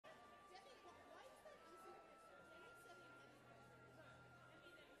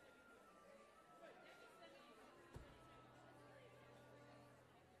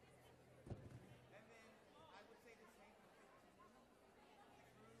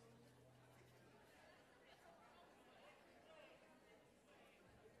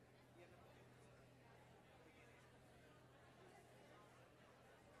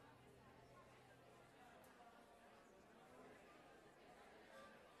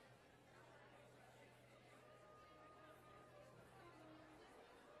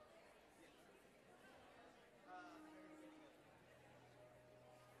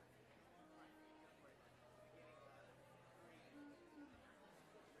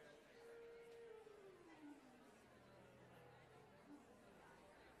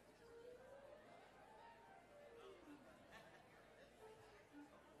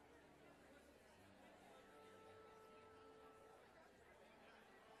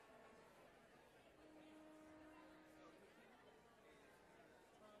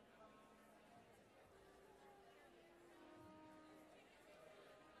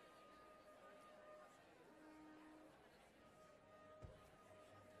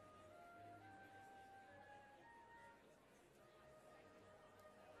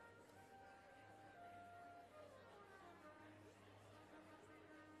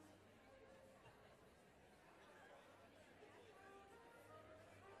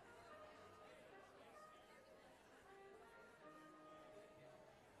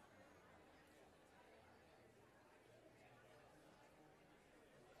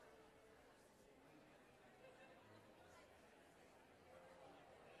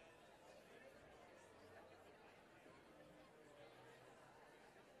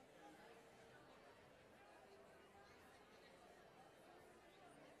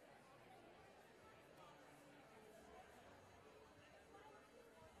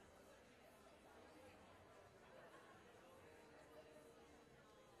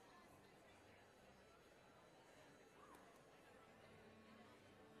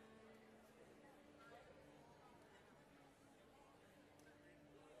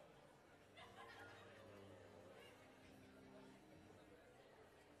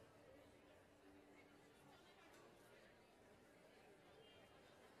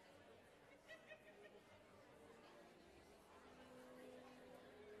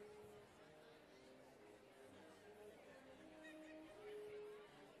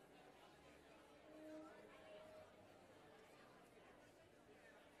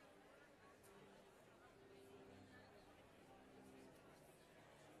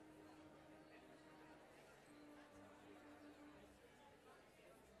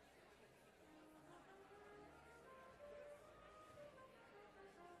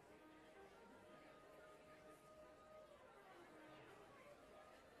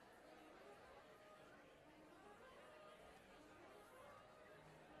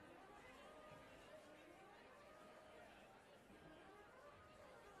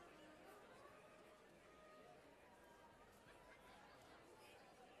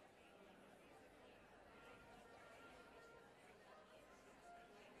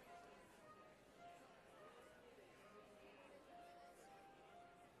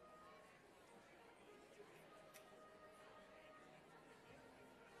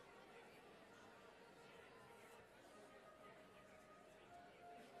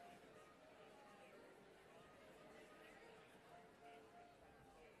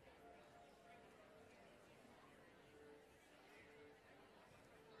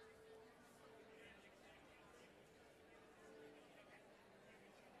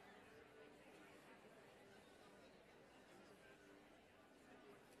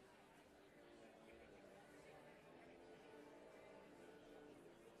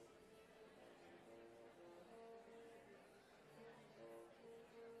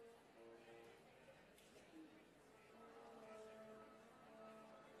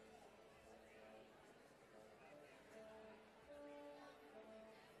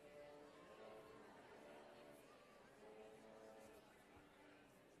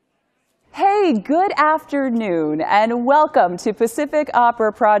Hey, good afternoon, and welcome to Pacific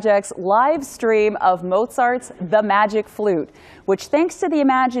Opera Project's live stream of Mozart's The Magic Flute, which, thanks to the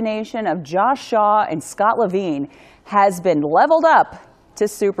imagination of Josh Shaw and Scott Levin, has been leveled up to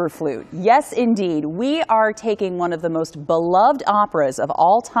super flute. Yes, indeed, we are taking one of the most beloved operas of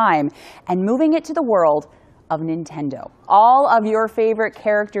all time and moving it to the world of Nintendo. All of your favorite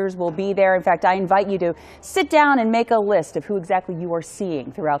characters will be there. In fact, I invite you to sit down and make a list of who exactly you are seeing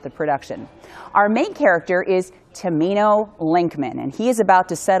throughout the production. Our main character is Tamino Linkman, and he is about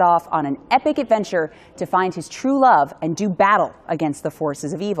to set off on an epic adventure to find his true love and do battle against the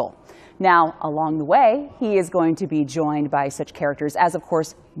forces of evil. Now, along the way, he is going to be joined by such characters as, of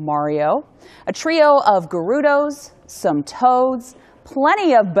course, Mario, a trio of Gerudos, some Toads,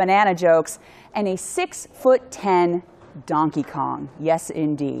 plenty of banana jokes, and a 6'10" Donkey Kong. Yes,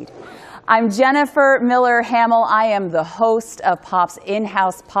 indeed. I'm Jennifer Miller Hamill. I am the host of Pop's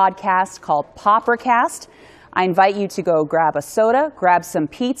in-house podcast called Popracast. I invite you to go grab a soda, grab some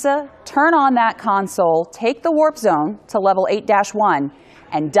pizza, turn on that console, take the warp zone to level 8-1,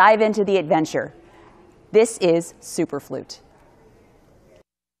 and dive into the adventure. This is Super Flute.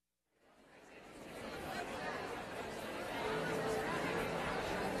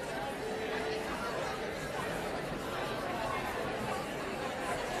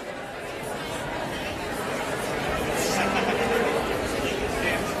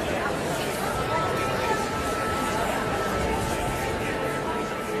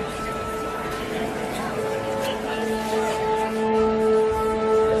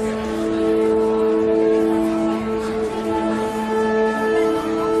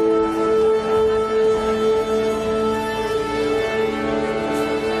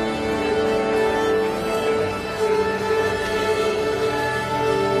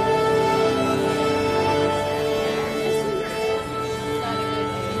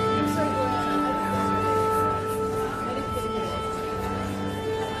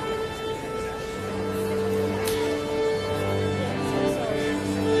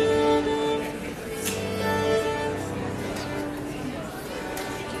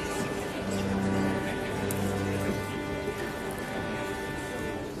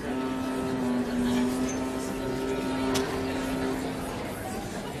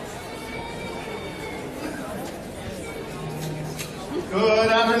 Good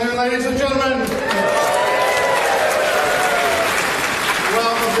afternoon, ladies and gentlemen. Welcome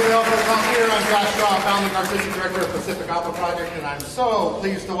to the Opera Concert. I'm Josh Shaw, founding artistic director of Pacific Opera Project, and I'm so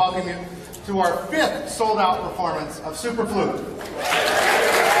pleased to welcome you to our 5th sold-out performance of Super Flute. It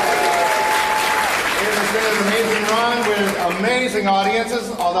has been an amazing run with amazing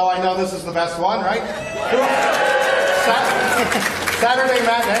audiences, although I know this is the best one, right? Saturday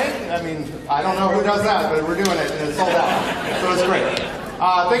matinee. I mean, I don't know who does that, but we're doing it, and it's sold out. So it's great.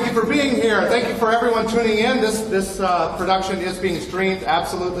 Thank you for being here. Thank you for everyone tuning in. This production is being streamed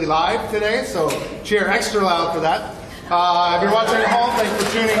absolutely live today, so cheer extra loud for that. If you're watching at home, thanks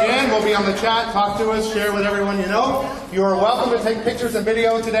for tuning in. We'll be on the chat. Talk to us. Share with everyone you know. You are welcome to take pictures and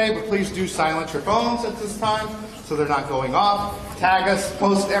video today, but please do silence your phones at this time so they're not going off. Tag us.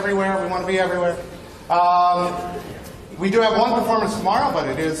 Post everywhere. We want to be everywhere. We do have one performance tomorrow, but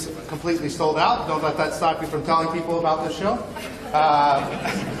it is completely sold out. Don't let that stop you from telling people about this show.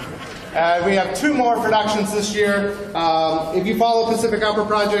 We have 2 more productions this year. If you follow Pacific Opera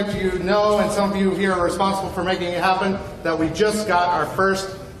Project, you know, and some of you here are responsible for making it happen, that we just got our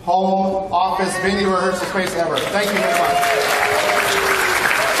first home office venue rehearsal space ever. Thank you very much.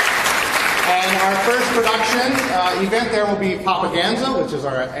 And our first production event there will be Papageno, which is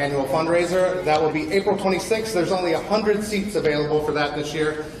our annual fundraiser. That will be April 26th. There's only 100 seats available for that this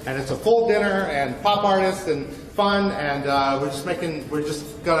year, and it's a full dinner and pop artists and fun, and we're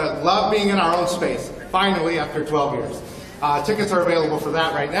just gonna love being in our own space. Finally, after 12 years. Tickets are available for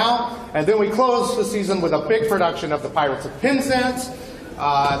that right now, and then we close the season with a big production of the Pirates of Penzance.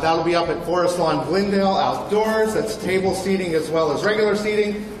 That'll be up at Forest Lawn Glendale outdoors. That's table seating as well as regular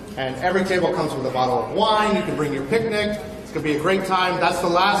seating. And every table comes with a bottle of wine. You can bring your picnic. It's going to be a great time. That's the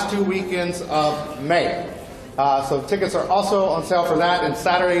last 2 weekends of May. So tickets are also on sale for that. And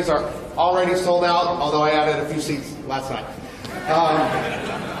Saturdays are already sold out, although I added a few seats last night.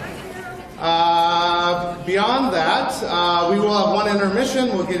 Beyond that, we will have one intermission.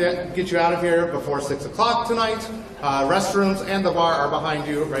 We'll get you out of here before 6 o'clock tonight. Restrooms and the bar are behind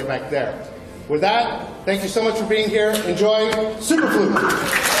you right back there. With that, thank you so much for being here. Enjoy Super Flute.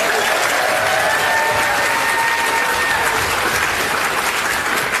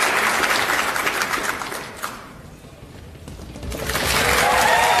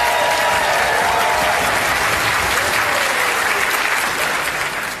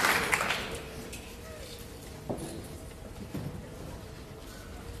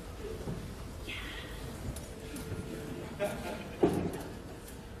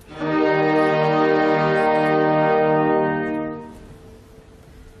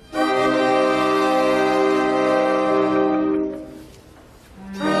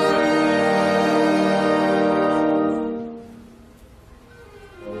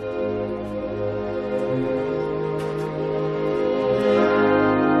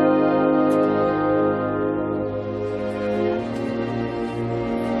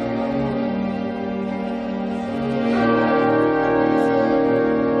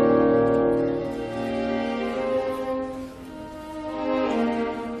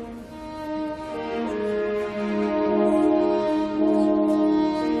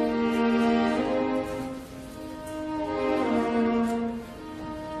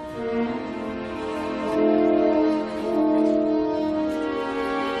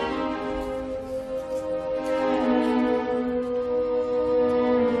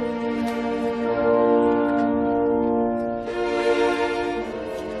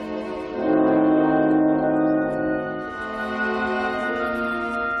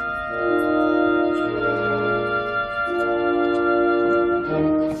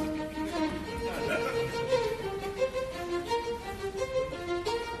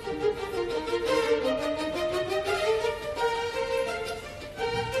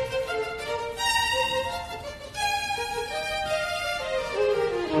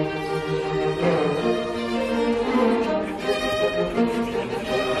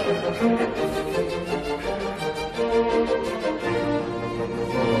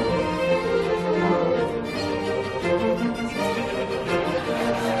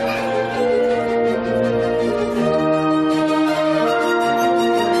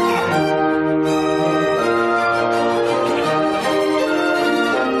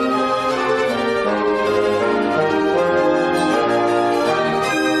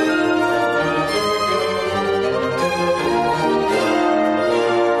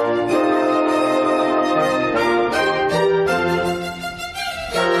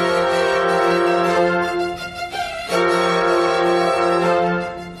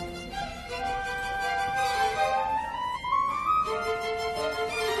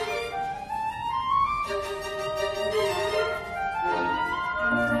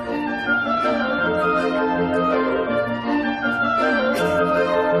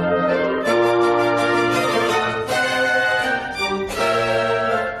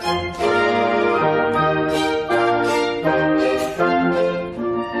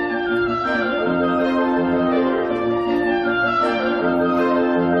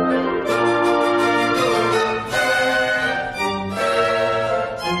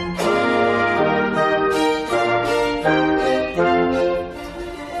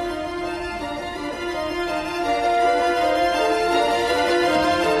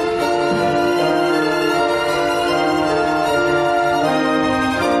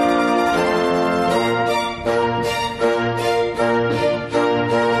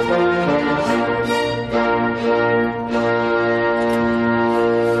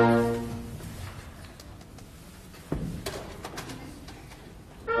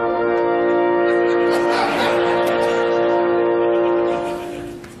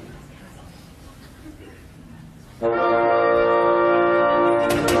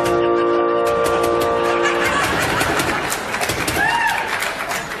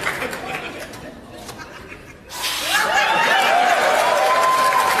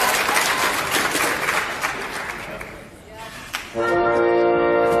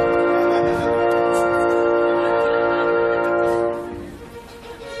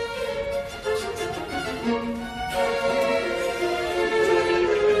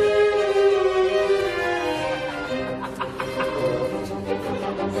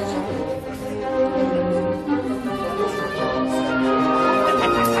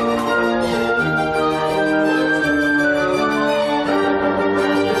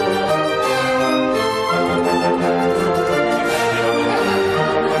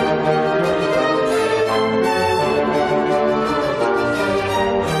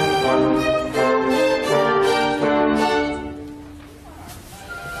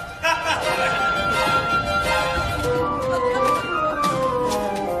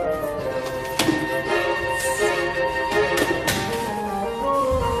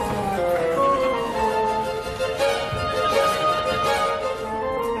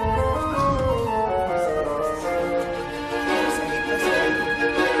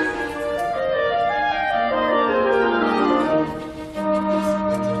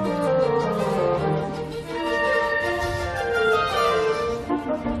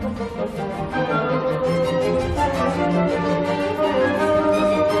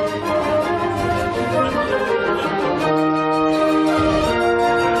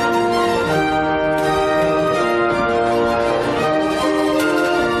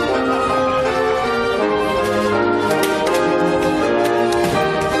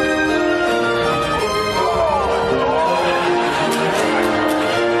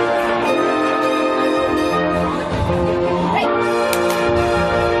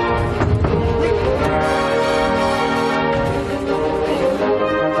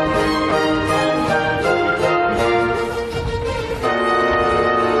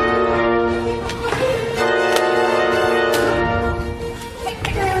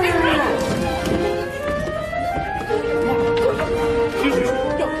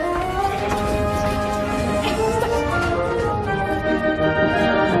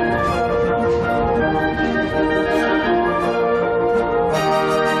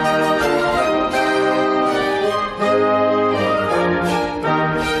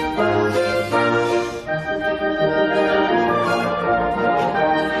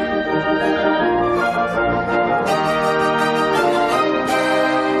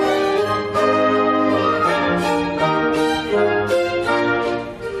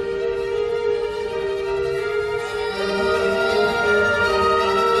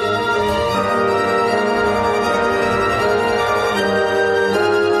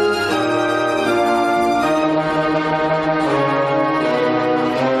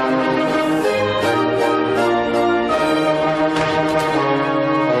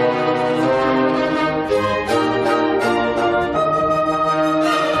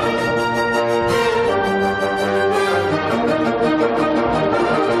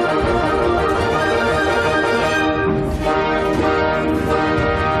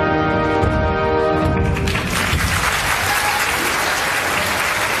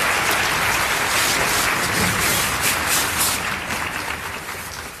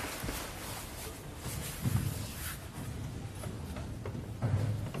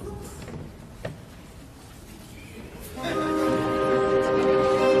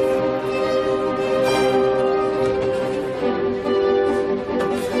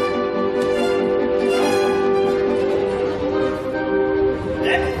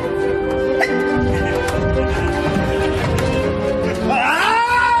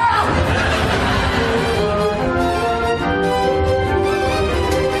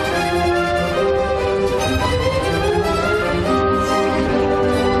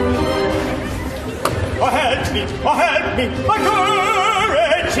 me, oh help me, my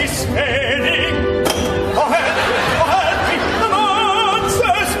courage is failing. Oh help me, the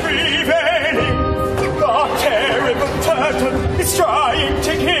monster's prevailing. The terrible turtle is trying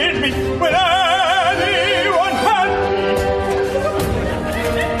to kill me. Will anyone help me?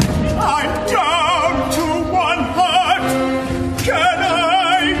 I'm down to one heart. Can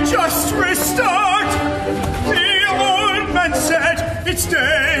I just restart? The old man said it's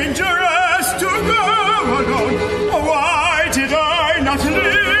dangerous to go alone. Why did I not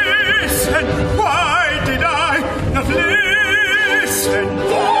listen? Why did I not listen?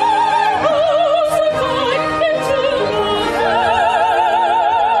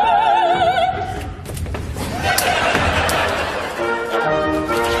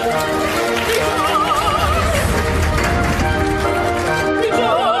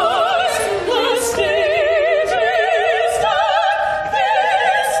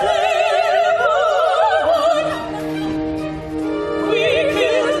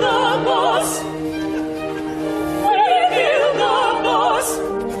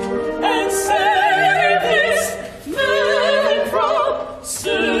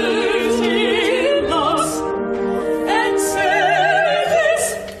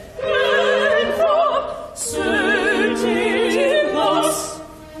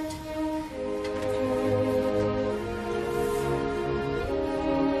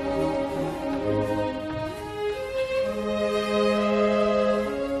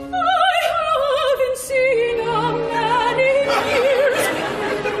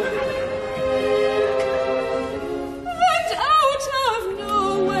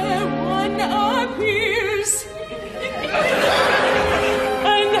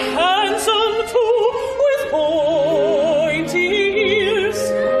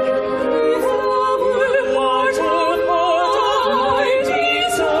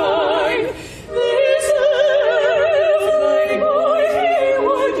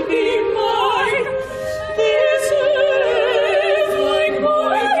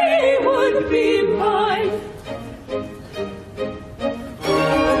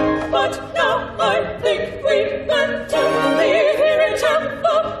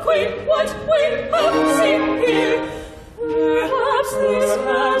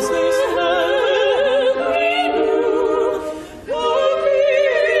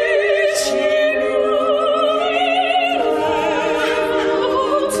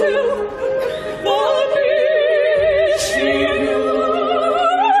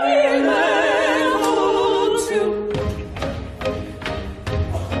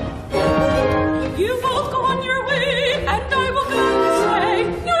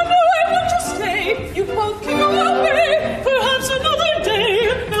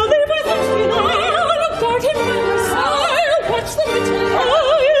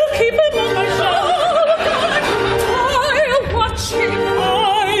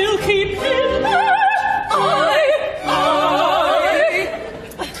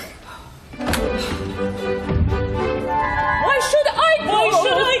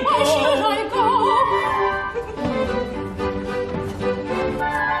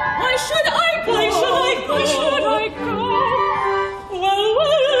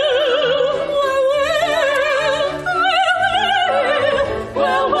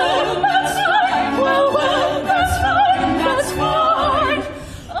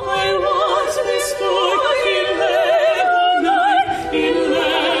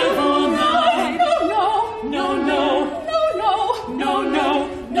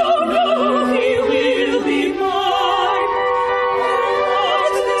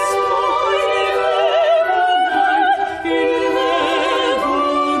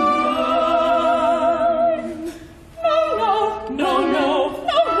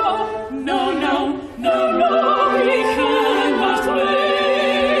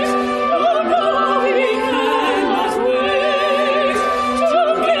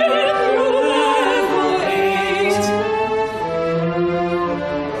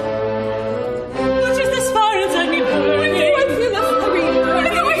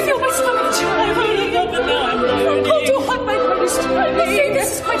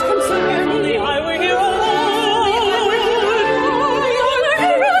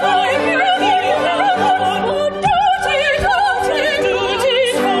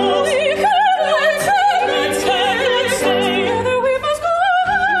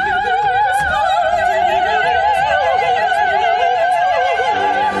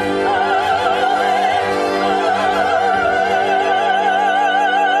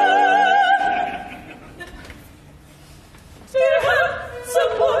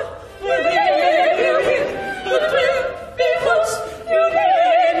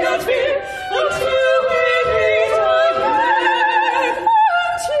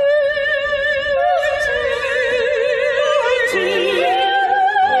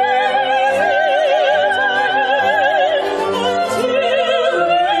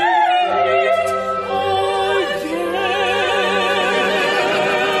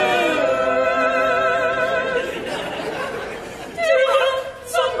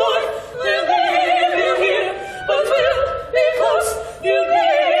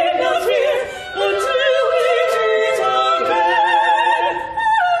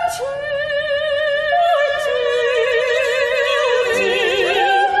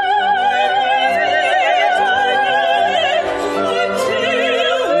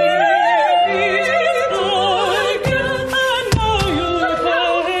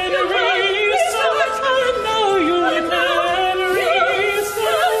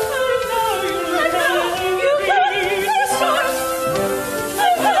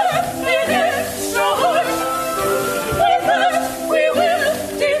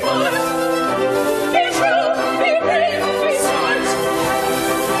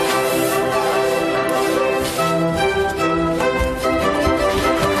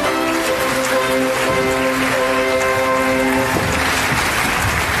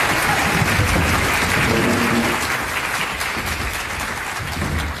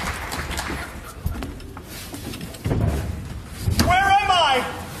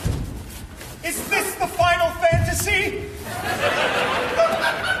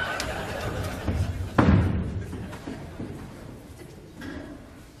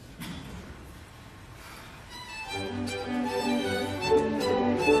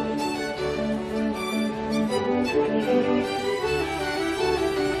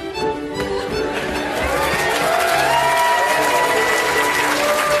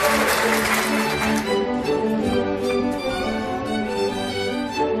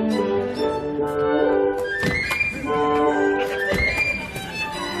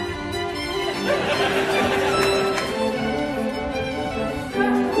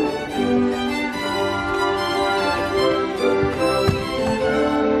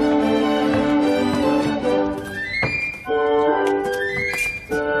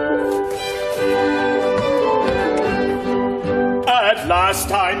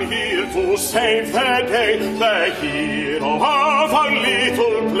 save the day, the hero of a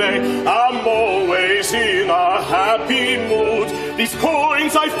little play. I'm always in a happy mood. These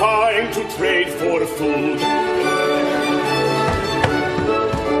coins I find to trade for food.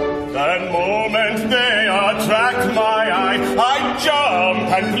 The moment they attract my eye, I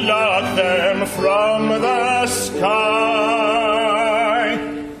jump and pluck them from the sky.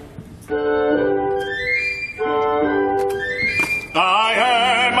 I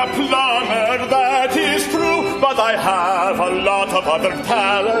am a plumber, that is true, but I have a lot of other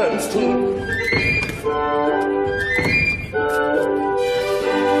talents too.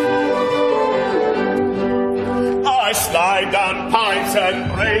 I slide down pipes and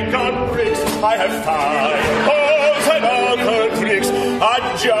break up bricks. I have fireballs and other tricks. I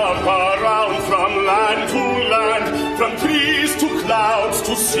jump around from land to land, from trees to clouds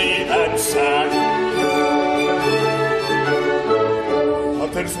to sea and sand.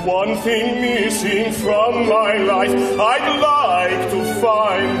 But there's one thing missing from my life. I'd like to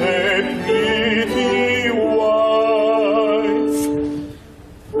find a pretty wife.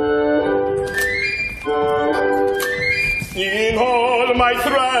 In all my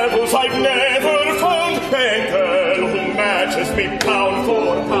travels I've never found a girl who matches me pound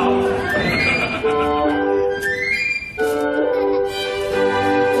for pound.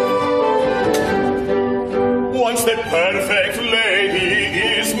 Once the perfect lady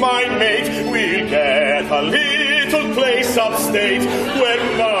is my mate, we'll get a little place upstate where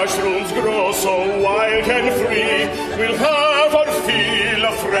mushrooms grow so wild and free. We'll have our fill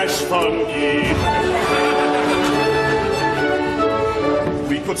of fresh fungi.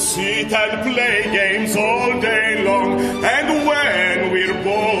 We could sit and play games all day long, and when we're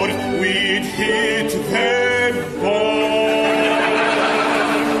bored, we'd hit the ball.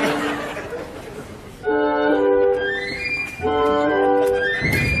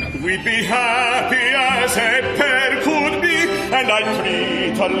 We'd be happy as a pair could be, and I'd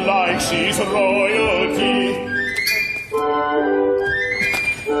treat her like she's royalty.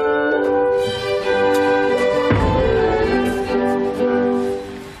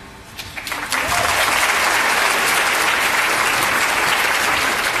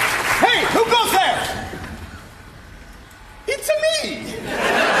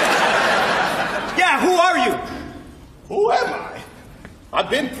 I've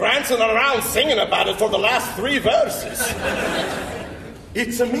been prancing around singing about it for the last 3 verses.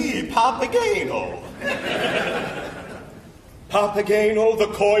 It's me, Papageno. Papageno, the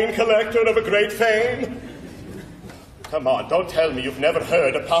coin collector of a great fame. Come on, don't tell me you've never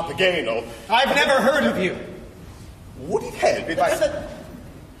heard of Papageno. I've never heard of you. Would it help if I said...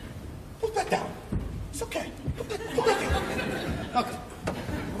 Put that down. It's okay. Put that down. Okay.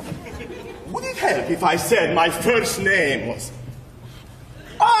 Would it help if I said my first name was...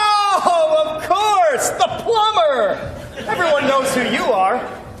 Oh, of course, the plumber. Everyone knows who you are.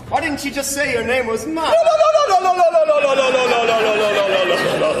 Why didn't you just say your name was Mom? No.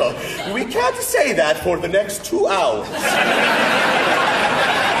 We can't say that for the next 2 hours.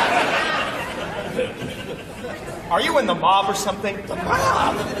 Are you in the mob or something? The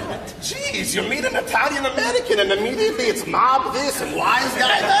mob? Jeez, you meet an Italian-American and immediately it's mob this and wise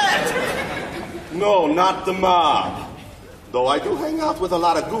guy that. No, not the mob. Though I do hang out with a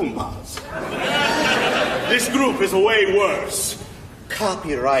lot of Goombas. This group is way worse.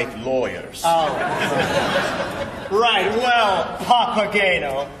 Copyright lawyers. Oh. Right, well,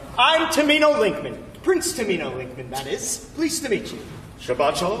 Papageno. I'm Tamino Linkman. Prince Tamino Linkman, that is. Pleased to meet you.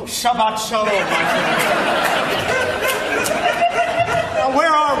 Shabbat shalom. Shabbat shalom, my friend. Now,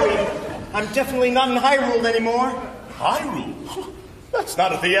 where are we? I'm definitely not in Hyrule anymore. Hyrule? That's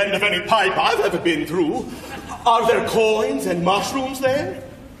not at the end of any pipe I've ever been through. Are there coins and mushrooms there?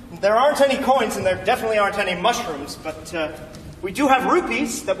 There aren't any coins, and there definitely aren't any mushrooms, but we do have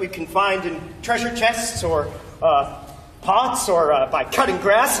rupees that we can find in treasure chests or pots or by cutting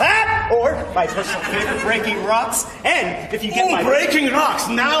grass or my personal favorite, breaking rocks. And if you get my... breaking rocks,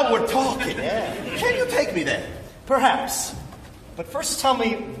 now we're talking. Yeah. Can you take me there? Perhaps. But first tell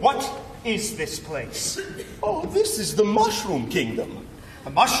me, what is this place? Oh, this is the Mushroom Kingdom. The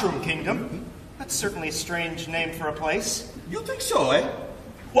Mushroom Kingdom? That's certainly a strange name for a place. You think so, eh?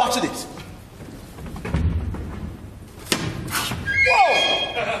 Watch this. Whoa!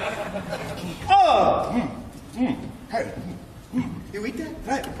 Oh! Hey. You eat that?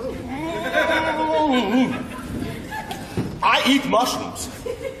 Right. I eat mushrooms.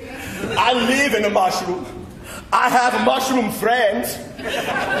 I live in a mushroom. I have mushroom friends.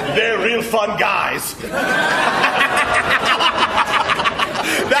 They're real fun guys.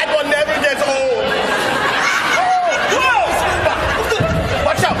 That one never gets old. Oh, whoa!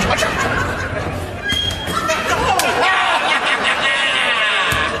 Watch out, watch out.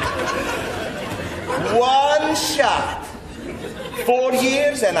 4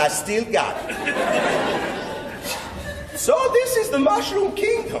 years and I still got it. So this is the Mushroom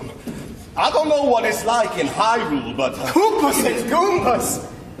Kingdom. I don't know what it's like in Hyrule, but... Koopas and Goombas!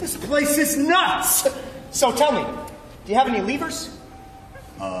 This place is nuts! So tell me, do you have any levers?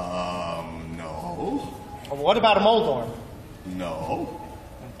 No. Or what about a Moldorm? No.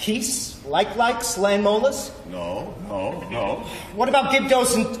 Keese, likes, Landmolas? No. What about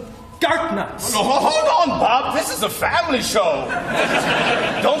Gibdos and Darknuts? No, hold on, Bob. This is a family show.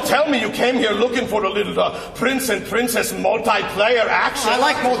 Don't tell me you came here looking for a little prince and princess multiplayer action. I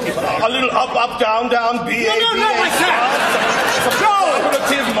like multiplayer. A little up, down, B, A, B, not like that. It's a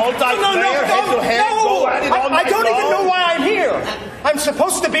cooperative multiplayer, head-to-head, go at it all night I don't even long. know why I'm here. I'm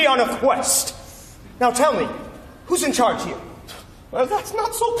supposed to be on a quest. Now tell me, who's in charge here? Well, that's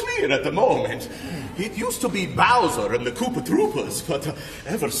not so clear at the moment. It used to be Bowser and the Koopa Troopas, but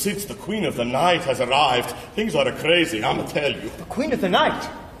ever since the Queen of the Night has arrived, things are crazy, I'ma tell you. The Queen of the Night?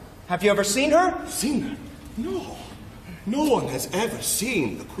 Have you ever seen her? Seen her? No. No one has ever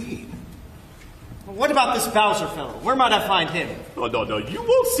seen the Queen. Well, what about this Bowser fellow? Where might I find him? No. You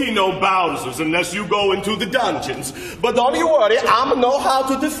won't see no Bowsers unless you go into the dungeons. But don't you worry, I'ma know how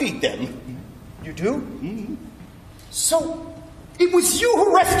to defeat them. You do? Mm-hmm. So... it was you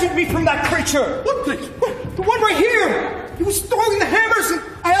who rescued me from that creature! What creature? The one right here! He was throwing the hammers and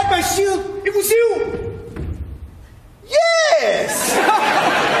I had my shield. It was you! Yes!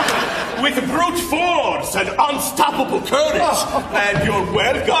 With brute force and unstoppable courage. And you're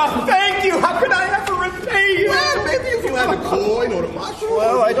welcome. Thank you! How could I ever repay you? Well, maybe if you have a coin or a mushroom.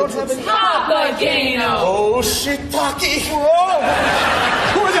 Well, I don't have any... Papageno! Oh, shiitake. Whoa!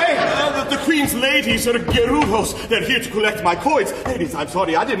 Who are they? The Queen's ladies are Gerudos. They're here to collect my coins. Ladies, I'm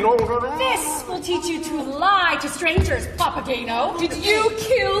sorry, I didn't know. This will teach you to lie to strangers, Papageno. Did you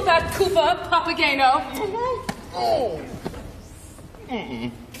kill that Koopa, Papageno? Oh.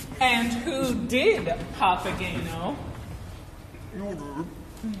 And who did, Papageno?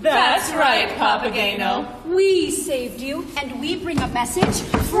 That's right, Papageno. We saved you, and we bring a message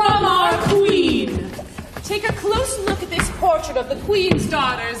from our queen. Take a close look at this portrait of the queen's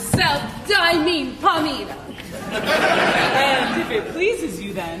daughter, Zelda, Tamino. And if it pleases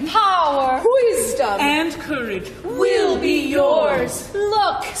you then, Power, wisdom, and courage will be yours.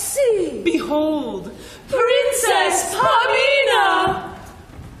 Look, see. behold, Princess Tamino.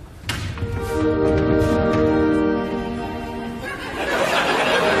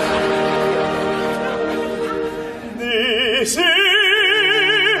 This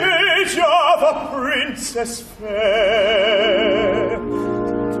image of a princess fair,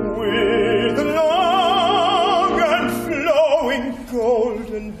 with long and flowing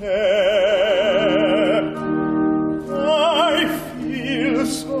golden hair. I feel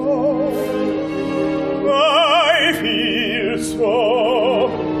so.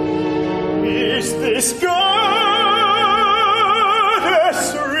 Is this goddess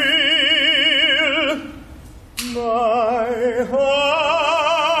real? My heart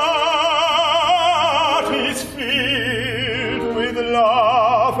is filled with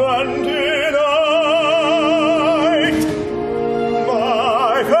love and delight.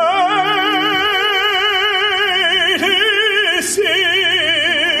 My fate is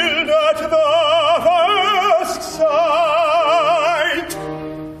sealed at the first sight.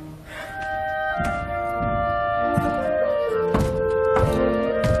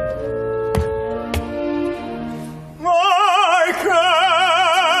 I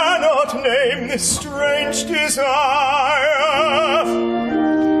cannot name this strange desire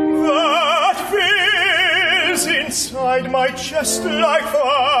that fills inside my chest like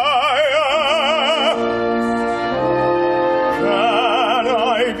fire. Can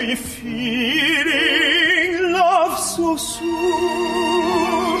I be feeling love so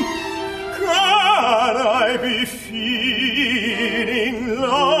soon? Can I be feeling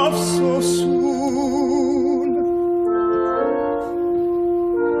love so soon?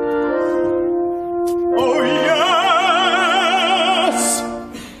 Oh yes,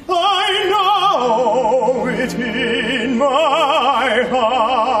 I know it in my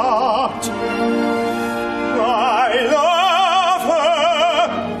heart. I love her.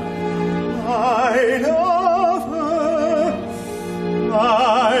 I love her.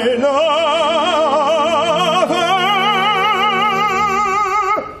 I love her.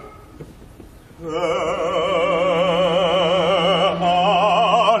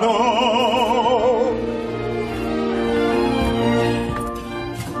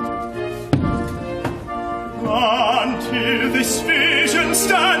 Until this vision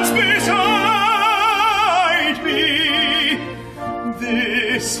stands beside me,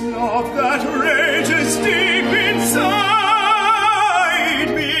 this love that rages deep inside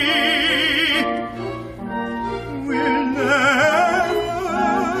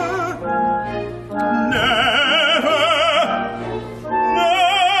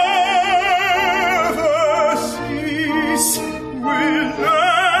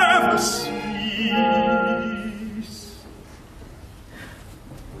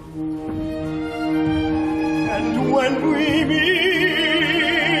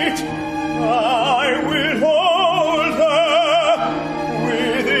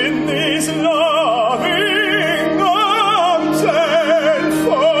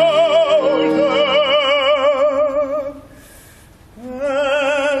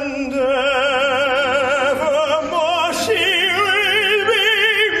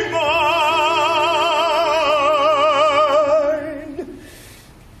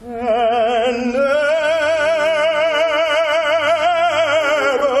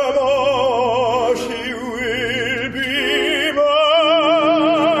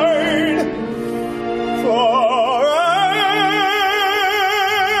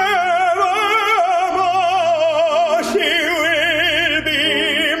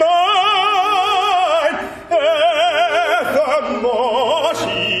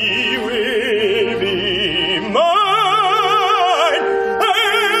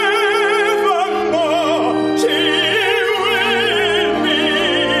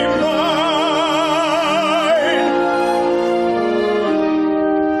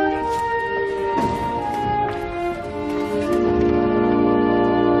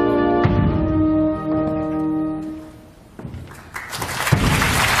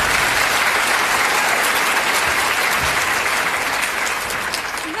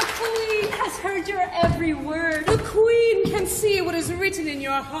written in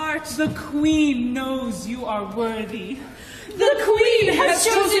your heart. The Queen knows you are worthy. The Queen has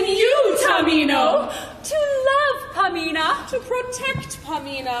chosen you, Tamino, to love Pamina, to protect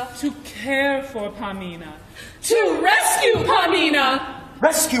Pamina, To care for Pamina. to rescue Pamina.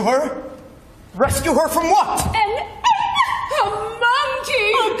 Rescue her? Rescue her from what? A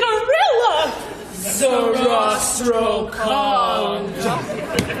monkey! A gorilla! Zoroastrokong.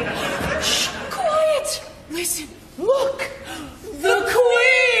 Shh, quiet. Listen, look. The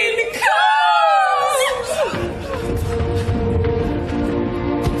Queen comes!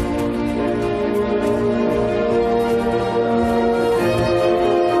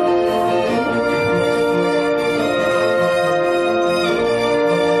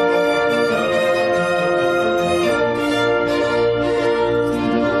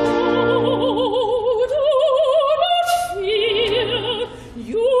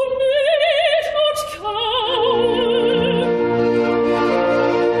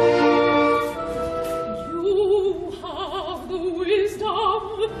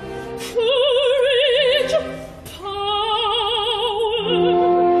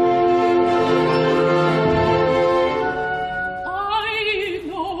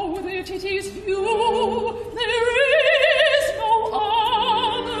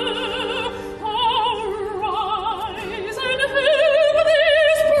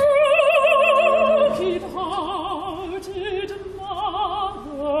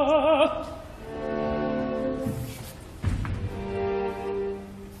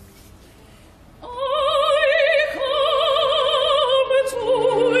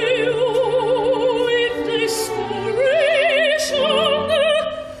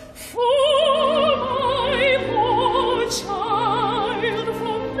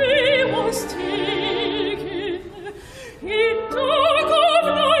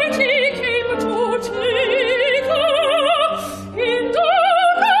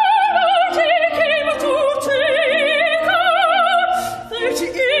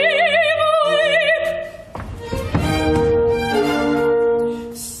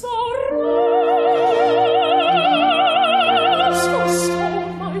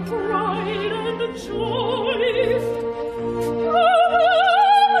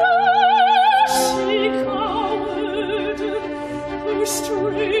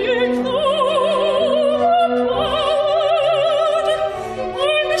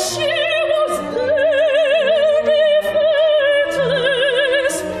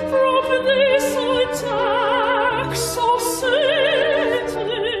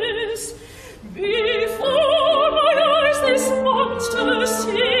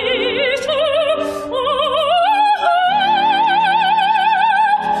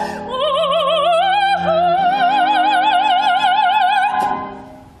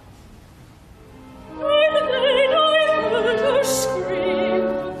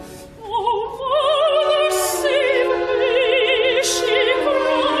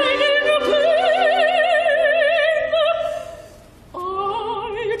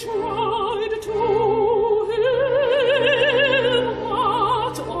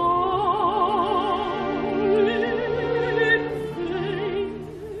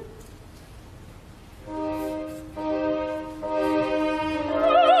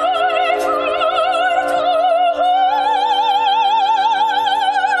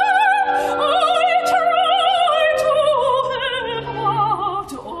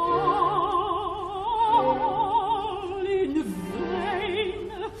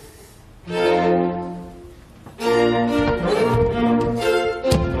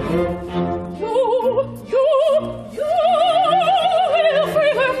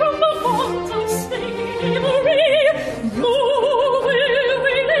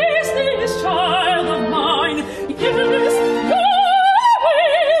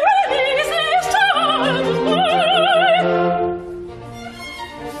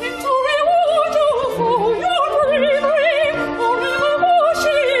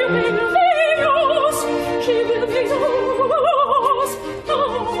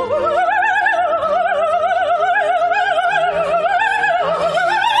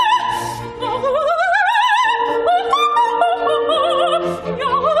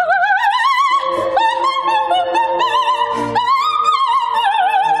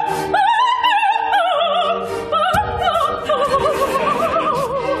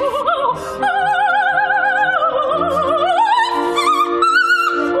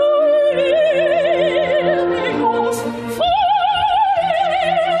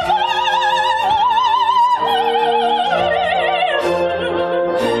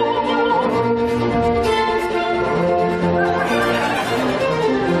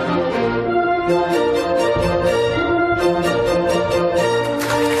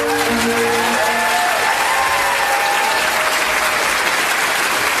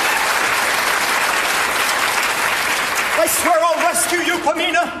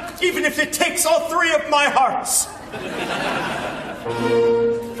 Tamino, even if it takes all three of my hearts.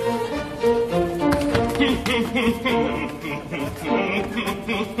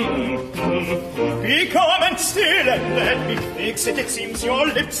 Be calm and still and let me fix it. It seems your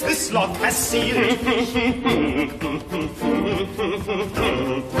lips this lock has sealed.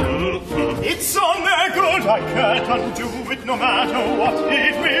 It's on there good, I can't undo it no matter what,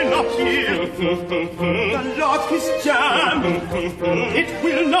 it will not yield. The lock is jammed, it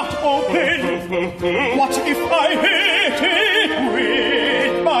will not open. What if I hit it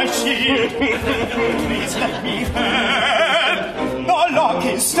with my shield? Please let me help. The lock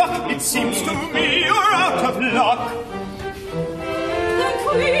is stuck, it seems to me you're out of luck. The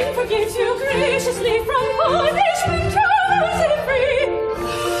Queen forgives you graciously from punishment, turns it free.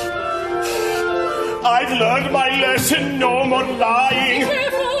 I've learned my lesson, no more lying. Be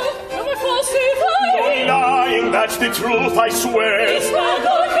careful, no more falsifying. No lying, that's the truth, I swear. It's my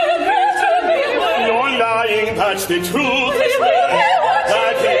God can return me away. No lying, that's the truth, I We will swear. hear what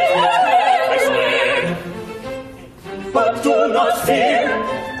That you is feel, the truth, I swear. but Do not fear,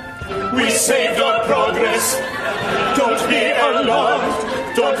 we saved our progress. Don't be alarmed,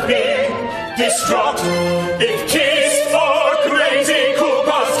 don't be distraught. If kissed for crazy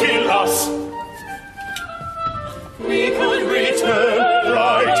Koopas kill us, we could return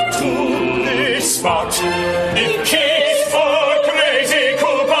right to this spot. If kissed for crazy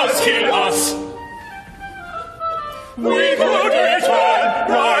Koopas kill us, we could return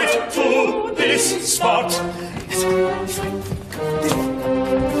right to this spot.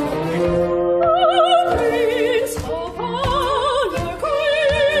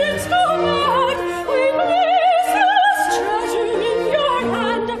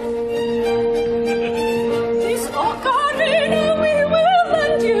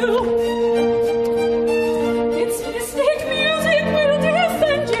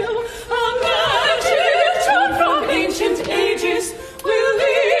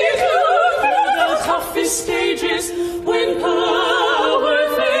 Stages when power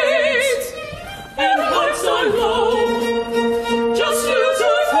fades and hearts are low, just use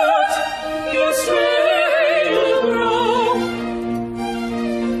your foot, your strength will grow.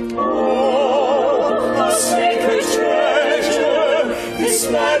 Oh, a sacred treasure, this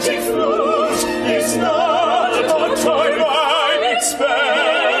magic flute is not a toy by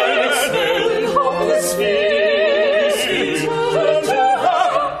expelling hopeless fears. Turn to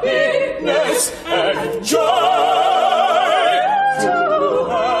happiness and joy. To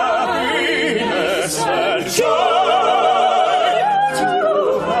happiness and joy. To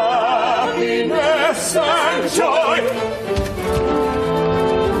happiness and joy.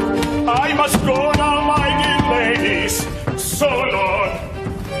 I must go now, my dear ladies. So long,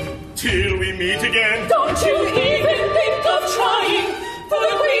 till we meet again. Don't you even think of trying, for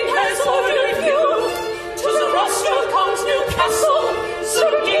the Queen has ordered you to Zarostrocon's new castle, so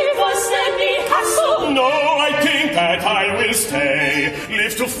give us any hassle. No, I think that I will stay,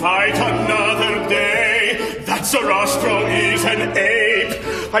 live to fight another day. That Zarostro is an ape.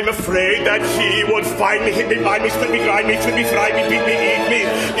 I'm afraid that he would find me, hit me, bind me, split me, grind me, twist me, fry me, beat me, eat me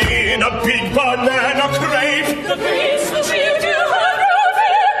in a big banana crate. The prince will shield you from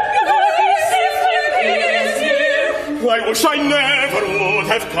fear. You will be safe when he is here. I wish I never would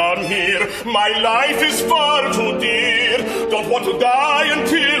have come here. My life is far too dear. Don't want to die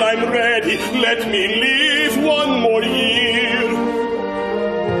until I'm ready. Let me live one more year.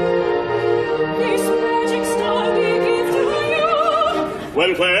 This magic star we give to you.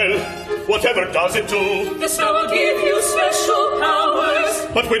 Well, well, whatever does it do? The star will give you special powers.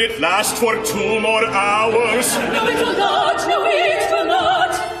 But will it last for 2 more hours? No, it will not. No, it will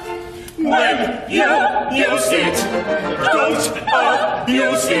not. When you use it, don't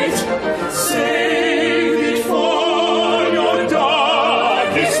abuse it. Save it for your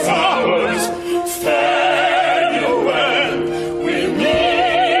darkest hours. Farewell, we'll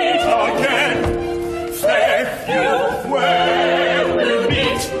meet again. Farewell, we'll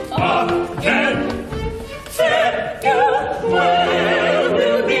meet again. Farewell,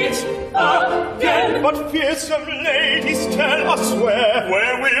 we'll meet again. But fearsome ladies, tell us where.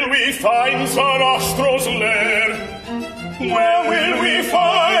 Where will we find Zarostro's lair? Where will we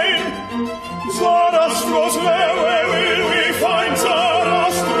find Zarostro's lair? Where will we find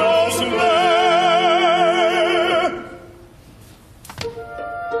Zarostro's lair?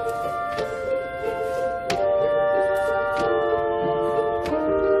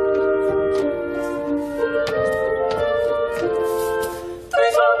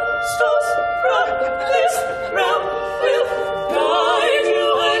 This realm will guide you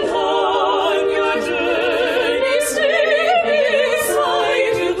and on your journey stay beside.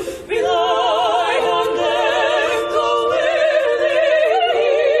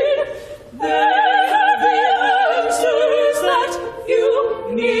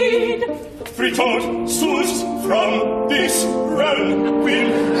 free toad, sourced from this realm, will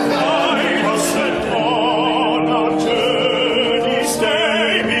guide us and on our journey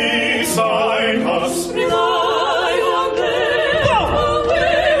stay beside us. Rely on them,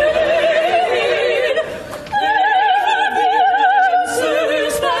 they have the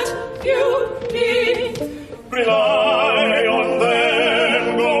answers that you need. Rely on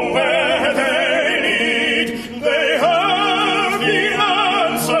them, go where they lead. They have the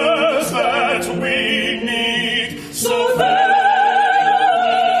answers that we need. So there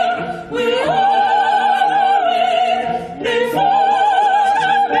we all live before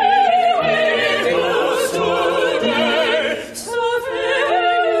we with us today. So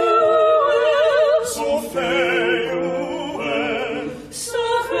farewell, so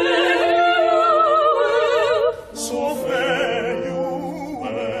farewell, so farewell. so farewell.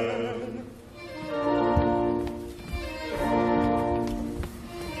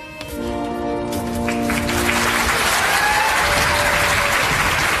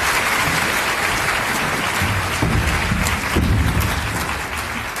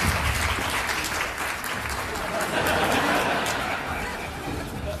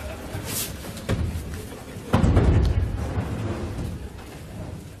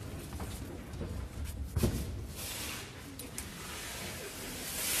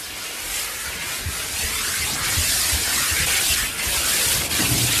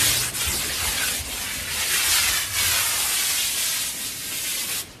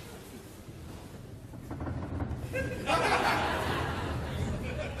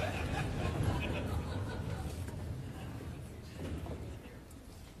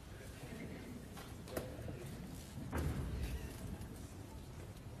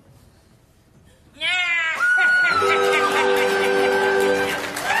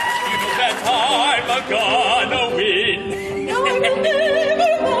 Gonna win. No, I will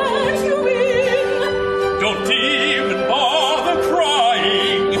never let you in. Don't even bother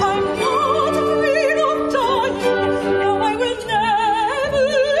crying. I'm not afraid of dying. No, I will never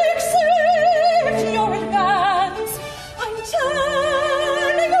accept your advance. I'm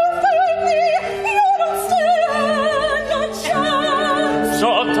telling you frankly, you don't stand a chance.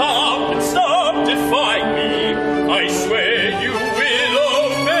 Shut up and stop defying me. I swear you will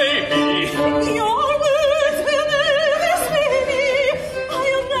obey me. Your words will never sway me.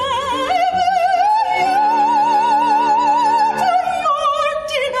 I'll never yield to your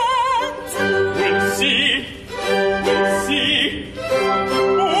demands. We'll see.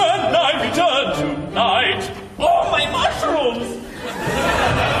 When I return tonight. Oh, my mushrooms!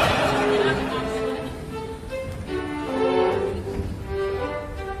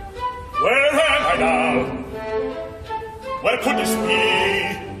 Where am I now? Where could this be?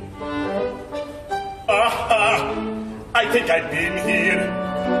 Aha! I think I've been here.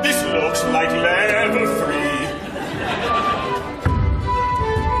 This looks like level 3.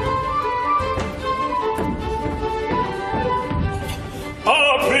 A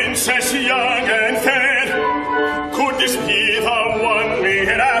princess young and fair. Could this be the one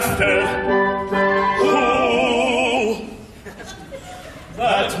we're after? Who?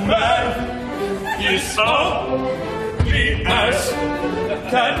 That man is ugly as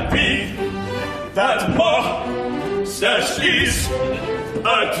can be. That mustache is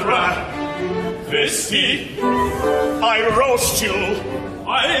a travesty. I'll roast you.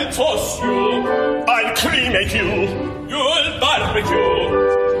 I'll toss you. I'll cremate you. You'll barbecue.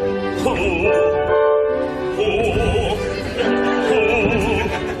 Who?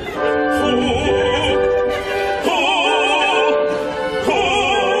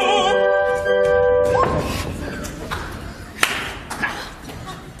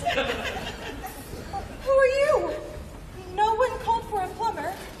 Who are you? No one called for a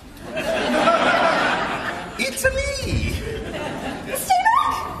plumber. It's me. Stay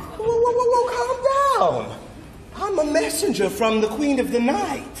back! Whoa, calm down. I'm a messenger from the Queen of the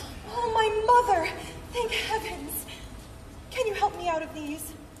Night. Oh, my mother! Thank heavens! Can you help me out of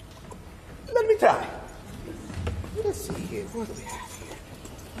these? Let me try. Let's see here. What do we have here?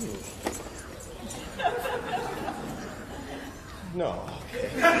 No.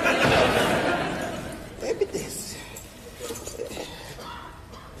 Maybe this.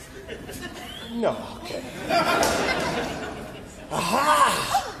 No, okay. Aha!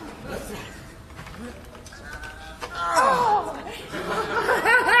 Oh!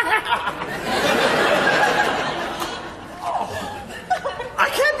 I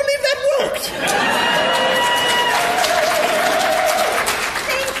can't believe that worked!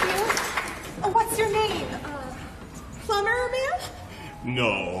 Thank you. What's your name? Plumber man?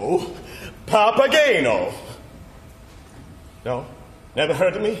 No. Papageno. No? Never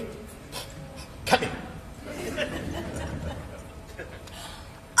heard of me?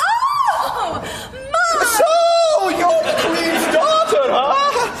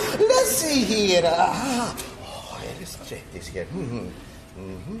 here. Let's check this here.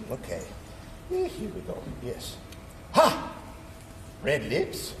 Okay. Here we go. Yes. Ha! Red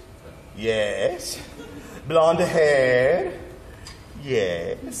lips. Yes. Blonde hair.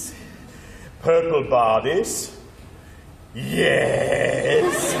 Yes. Purple bodice.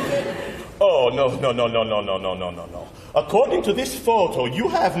 Yes. Oh, no. According to this photo, you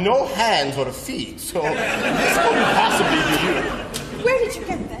have no hands or feet, so this couldn't possibly be you. Where did you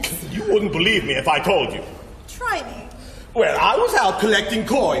get this? You wouldn't believe me if I told you. Try me. Well, I was out collecting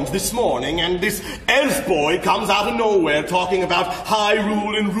coins this morning, and this elf boy comes out of nowhere talking about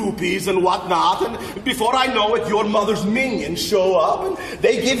Hyrule and rupees and whatnot, and before I know it, your mother's minions show up, and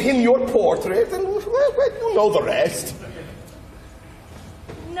they give him your portrait, and, well, you know the rest.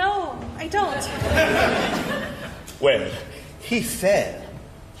 No, I don't. Well, he fell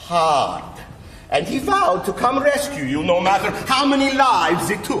hard, and he vowed to come rescue you no matter how many lives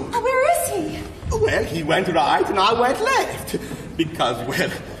it took. Where is he? Well, he went right and I went left. Because, well,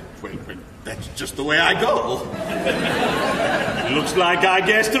 that's just the way I go. Looks like I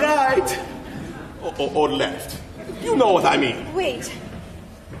guessed right. Or left. You know what I mean. Wait.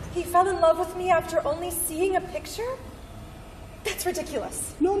 He fell in love with me after only seeing a picture? That's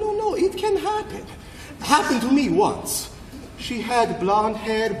ridiculous. No. It can happen. Happened to me once. She had blonde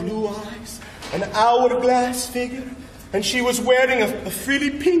hair, blue eyes, an hourglass figure, and she was wearing a frilly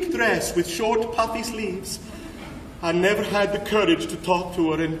pink dress with short puffy sleeves. I never had the courage to talk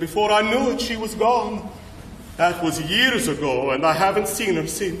to her, and before I knew it, she was gone. That was years ago, and I haven't seen her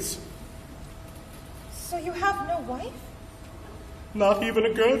since. So you have no wife? Not even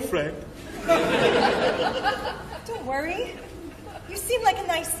a girlfriend. Don't worry. You seem like a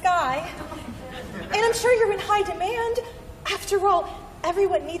nice guy. And I'm sure you're in high demand. After all,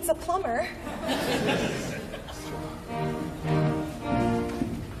 everyone needs a plumber.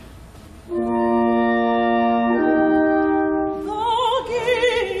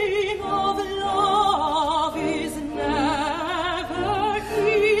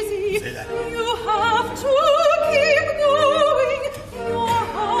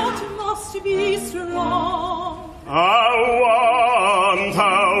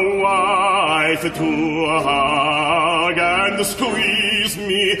 To hug and squeeze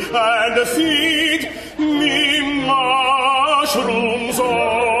me and feed me mushrooms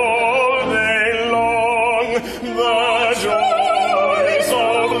all day long. The joys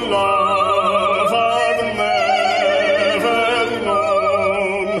of love I've never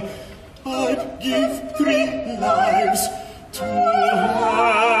known. I'd give 3 lives to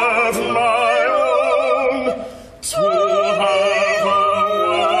have my own, to have a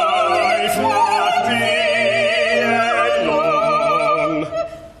wife not be alone.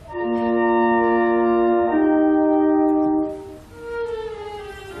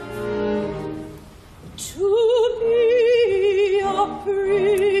 To be a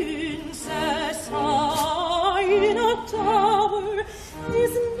princess high in a tower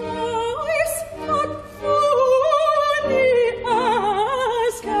is nice, but funny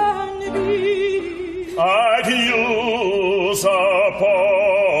as can be. I'd use up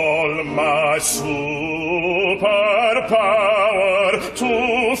all my superpower to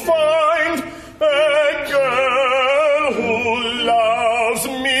find a girl who loves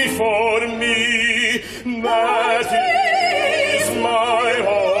me for me. That is my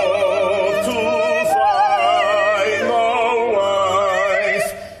hope, to find a wife.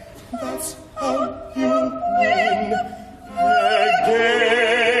 That's how you win the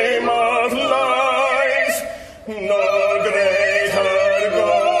game of life. No greater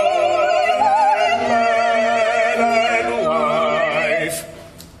goal than man and wife.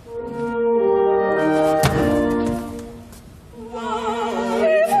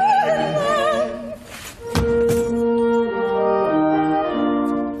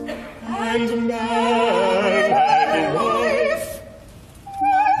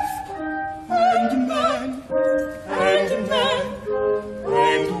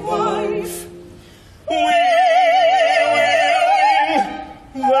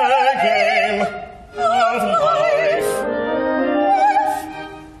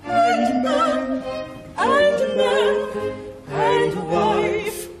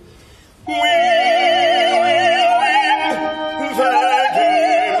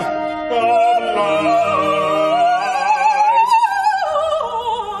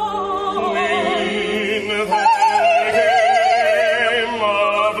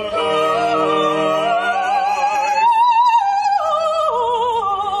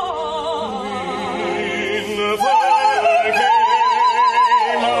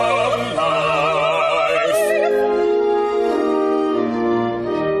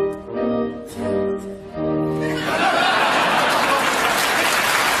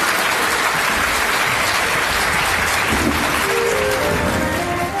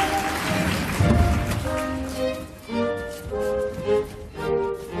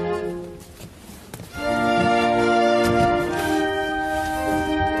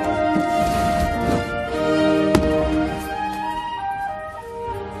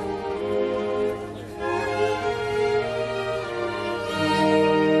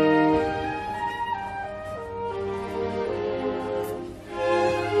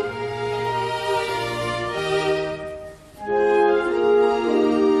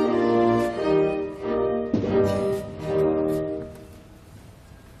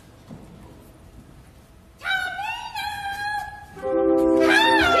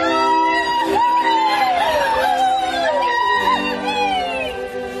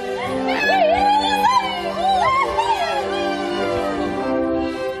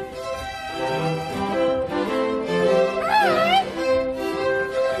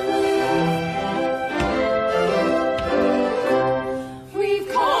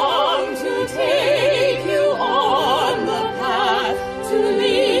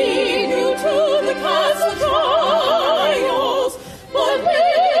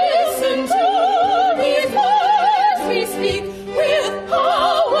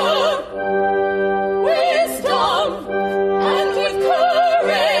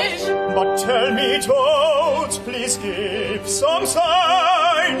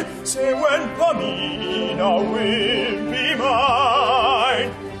 Tamino will be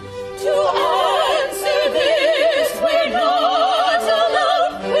mine. To answer this, we're not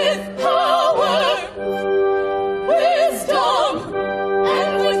alone with power, wisdom,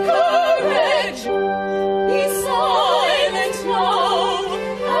 and with courage. Be silent now,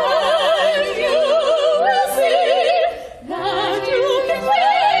 and you will see that you can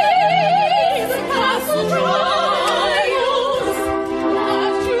face the castle trials.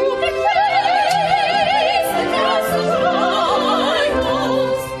 That you can face the castle trials.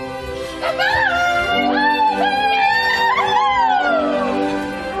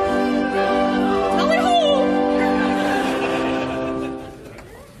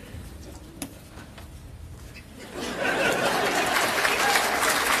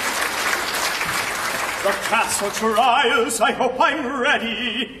 The castle trials, I hope I'm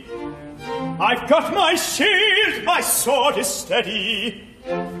ready. I've got my shield, my sword is steady.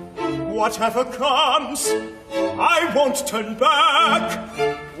 Whatever comes, I won't turn back.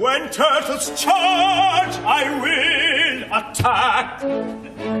 When turtles charge, I will attack.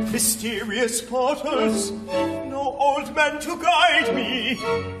 Mysterious portals, no old men to guide me.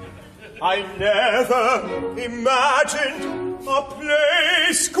 I never imagined a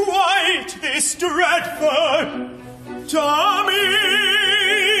place quite this dreadful. Tamino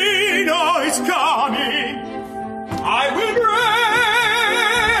is coming. I will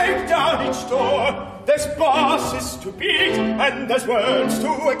break down each door. There's bosses to beat and there's worlds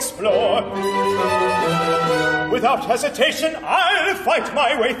to explore. Without hesitation, I'll fight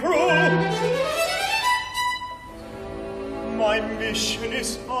my way through. My mission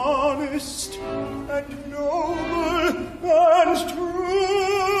is honest and noble and true.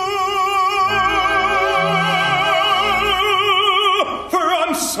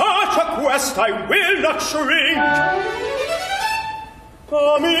 From such a quest I will not shrink.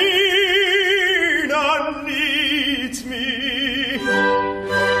 Tamino needs me.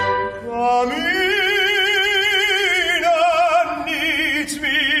 Tamino needs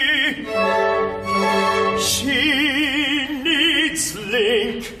me. She needs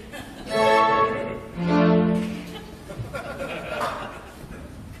Link.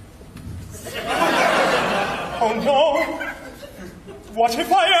 Oh no! What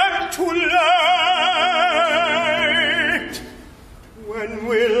if I am too late? When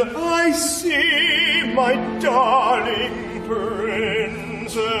will I see my darling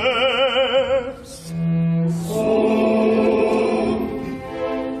princess?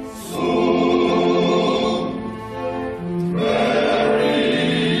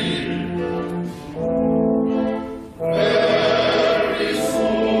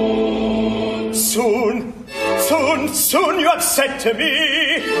 Soon you have said to me,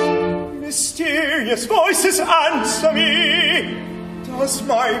 mysterious voices answer me. Does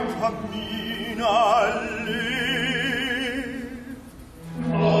my Pamina live?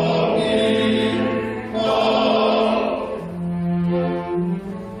 Pamina,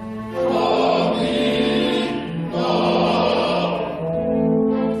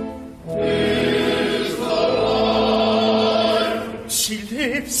 is alive. She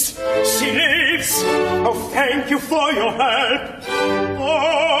lives. Oh, thank you for your help.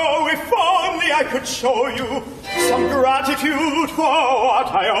 Oh, if only I could show you some gratitude for what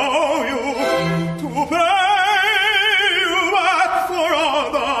I owe you, to pay you back for all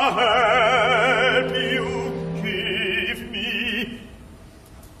the help you give me.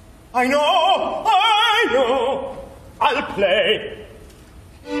 I know, I'll play.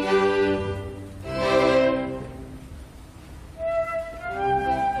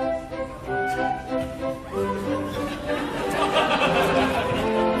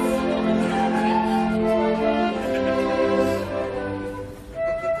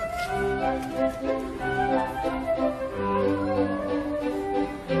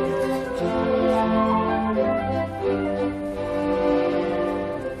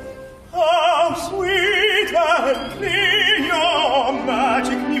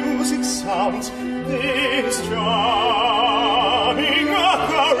 Sounds this charming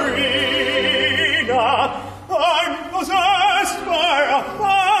ocarina. I'm possessed by a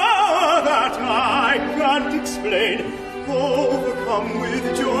power that I can't explain, overcome with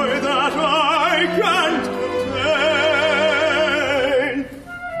joy that I can't contain.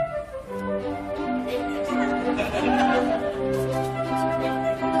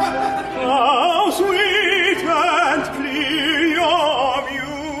 How sweet and clear your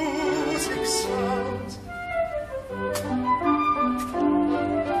music sounds.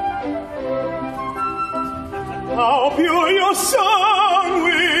 How pure your song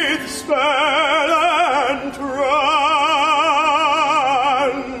with spell and trance.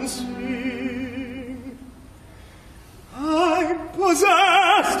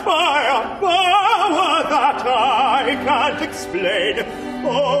 can't explain,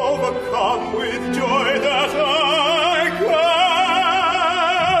 overcome with joy that I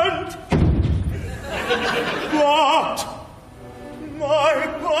can't. But my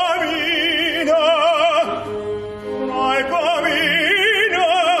Pamina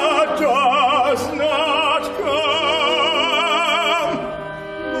does not come.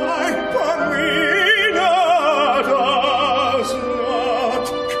 My Pamina does not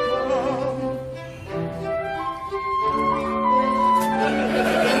come.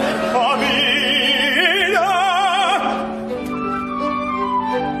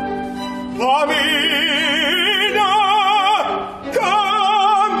 Pamina,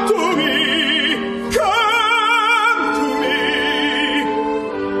 come to me, come to me.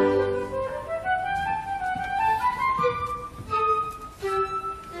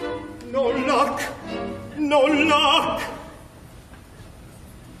 No luck, no luck.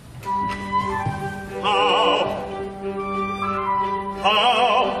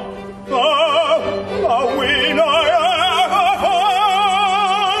 How will I ever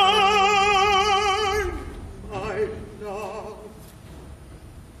find my love?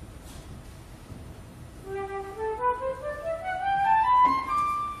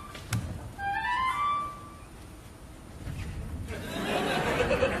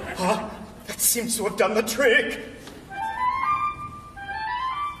 That seems to have done the trick.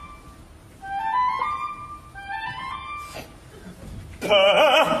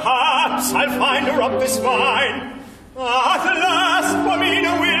 Perhaps I'll find her up this vine. At last,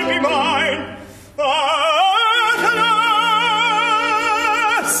 Pamina will be mine. At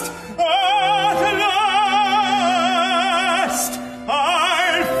last,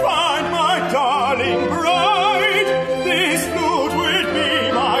 I'll find my darling bride. This flute will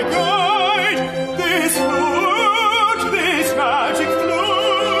be my guide. This magic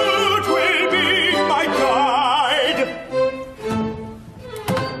flute will be my guide.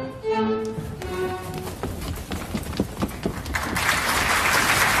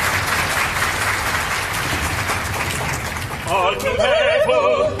 All to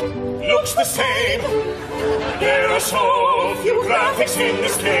level looks the same. There are so few graphics in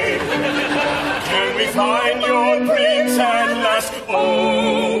this game. Can we find your prince at last?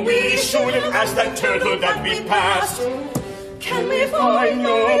 Oh, we should have asked that turtle that we passed. Can we find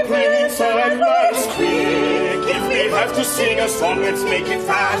your prince at last? Quick, if we have to sing a song, let's make it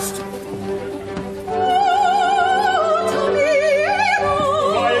fast.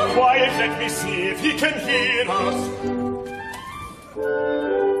 Quiet, quiet, let me see if he can hear us.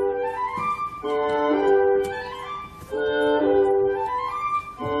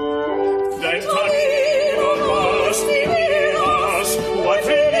 Then Tamino must be near us. What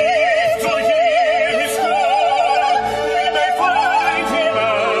relief to hear his call. We may find him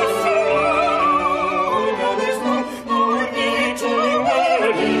after all. Now there's no more need to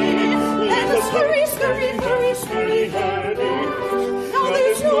worry. Let us hurry, scurry, hurry, scurry, hurry. Now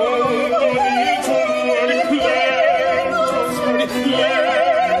there's no more need to worry. Let us hurry,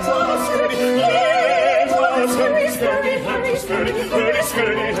 let us hurry, let us hurry, scurry, hurry, scurry, hurry, scurry, hurry,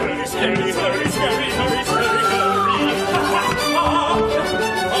 scurry, hurry, scurry, hurry, scurry, hurry.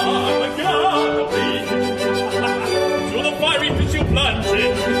 To the fiery pit you plunge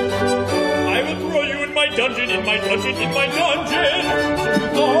in. I will throw you in my dungeon, in my dungeon, in my dungeon.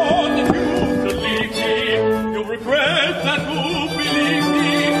 Thought that you could leave me. You'll regret that move, believe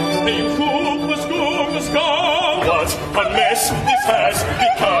me. Hey, Koopas, Koopas, come. What a mess this has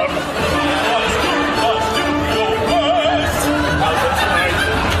become.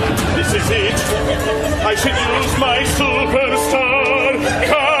 This is it. I should use my superstar.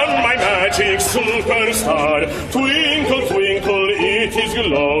 Come, my magic superstar. Twinkle, twinkle, it is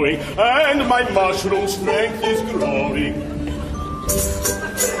glowing, and my mushroom strength is growing.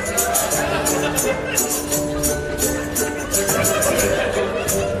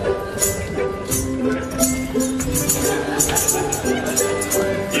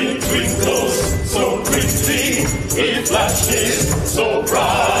 It twinkles so pretty, it flashes so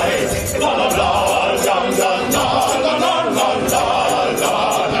bright. La la la, dum dum la la la la la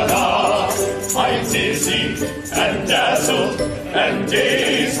la la la. I'm dizzy and dazzled and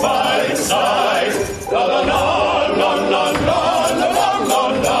dazed by its sight. La la la la la la la la la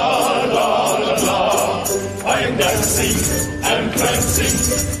la la la. I'm dancing and prancing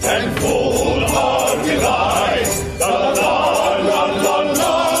and full of delight. La la la la la la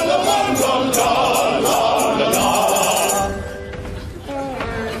la la la la la la.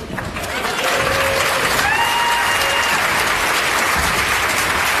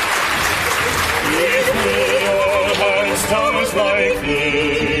 If we all had stars like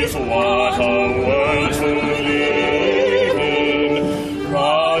this, what a world to live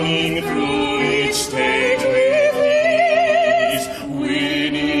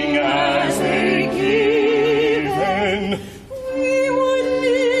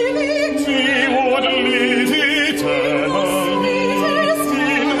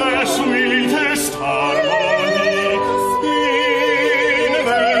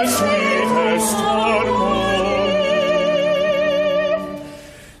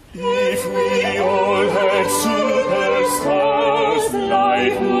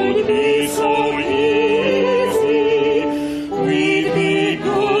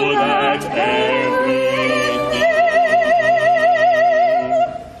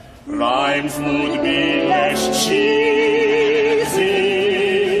times would be less cheesy.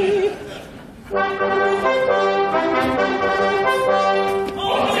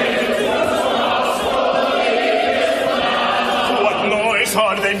 What noise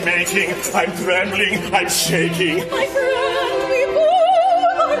are they making? I'm trembling, I'm shaking. My friend, we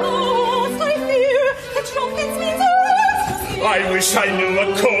both are lost. I fear the trumpets mean to us. I wish I knew a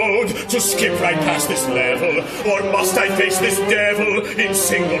code to skip right past this level. Or must I face this devil in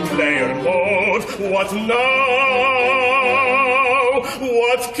single-player mode? What now?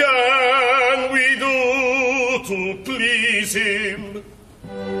 What can we do to please him?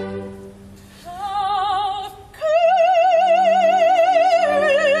 Have courage,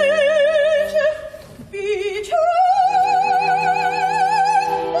 be true.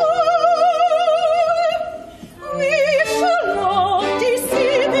 We shall not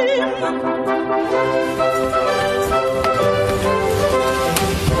deceive him.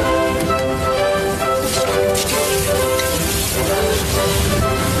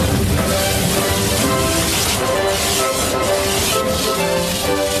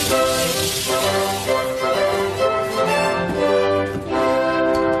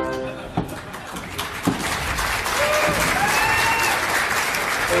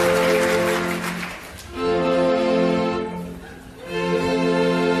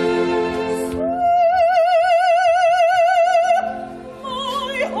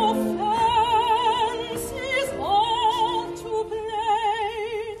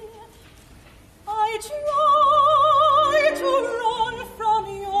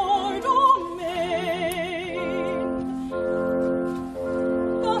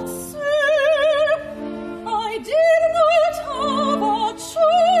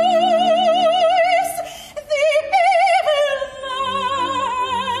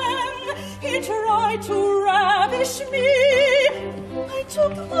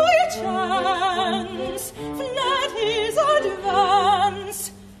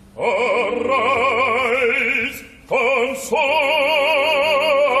 Arise, console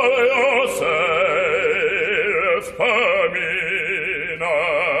yourself, Tamino.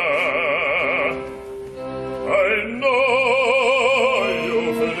 I know you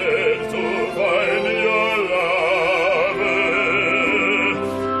fled to find your lover.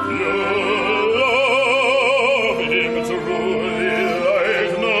 You love him truly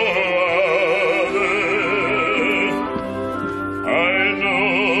like no other. I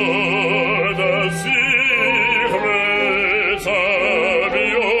know the secrets of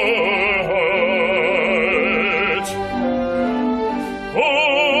your heart.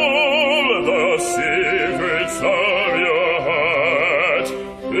 All the secrets of your heart.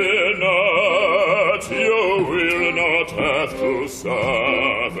 Fear not, you will not have to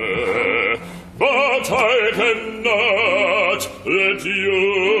suffer. But I cannot let you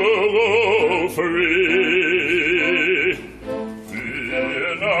go free.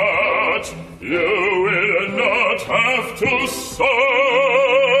 Fear not, you will not have to suffer.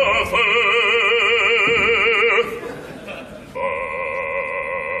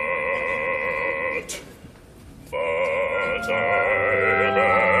 But I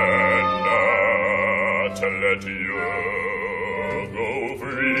cannot let you go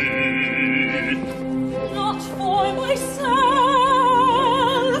free. Not for myself,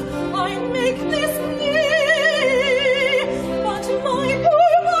 I make this plea, but my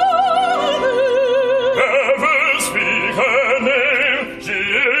poor mother. Never speak her name. She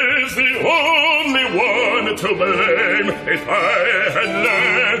is the only one to blame. If I had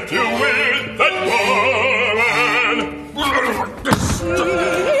left you with that woman. She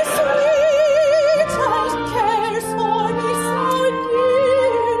is sweet and cares for me so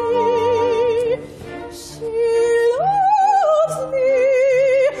dearly. She loves me.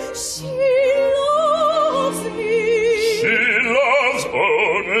 She loves me. She loves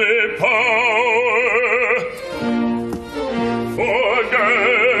only power.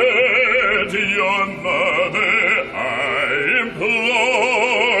 Forget your mother, I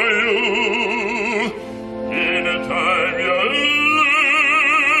implore you. In time you'll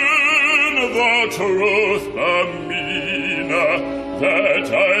learn the truth, Tamino, that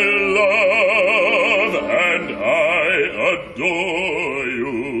I love and I adore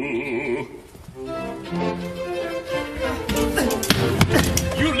you.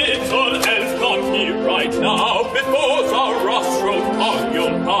 You little elf, come here right now, before the rostrum on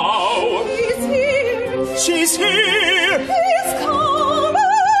your bow. He's here. She's here! He's come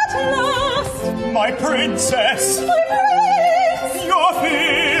at last. My princess! My prince. Your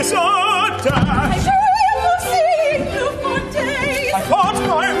fears are I dashed! dream of seeing you for days. I fought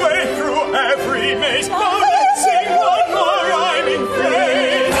my way through every maze. Now let's sing one more rhyming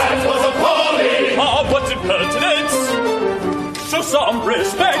phrase. That was a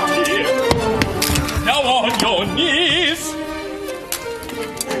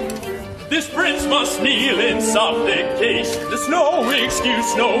This prince must kneel in supplication. There's no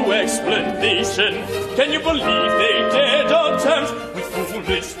excuse, no explanation. Can you believe they dared attempt, with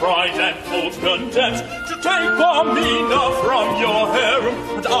foolish pride and false contempt, to take Tamino from your harem?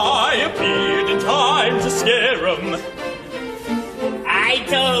 And I appeared in time to scare 'em. I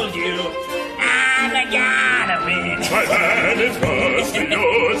told you, I'm gonna win. My hand is cast to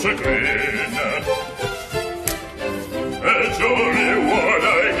your chagrin. And your reward I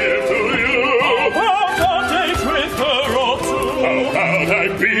give to you. How about a date with her or two? How about I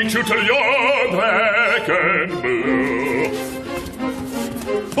beat you till you're black and blue?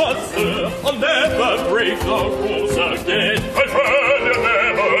 But sir, I'll never break the rules again. My friend, you're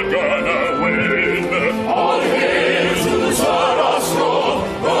never gonna win. All hail to Sarastro,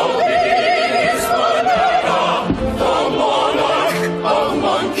 the biggest banana, the monarch of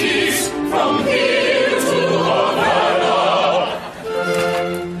monkeys, from here to Havana.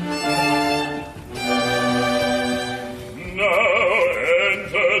 Now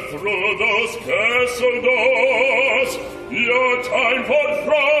enter through those castle doors. Your time for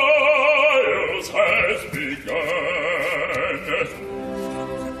trials has begun.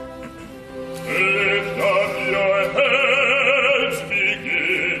 Lift up your heads,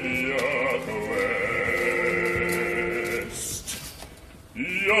 begin your quest.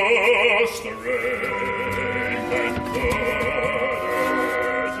 Your strength and courage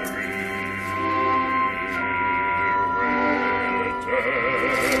will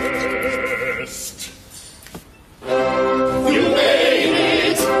test. You made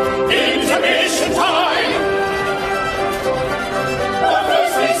it! Intermission time! But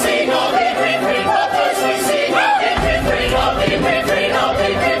first we sing a big refrain, but first we sing a big refrain, a big refrain, a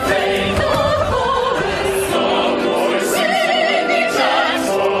big refrain. The chorus sings the Lenny Jack.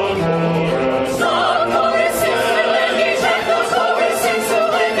 The chorus sings the Lenny Jack. The chorus sings the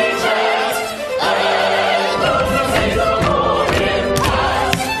Lenny Jack. And the sings the morning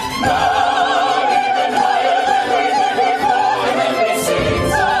past. Not even higher than we did before, and we sing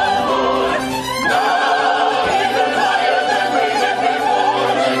some more. Not even higher than we did before,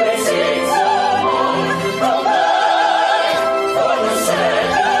 and we sing some more. Come back for the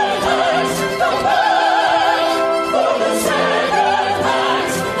second act. Come back for the second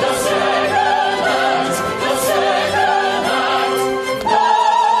act. The second act. The second act. The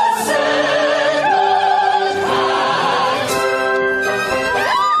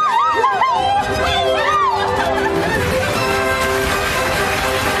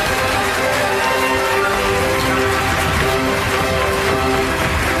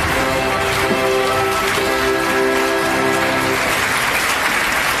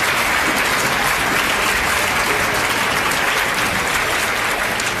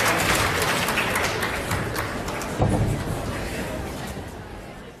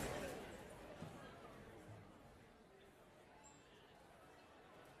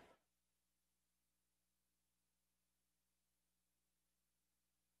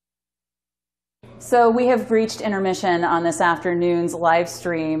So we have reached intermission on this afternoon's live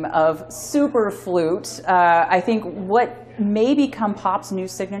stream of Super Flute. I think what may become Pop's new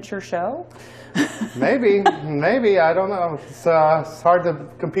signature show. Maybe, I don't know. It's hard to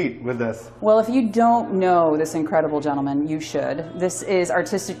compete with this. Well, if you don't know this incredible gentleman, you should. This is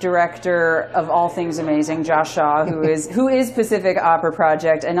artistic director of all things amazing, Josh Shaw, who is Pacific Opera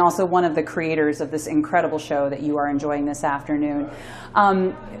Project, and also one of the creators of this incredible show that you are enjoying this afternoon.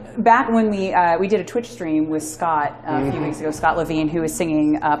 Back when we did a Twitch stream with Scott a few weeks ago, Scott Levin, who was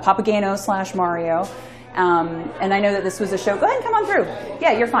singing Papageno / Mario. And I know that this was a show. Go ahead and come on through.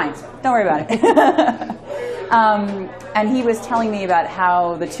 Yeah, you're fine. Don't worry about it. And he was telling me about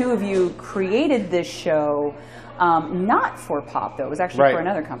how the two of you created this show, not for Pop, though. It was actually for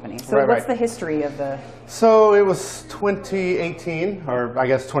another company. So what's the history of the... So it was 2018, or I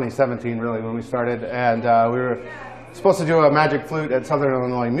guess 2017, really, when we started. And we were supposed to do a Magic Flute at Southern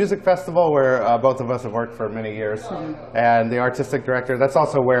Illinois Music Festival, where both of us have worked for many years. And the artistic director, that's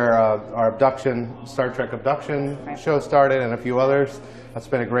also where our Abduction, Star Trek Abduction show started, and a few others. That's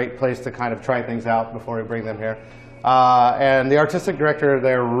been a great place to kind of try things out before we bring them here. And the artistic director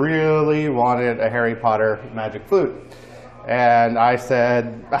there really wanted a Harry Potter Magic Flute. And I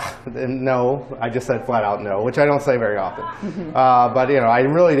said, no. I just said flat out no, which I don't say very often. But you know, I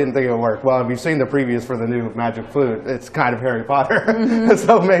really didn't think it would work. Well, if you've seen the previews for the new Magic Flute, it's kind of Harry Potter,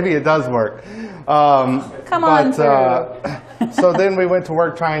 so maybe it does work. Come on through. So then we went to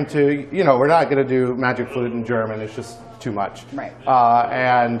work trying to, you know, we're not going to do Magic Flute in German. It's just too much. Right.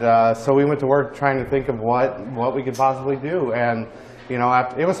 So we went to work trying to think of what we could possibly do. And you know,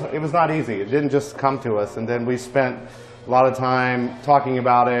 it was not easy. It didn't just come to us. And then we spent a lot of time talking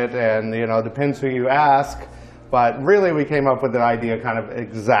about it, and depends who you ask. But really, we came up with the idea kind of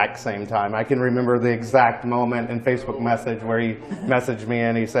exact same time. I can remember the exact moment in Facebook message where he messaged me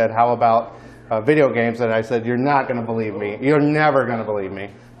and he said, "How about video games?" And I said, "You're not going to believe me. You're never going to believe me."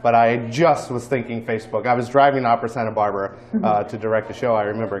 But I just was thinking Facebook. I was driving to Opera Santa Barbara to direct the show. I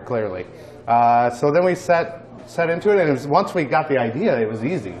remember it clearly. So then we set into it, and once we got the idea, it was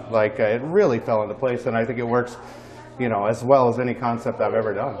easy. Like it really fell into place, and I think it works, as well as any concept I've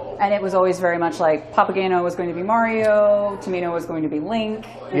ever done. And it was always very much like Papageno was going to be Mario, Tamino was going to be Link.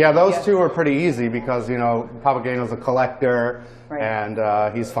 Yeah, those two were pretty easy because, Papageno's a collector, right.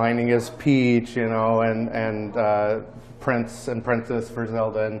 And he's finding his Peach, and Prince and Princess for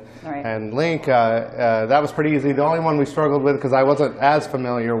Zelda, right. And Link, that was pretty easy. The only one we struggled with, because I wasn't as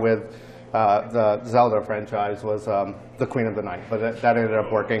familiar with the Zelda franchise, was the Queen of the Night, but that ended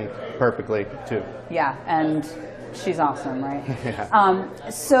up working perfectly too. Yeah, and she's awesome, right? Yeah.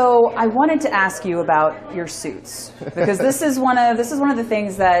 So I wanted to ask you about your suits, because this is one of the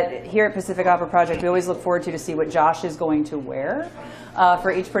things that here at Pacific Opera Project we always look forward to see what Josh is going to wear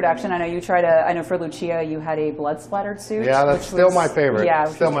for each production. I know I know for Lucia you had a blood splattered suit. Yeah, that's still my favorite. Yeah,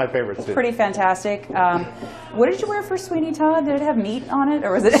 still my favorite suit. Pretty fantastic. What did you wear for Sweeney Todd? Did it have meat on it,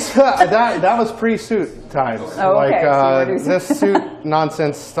 or was it? that was pre-suit times. Oh, okay. Like this suit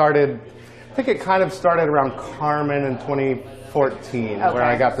nonsense started. I think it kind of started around Carmen in 2014, where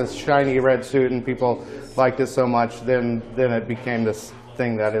I got this shiny red suit and people liked it so much. Then it became this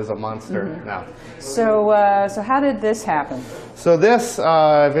thing that is a monster now. So how did this happen? So this,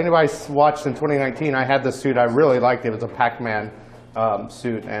 if anybody's watched in 2019, I had this suit. I really liked it. It was a Pac-Man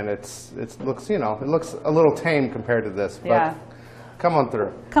suit, and it looks it looks a little tame compared to this. But yeah. Come on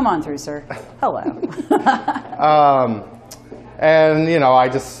through. Come on through, sir. Hello. And I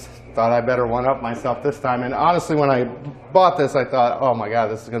just thought I better one-up myself this time. And honestly, when I bought this, I thought, oh my God,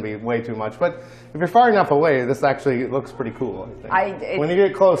 this is going to be way too much. But if you're far enough away, this actually looks pretty cool, I think. When you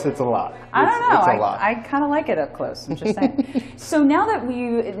get close, it's a lot. I don't know. It's a lot. I kind of like it up close, I'm just saying. So now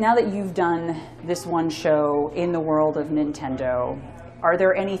that you've done this one show in the world of Nintendo, are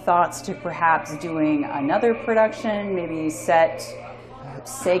there any thoughts to perhaps doing another production, maybe set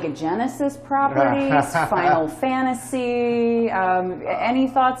Sega Genesis properties, Final Fantasy, any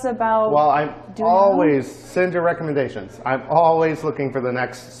thoughts about? Well, I'm always, send your recommendations. I'm always looking for the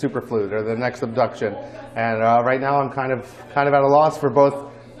next Super Flute or the next Abduction. And right now I'm kind of at a loss for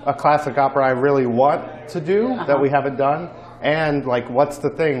both a classic opera I really want to do that we haven't done, and like what's the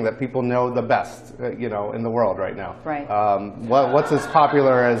thing that people know the best, in the world right now. Right. What's as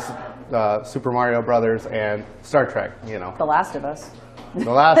popular as Super Mario Brothers and Star Trek, The Last of Us. The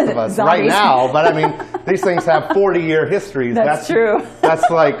Last of Us right now, but I mean, these things have 40-year histories. That's true. That's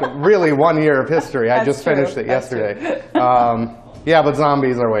like really 1 year of history. I just finished it yesterday. Yeah, but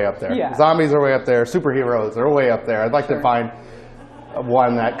zombies are way up there. Yeah. Zombies are way up there. Superheroes are way up there. I'd like to find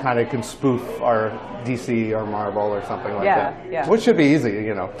one that kind of can spoof our DC or Marvel or something like that. Yeah. Which should be easy,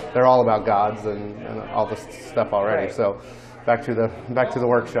 They're all about gods and all this stuff already. Right. So back to the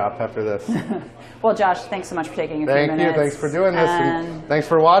workshop after this. Well, Josh, thanks so much for taking a few minutes. Thank you. Thanks for doing this, and thanks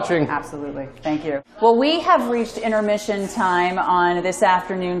for watching. Absolutely. Thank you. Well, we have reached intermission time on this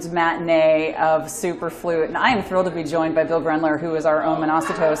afternoon's matinee of Super Flute, and I am thrilled to be joined by Bill Grendler, who is our own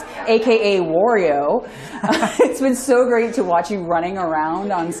Monostatos, a.k.a. Wario. It's been so great to watch you running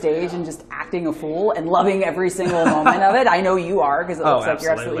around on stage and just acting a fool and loving every single moment of it. I know you are, because it looks like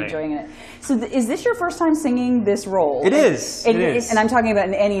you're absolutely enjoying it. So is this your first time singing this role? It is. It is. And I'm talking about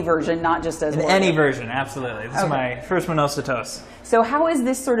in any version, not just as any version, absolutely. This is my first Monostatos. So how is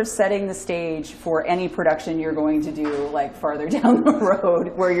this sort of setting the stage for any production you're going to do, like farther down the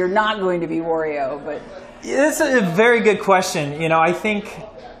road, where you're not going to be Wario? But it's a very good question. I think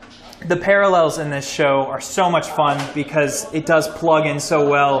the parallels in this show are so much fun because it does plug in so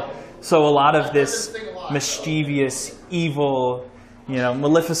well. So a lot of this mischievous, evil,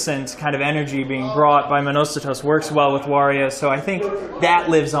 maleficent kind of energy being brought by Monostatos works well with Wario, so I think that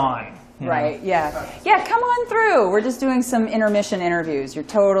lives on. Right, yeah. Yeah, come on through. We're just doing some intermission interviews. You're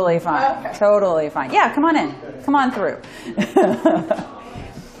totally fine. Totally fine. Yeah, come on in. Come on through.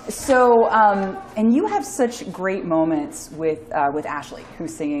 So, and you have such great moments with Ashley,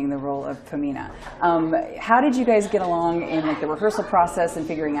 who's singing the role of Pamina. How did you guys get along in the rehearsal process and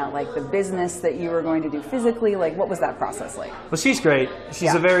figuring out the business that you were going to do physically? What was that process like? Well, she's great.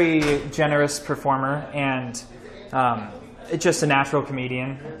 She's a very generous performer and just a natural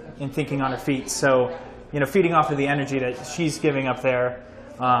comedian and thinking on her feet. So, feeding off of the energy that she's giving up there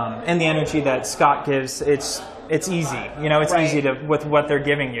and the energy that Scott gives, it's it's easy. You know, it's easy to with what they're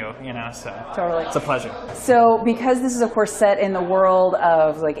giving you. You know, so totally, it's a pleasure. So, because this is of course set in the world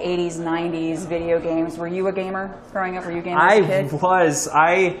of like 80s, 90s video games, were you a gamer growing up? Were you a gamer as a kid? I was.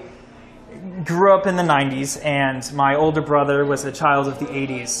 I grew up in the 90s, and my older brother was a child of the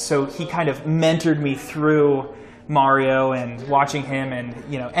 80s, so he kind of mentored me through Mario and watching him and,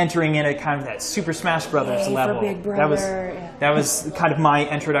 you know, entering in at kind of that Super Smash Brothers level. Big Brother. That was kind of my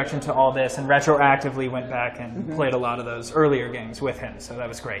introduction to all this, and retroactively went back and played a lot of those earlier games with him, so that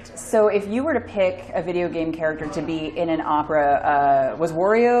was great. So if you were to pick a video game character to be in an opera, was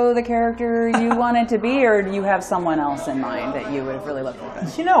Wario the character you wanted to be, or do you have someone else in mind that you would have really loved to have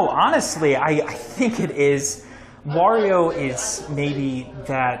been? You know, honestly, I think it is. Wario is maybe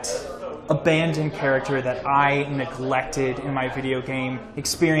that abandoned character that I neglected in my video game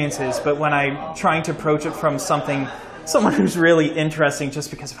experiences, but when I'm trying to approach it from someone who's really interesting just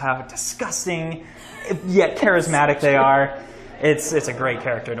because of how disgusting yet charismatic they are, it's a great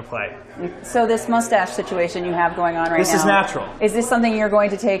character to play. So this mustache situation you have going on right now. This is natural. Is this something you're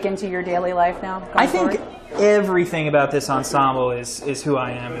going to take into your daily life now? I think everything about this ensemble is who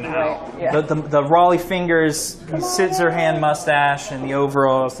I am now. Right, yeah. The Raleigh fingers, the scissor hand mustache, and the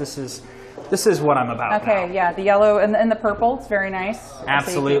overalls. This is what I'm about. Okay, now. yeah, the yellow and the purple. It's very nice.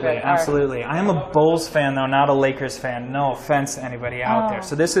 Absolutely, absolutely. I am a Bulls fan, though, not a Lakers fan. No offense to anybody out there.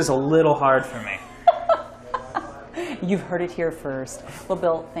 So this is a little hard for me. You've heard it here first. Well,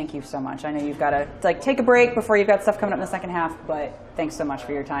 Bill, thank you so much. I know you've got to take a break before you've got stuff coming up in the second half, but thanks so much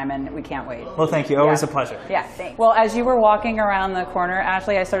for your time, and we can't wait. Well, thank you. Always a pleasure. Yeah, thanks. Well, as you were walking around the corner,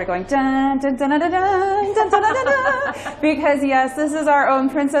 Ashley, I started going dun dun dun dun dun dun dun dun dun dun, because yes, this is our own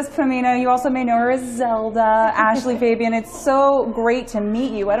Princess Tamino. You also may know her as Zelda. Ashley Fabian, it's so great to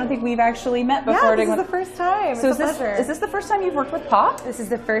meet you. I don't think we've actually met before. Yeah, this is the first time. So it's a pleasure. Is this the first time you've worked with Pop? This is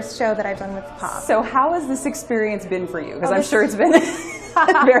the first show that I've done with Pop. So how has this experience been for you? Because I'm sure it's been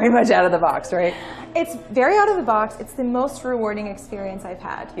very much out of the box, right? It's very out of the box. It's the most rewarding experience I've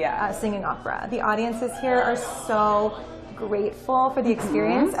had singing opera. The audiences here are so grateful for the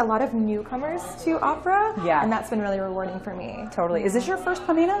experience. A lot of newcomers to opera, and that's been really rewarding for me. Totally. Is this your first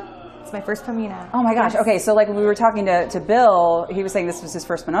Pamina? It's my first Pamina. Oh my gosh. Okay, so like when we were talking to Bill, he was saying this was his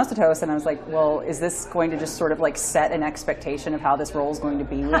first Monostatos, and I was like, well, is this going to just sort of like set an expectation of how this role is going to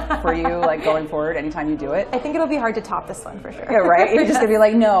be for you, like going forward anytime you do it? I think it'll be hard to top this one for sure. Yeah, right? You're just going to be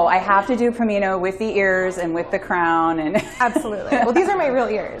like, no, I have to do Pamino with the ears and with the crown. And absolutely. Well, these are my real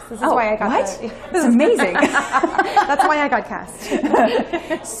ears. This is why I got This is amazing. That's why I got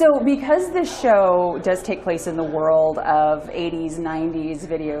cast. So because this show does take place in the world of 80s, 90s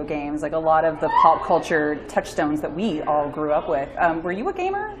video games, like a lot of the pop culture touchstones that we all grew up with. Were you a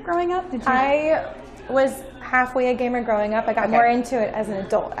gamer growing up? Did you? I was halfway a gamer growing up. I got more into it as an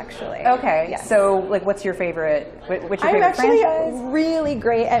adult, actually. Okay. Yes. So, like, what's your favorite? What's your favorite franchise? I'm actually really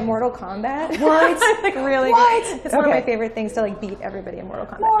great at Mortal Kombat. What? Like really great. It's one of my favorite things to like beat everybody in Mortal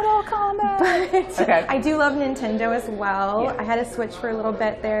Kombat. Mortal Kombat. But I do love Nintendo as well. Yeah. I had a Switch for a little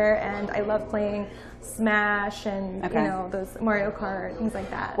bit there, and I love playing Smash and you know, those Mario Kart, things like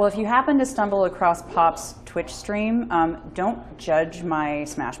that. Well, if you happen to stumble across Pop's Twitch stream, don't judge my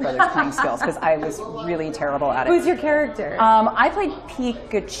Smash Brothers playing skills, because I was really terrible at it. Who's your character? I played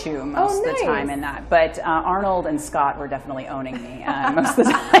Pikachu most of the time in that, but Arnold and Scott were definitely owning me most of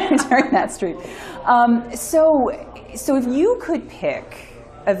the time during that stream. So if you could pick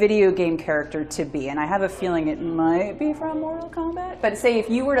a video game character to be, and I have a feeling it might be from Mortal Kombat, but say if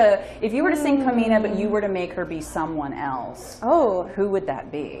you were to sing Pamina, but you were to make her be someone else, who would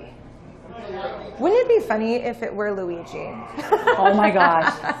that be? Wouldn't it be funny if it were Luigi? Oh my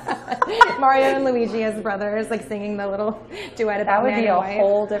gosh. Mario and Luigi as brothers, like singing the little duet about that would man be and a wife.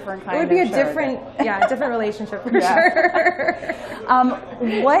 whole different kind of It would be a show, different relationship for sure.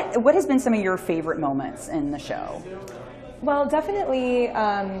 What has been some of your favorite moments in the show? Well, definitely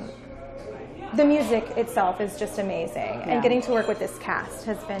the music itself is just amazing. And getting to work with this cast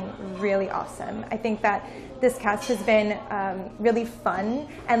has been really awesome. I think that this cast has been really fun,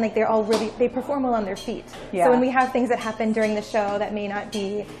 and like they perform well on their feet. Yeah. So when we have things that happen during the show that may not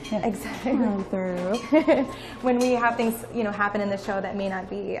be exactly when we have things happen in the show that may not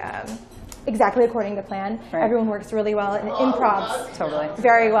be exactly according to plan. Right. Everyone works really well and improvs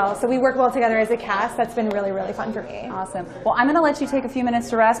very well. So we work well together as a cast. That's been really, really fun for me. Awesome. Well, I'm going to let you take a few minutes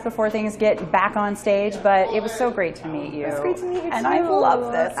to rest before things get back on stage, but it was so great to meet you. It's great to meet you and too. I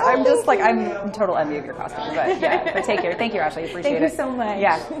love this. I'm just like, I'm in total envy of your costume. But yeah, but take care. Thank you, Ashley. Appreciate it. Thank you so much.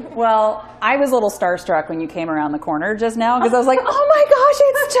 Yeah. Well, I was a little starstruck when you came around the corner just now, because I was like, oh my gosh,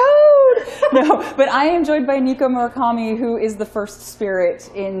 it's Toad! No, but I am joined by Nico Murakami, who is the first spirit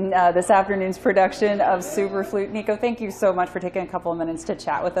in this afternoon. afternoon's production of Super Flute. Nico, thank you so much for taking a couple of minutes to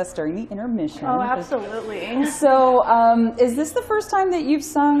chat with us during the intermission. Oh, absolutely. So, is this the first time that you've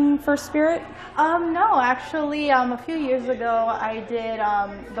sung First Spirit? No, actually, a few years ago, I did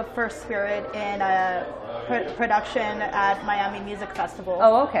the First Spirit in a production at Miami Music Festival.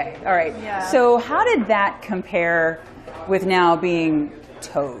 Oh, okay. All right. Yeah. So, how did that compare with now being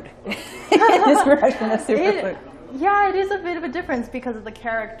Toad in this production of Super Flute? Yeah, it is a bit of a difference because of the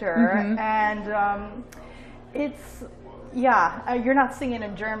character, and it's you're not singing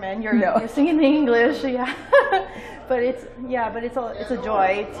in German. You're singing in English. Yeah, but it's a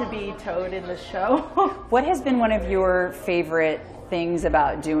joy to be Toad in the show. What has been one of your favorite things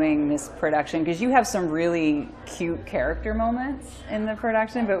about doing this production? Because you have some really cute character moments in the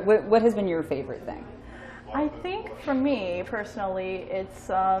production, but what has been your favorite thing? I think for me personally, it's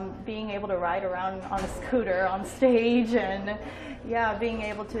being able to ride around on a scooter on stage, and being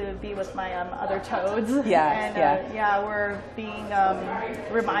able to be with my other Toads. We're being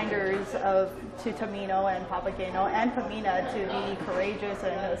reminders to Tamino and Papageno and Pamina to be courageous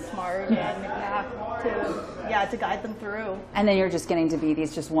and smart, and to guide them through. And then you're just getting to be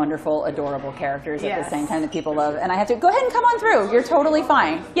these just wonderful, adorable characters at the same time that people love. And I have to go ahead and come on through. You're totally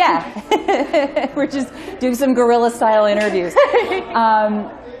fine. Yeah, we're just doing some guerrilla-style interviews.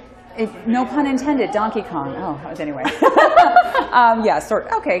 No pun intended, Donkey Kong. Oh, anyway.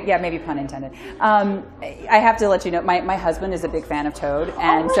 Okay, yeah, maybe pun intended. I have to let you know, my husband is a big fan of Toad,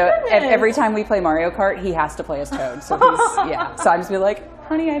 and every time we play Mario Kart, he has to play as Toad. So so I'm just be like,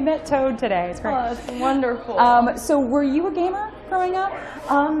 honey, I met Toad today. It's great. Oh, that's wonderful. So were you a gamer growing up?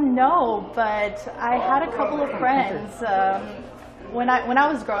 No, but I had a couple of friends. When I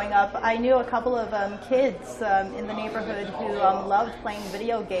was growing up, I knew a couple of kids in the neighborhood who loved playing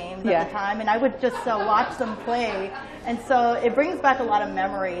video games at the time, and I would just watch them play. And so it brings back a lot of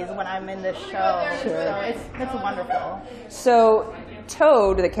memories when I'm in this show. Sure. So it's wonderful. So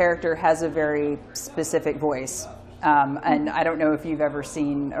Toad, the character, has a very specific voice. And I don't know if you've ever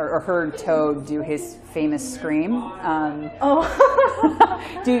seen or heard Toad do his famous scream.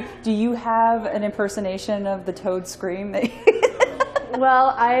 Do you have an impersonation of the Toad scream?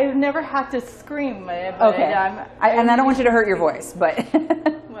 Well, I've never had to scream. But okay. And I don't want you to hurt your voice, but.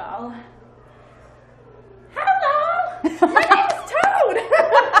 Well. Hello! My name's Toad!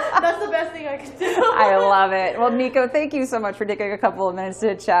 That's the best thing I can do. I love it. Well, Nico, thank you so much for taking a couple of minutes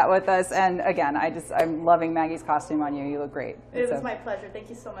to chat with us. And again, I'm loving Maggie's costume on you. You look great. It was my pleasure. Thank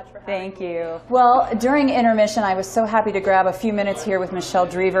you so much for having me. Thank you. Well, during intermission, I was so happy to grab a few minutes here with Michelle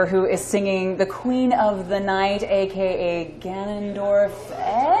Drever, who is singing the Queen of the Night, a.k.a. Ganondorf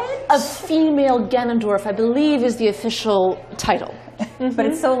Edge? A female Ganondorf, I believe, is the official title. But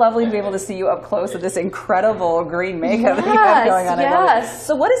it's so lovely to be able to see you up close with this incredible green makeup that you have going on. Yes.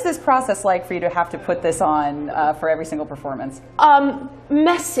 So what is this process like for you to have to put this on for every single performance?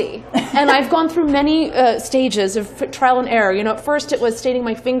 Messy. And I've gone through many stages of trial and error. You know, at first it was staining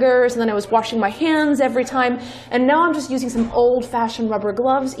my fingers, and then I was washing my hands every time. And now I'm just using some old-fashioned rubber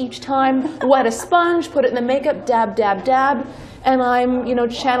gloves each time, wet a sponge, put it in the makeup, dab, dab, dab. And I'm,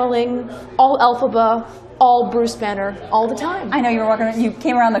 channeling all Elphaba, all Bruce Banner, all the time. I know, you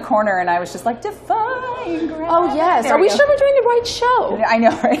came around the corner and I was just like, defying gravity. Oh yes, are we sure we're doing the right show? I know,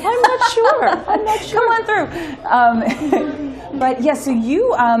 right? I'm not sure. I'm not sure. Come on through. But yes, so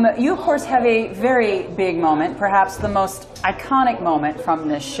you of course have a very big moment, perhaps the most iconic moment from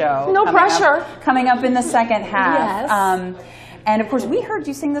this show. No pressure. Coming up in the second half. Yes. And of course, we heard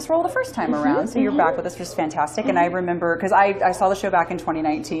you sing this role the first time around, so you're back with us, which is fantastic. And I remember, because I saw the show back in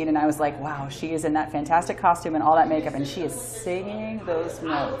 2019, and I was like, wow, she is in that fantastic costume and all that makeup, and she is singing those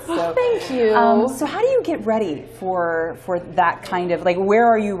notes. So, thank you. So how do you get ready for that kind of, where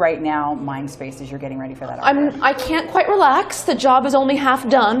are you right now, mind space, as you're getting ready for that? I can't quite relax. The job is only half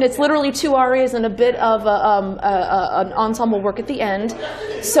done. It's literally 2 arias and a bit of an ensemble work at the end.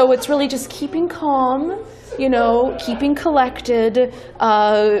 So it's really just keeping calm, keeping collected.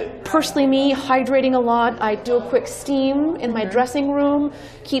 Personally, me, hydrating a lot. I do a quick steam in my dressing room,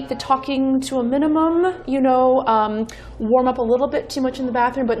 keep the talking to a minimum, warm up a little bit too much in the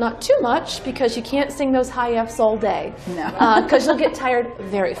bathroom, but not too much, because you can't sing those high Fs all day. No. Because you'll get tired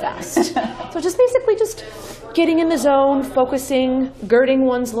very fast. So just basically just getting in the zone, focusing, girding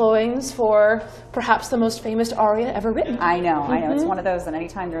one's loins for perhaps the most famous aria ever written. I know. It's one of those, and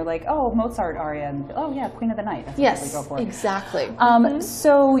anytime they're like, oh, Mozart aria, and oh yeah, Queen of the Night. That's yes, what we go for. Exactly.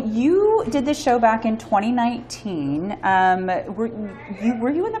 So you did this show back in 2019. Were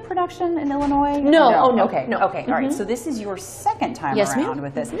you in the production in Illinois? No. Oh no. Okay. No. Okay. All right. So this is your second time yes, around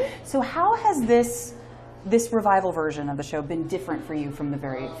with this. So how has this this revival version of the show been different for you from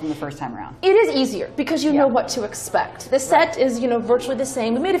the first time around? It is easier because you know what to expect. The set is, virtually the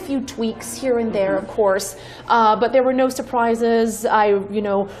same. We made a few tweaks here and there, of course, but there were no surprises. I,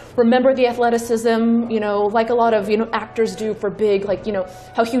 remember the athleticism, like a lot of, actors do for big, like,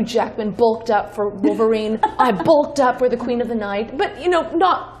 how Hugh Jackman bulked up for Wolverine. I bulked up for the Queen of the Night, but,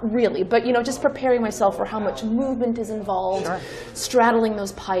 not really, but, just preparing myself for how much movement is involved, straddling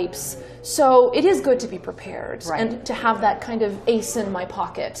those pipes. So it is good to be prepared and to have that kind of ace in my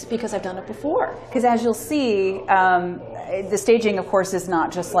pocket because I've done it before. Because as you'll see, the staging, of course, is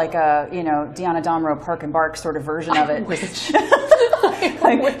not just like a Deanna Domro Park and Bark sort of version of it, with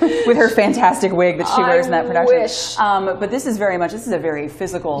her fantastic wig that she wears in that production. But this is a very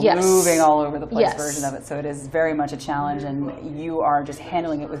physical, moving all over the place version of it. So it is very much a challenge, and you are just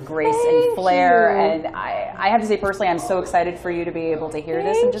handling it with grace and flair. And I have to say, personally, I'm so excited for you to be able to hear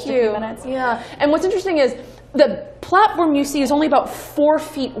this in just a few minutes. Yeah, and what's interesting is the platform you see is only about 4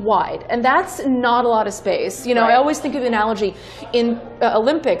 feet wide, and that's not a lot of space. I always think of the analogy in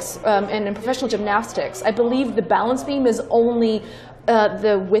Olympics and in professional gymnastics. I believe the balance beam is only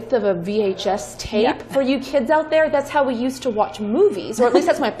the width of a VHS tape. For you kids out there, that's how we used to watch movies, or at least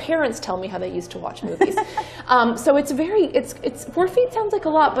that's my parents tell me how they used to watch movies. So it's 4 feet sounds like a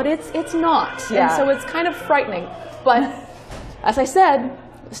lot, but it's not. And so it's kind of frightening. But as I said,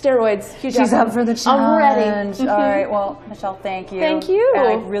 steroids, huge. She's up for the challenge. I'm ready. All right, well, Michelle, thank you. Thank you.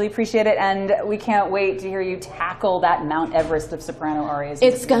 I really appreciate it, and we can't wait to hear you tackle that Mount Everest of soprano arias.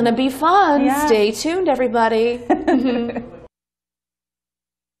 It's gonna be fun. Stay tuned, everybody.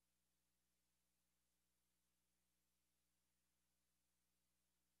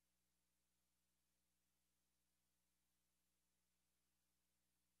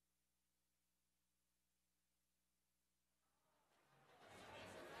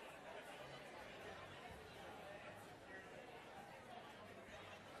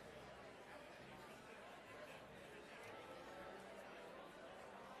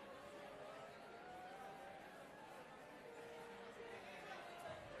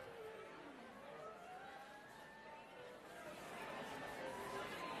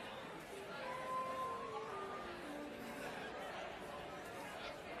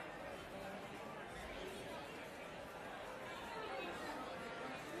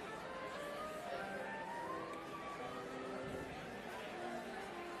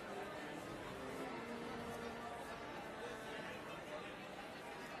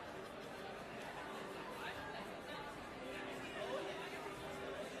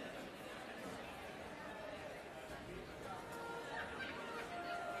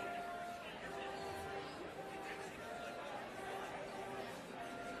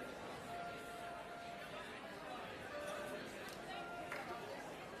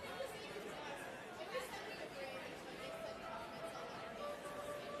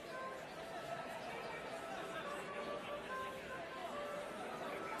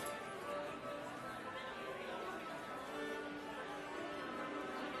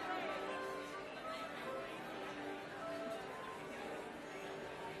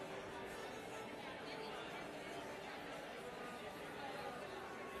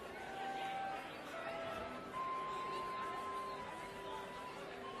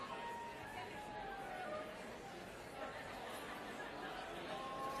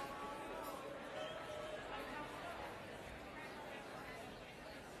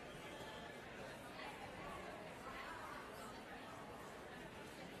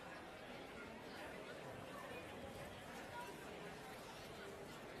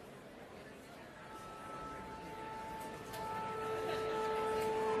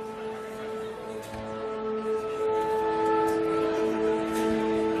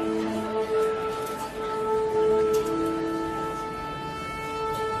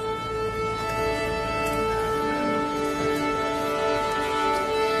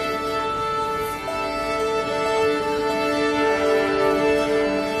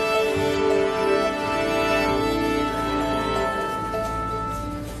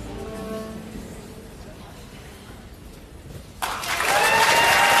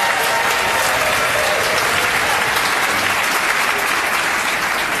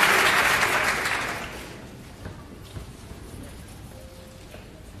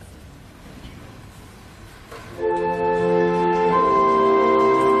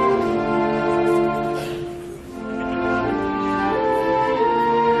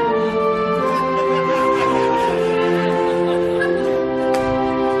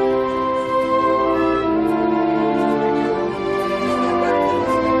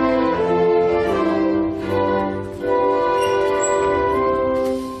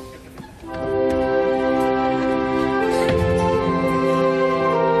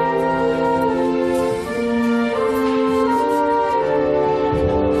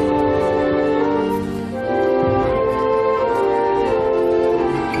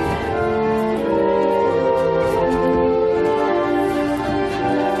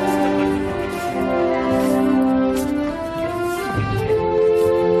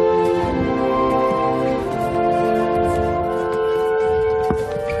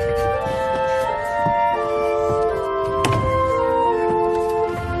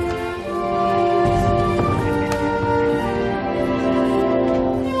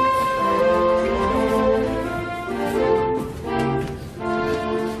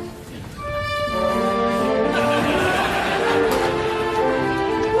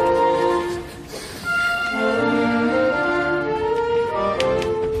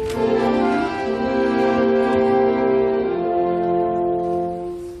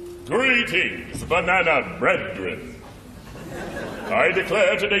 Greetings, banana brethren. I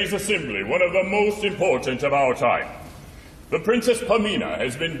declare today's assembly one of the most important of our time. The Princess Pamina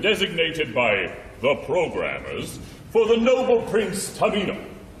has been designated by the programmers for the noble Prince Tamino.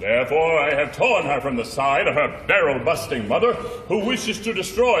 Therefore, I have torn her from the side of her barrel-busting mother, who wishes to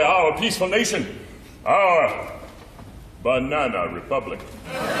destroy our peaceful nation, our banana republic.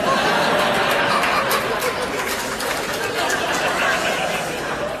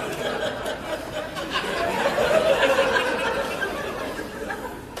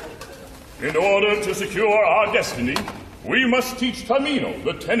 In order to secure our destiny, we must teach Tamino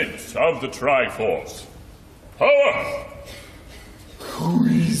the tenets of the Triforce. Power,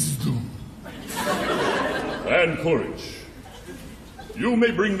 wisdom, and courage. You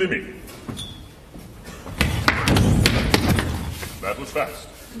may bring them in. That was fast.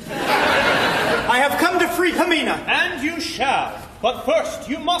 I have come to free Pamina. And you shall. But first,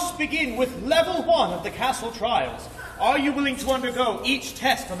 you must begin with level 1 of the castle trials. Are you willing to undergo each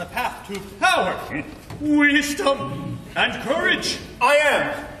test on the path to power, wisdom, and courage? I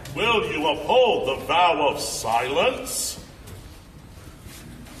am. Will you uphold the vow of silence?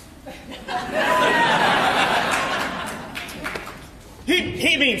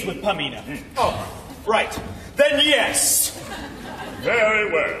 He means with Pamina. Oh, right. Then yes.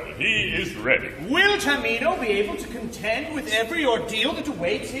 Very well. He is ready. Will Tamino be able to contend with every ordeal that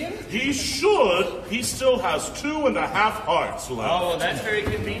awaits him? He should. He still has 2.5 hearts left. Oh, that's very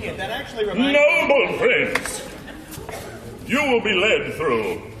convenient. That actually reminds Noble Prince, you will be led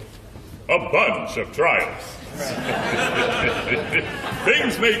through a bunch of trials.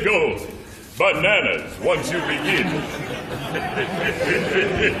 Things may go bananas once you begin.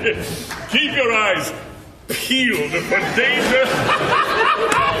 Keep your eyes peeled for danger.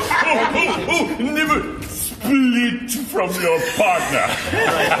 Never split from your partner.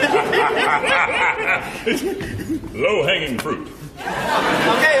 Low-hanging fruit.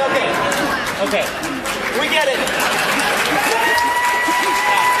 Okay. We get it.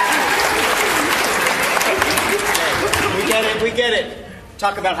 We get it.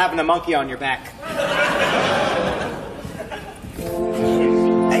 Talk about having a monkey on your back.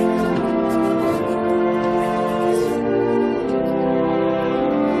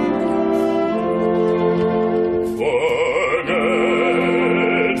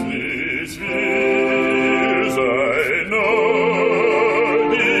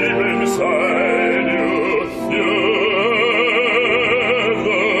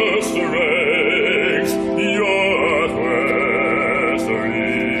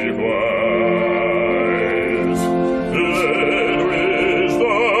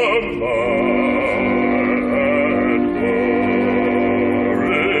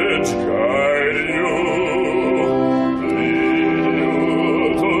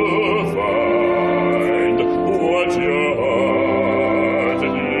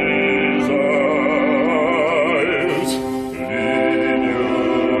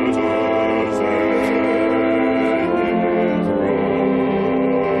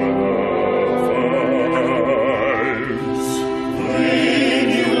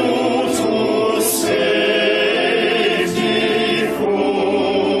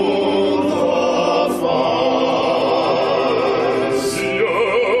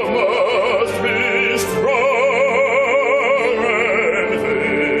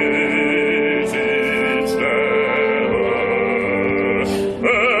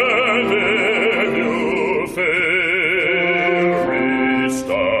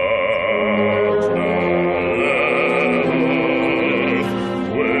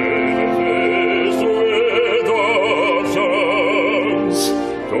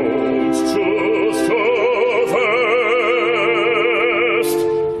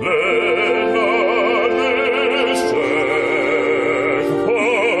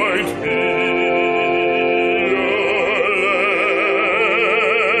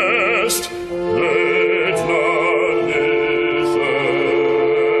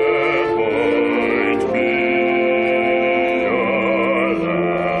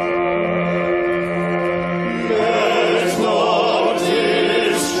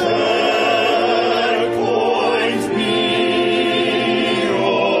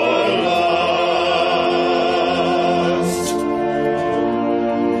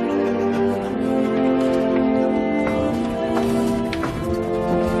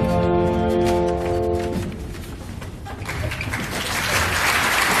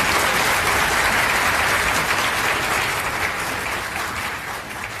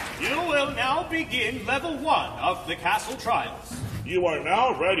 You are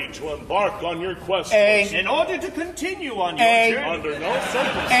now ready to embark on your quest. In order to continue on your journey, under no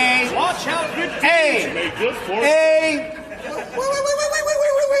circumstances, watch out for danger. May good fortune. Wait.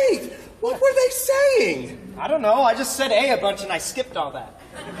 What were they saying? I don't know. I just said A a bunch and I skipped all that.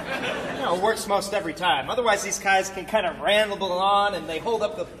 You know, it works most every time. Otherwise, these guys can kind of ramble on and they hold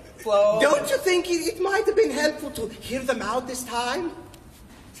up the flow. Don't you think it might have been helpful to hear them out this time?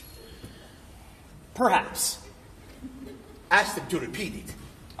 Perhaps. Ask them to repeat it.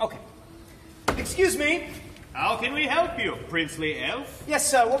 Okay. Excuse me. How can we help you, princely elf?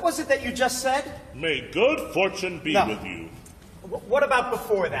 Yes, what was it that you just said? May good fortune be with you. What about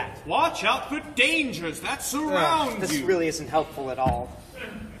before that? Watch out for dangers that surround you. This really isn't helpful at all.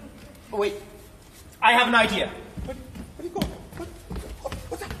 Oh, wait. I have an idea. Where are you going?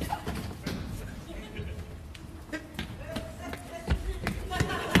 What's that?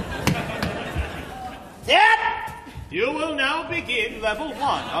 Yep! You will now begin level 1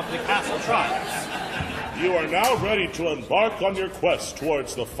 of the castle trials. You are now ready to embark on your quest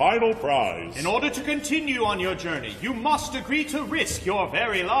towards the final prize. In order to continue on your journey, you must agree to risk your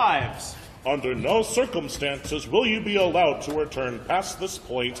very lives. Under no circumstances will you be allowed to return past this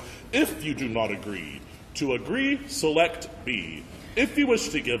point if you do not agree. To agree, select B. If you wish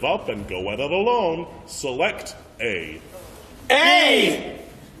to give up and go at it alone, select A. A!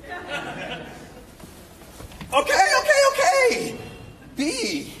 Okay.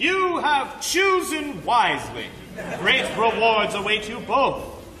 B. You have chosen wisely. Great rewards await you both.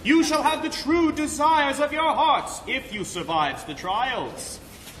 You shall have the true desires of your hearts if you survive the trials.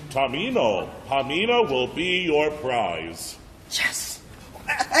 Tamino, Pamina will be your prize. Yes.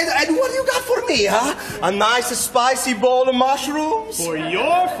 And what do you got for me, huh? A nice spicy bowl of mushrooms? For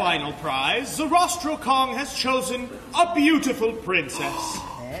your final prize, Zarostro Kong has chosen a beautiful princess.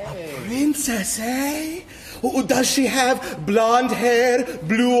 Hey. Princess, eh? Does she have blonde hair,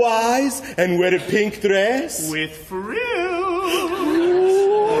 blue eyes, and wear a pink dress? With frills.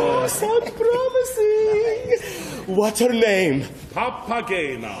 Oh, so promising. What's her name?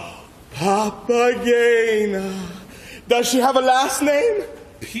 Papageno. Papageno. Does she have a last name?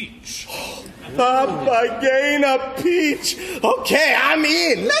 Peach. Papageno Peach. Okay, I'm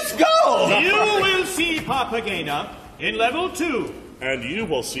in. Let's go. You will see Papageno in level 2. And you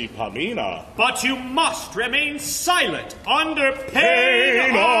will see Pamina. But you must remain silent under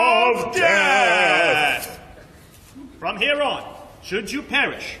pain of death. From here on, should you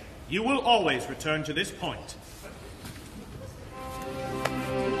perish, you will always return to this point.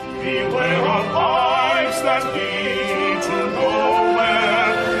 Beware of pipes that lead to nowhere.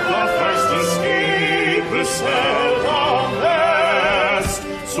 The first escape is seldom best.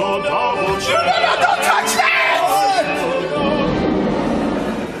 So double check. No, don't touch that!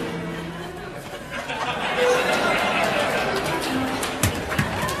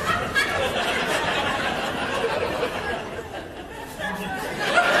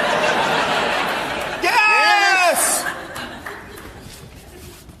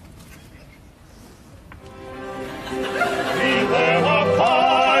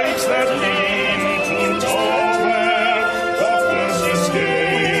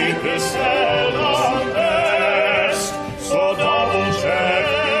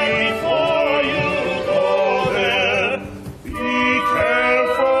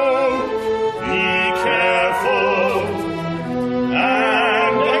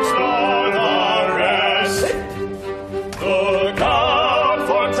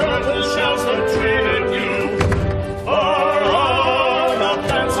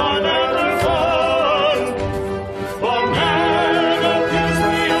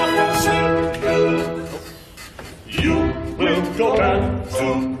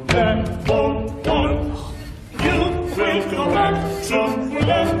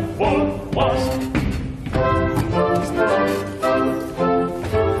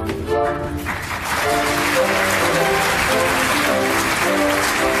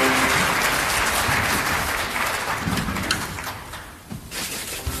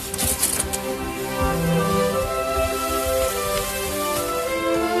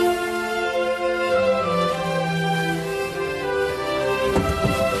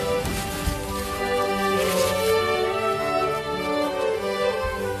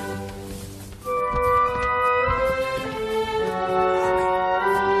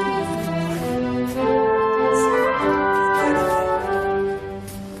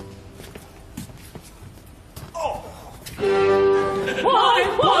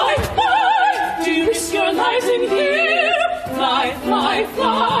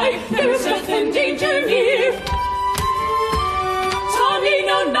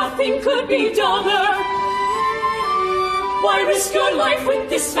 Nothing could be duller. Why risk your life with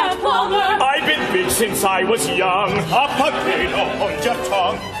this fat plumber? I've been big since I was young. Papageno, hold your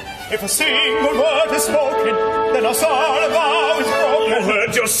tongue. If a single word is spoken, then our solemn vow is broken. You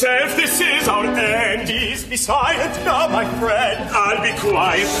heard yourself, this is our end. Please be silent now, my friend. I'll be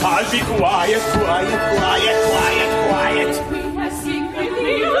quiet, I'll be quiet, quiet, quiet, quiet, quiet. We have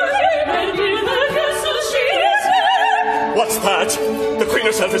secretly heard, and in the castle she is here. What's that? The queen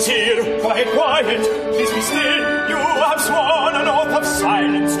herself is here. Quiet, quiet, please be still. You have sworn an oath of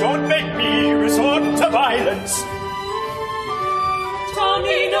silence. Don't make me resort to violence.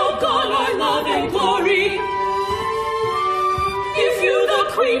 Tamino, gone our love and glory. If you, the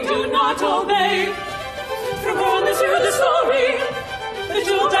queen, do not obey, from her let's hear the story, that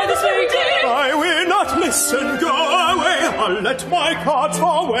you'll die this very day. I will not listen, go away. I'll let my cards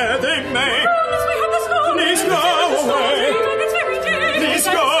fall where they may. Please go away. Please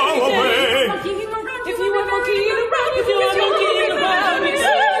go away. If you are monkeying around, if you are monkeying around, this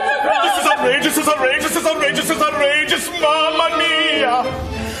is outrageous, this is outrageous, this is outrageous, this is outrageous, Mamma Mia.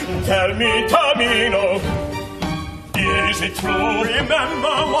 Tell me, Tamino, is it true?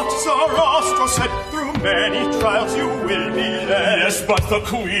 Remember what Zoroaster said, through many trials you will be led. Yes, but the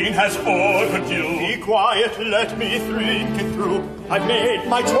queen has ordered you. Be quiet, let me think it through. I've made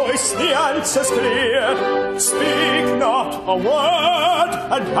my choice, the answer's clear. Speak not a word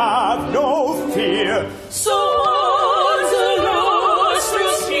and have no fear. So on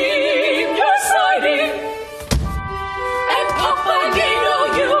Zoroaster's team you're siding, and Papageno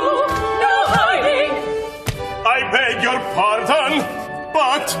you no hiding. I beg your pardon,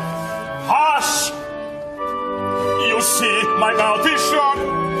 but hush! You see, my mouth is shut,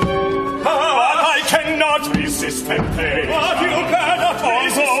 but I cannot resist temptation. But you cannot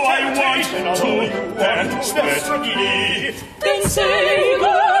resist temptation. Although I want to desperately. Then say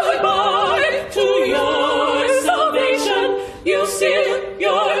goodbye to your salvation. You seal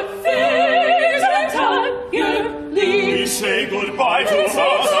your fate entirely. We say goodbye to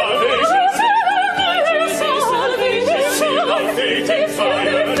our salvation.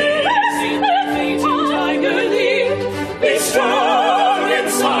 Be strong and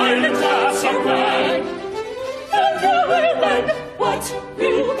silent as a man, and you will end what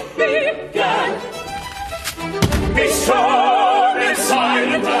you began. Be strong and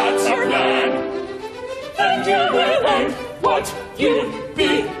silent as a man, and you will end what you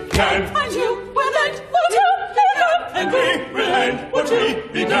began. And you will end what you began. And we will end what we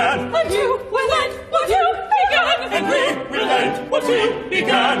began. And you will end what you began. And we will end what we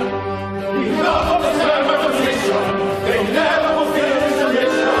began. Enough of the servant position. They never fulfill this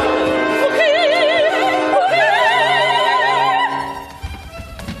mission.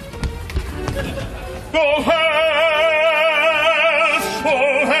 Go help, go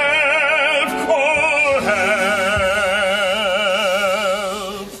help, go help.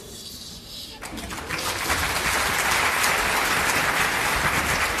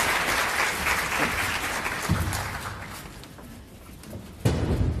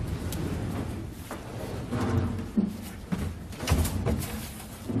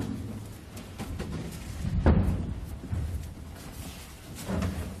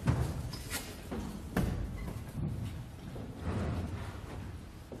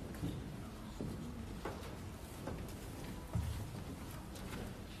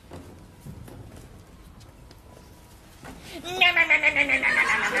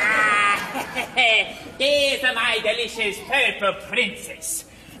 These are my delicious purple princess.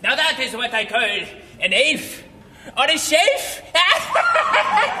 Now that is what I call an elf or a chef.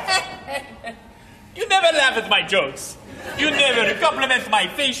 You never laugh at my jokes. You never compliment my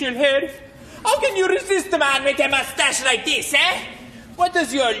facial hair. How can you resist a man with a mustache like this, eh? What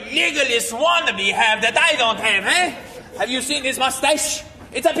does your legalist wannabe have that I don't have, eh? Have you seen his mustache?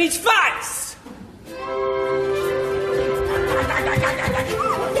 It's a peach fuzz.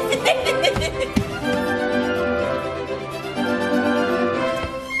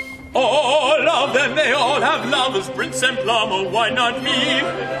 All of them, they all have lovers, prince and plumber, why not me?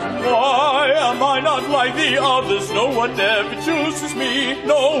 Why am I not like the others? No one ever chooses me,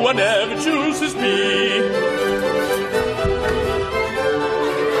 no one ever chooses me.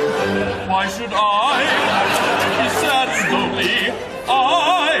 Why should I be sad and lonely?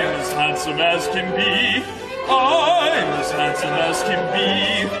 I'm as handsome as can be, I'm as handsome as can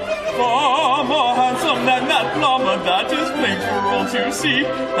be. Far more handsome than that plumber, that is plain for all to see,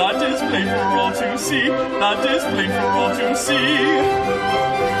 that is plain for all to see, that is plain for all to see.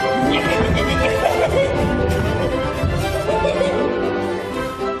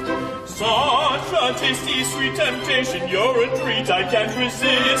 Such a a tasty, sweet temptation. You're a treat I can't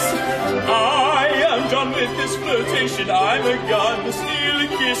resist. I am done with this flirtation. I'm a gun to steal a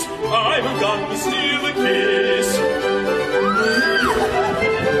kiss. I'm a gun to steal a kiss.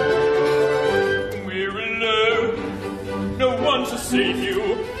 We're alone, no one to save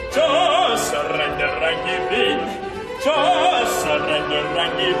you. Just surrender and give in. Just surrender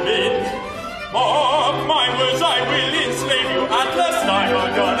and give in. Mark my words, I will enslave you. At last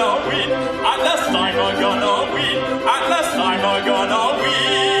I'm gonna win. At last I'm gonna win. At last I'm gonna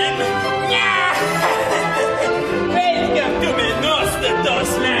win. Yeah! Welcome to me,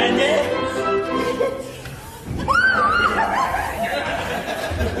 Nostradamus land.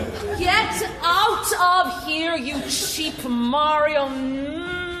 Get out of here, you cheap Mario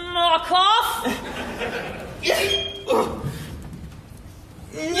knockoff!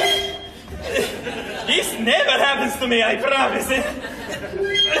 This never happens to me, I promise.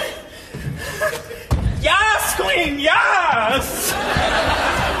 Yes, Queen, yes!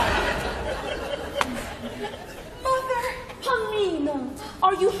 Mother! Tamino,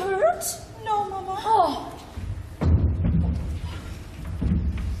 are you hurt? No, Mama. Oh.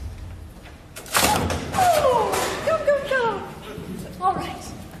 Go. All right,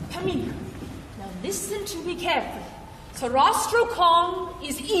 Tamino. Now listen to me carefully. Sarastro Kong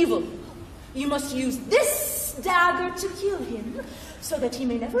is evil. You must use this dagger to kill him, so that he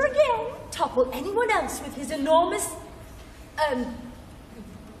may never again topple anyone else with his enormous,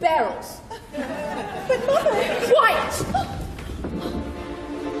 barrels. But Mother! Quiet!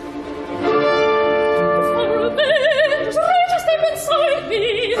 For revenge, rage has deep inside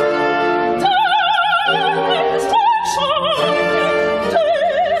me. Death and destruction!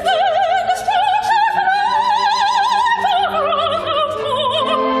 Death and destruction!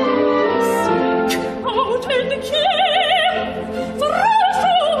 Out in the king! The rest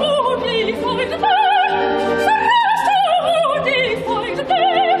only find the dead! The rest only find the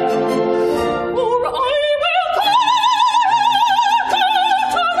dead! Or I will come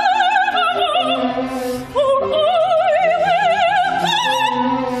to them! Or I will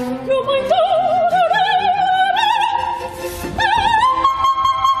come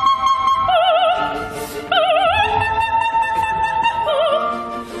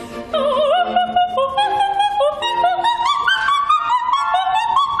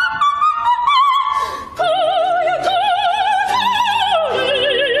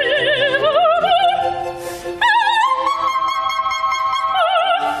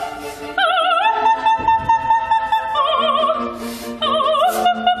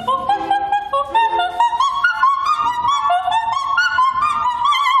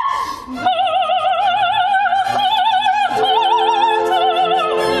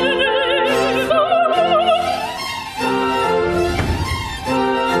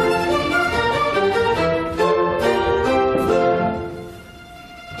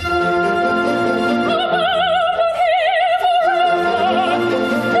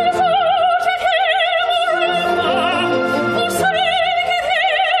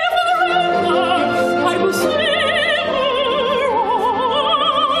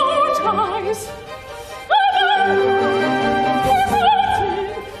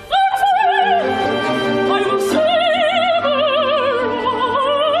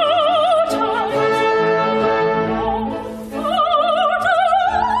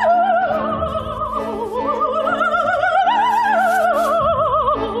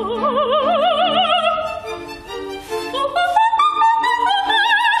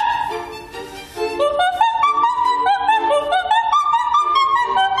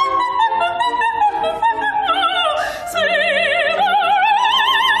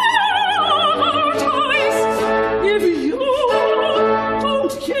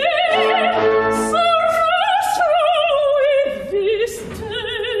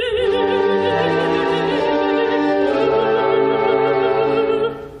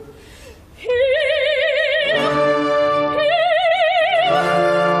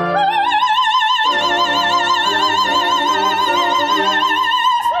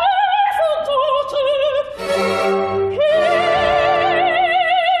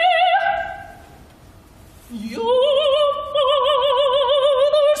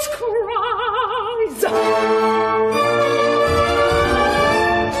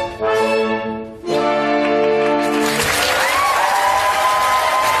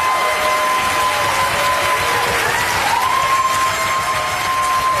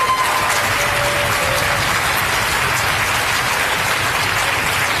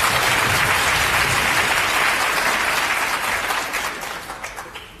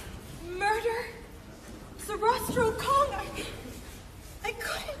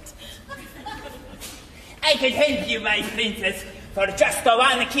could help you, my princess. For just the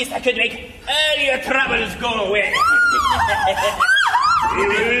one kiss, I could make all your troubles go away.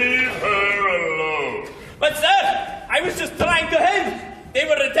 Leave her alone. But sir, I was just trying to help. They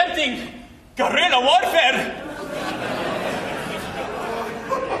were attempting guerrilla warfare.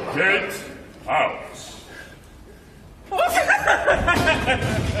 Get out.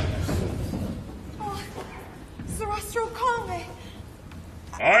 Sarastro, calm me.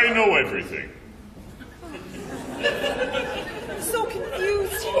 I know everything. I'm so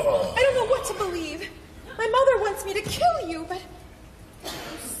confused. I don't know what to believe. My mother wants me to kill you, but you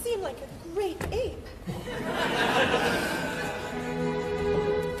seem like a great ape.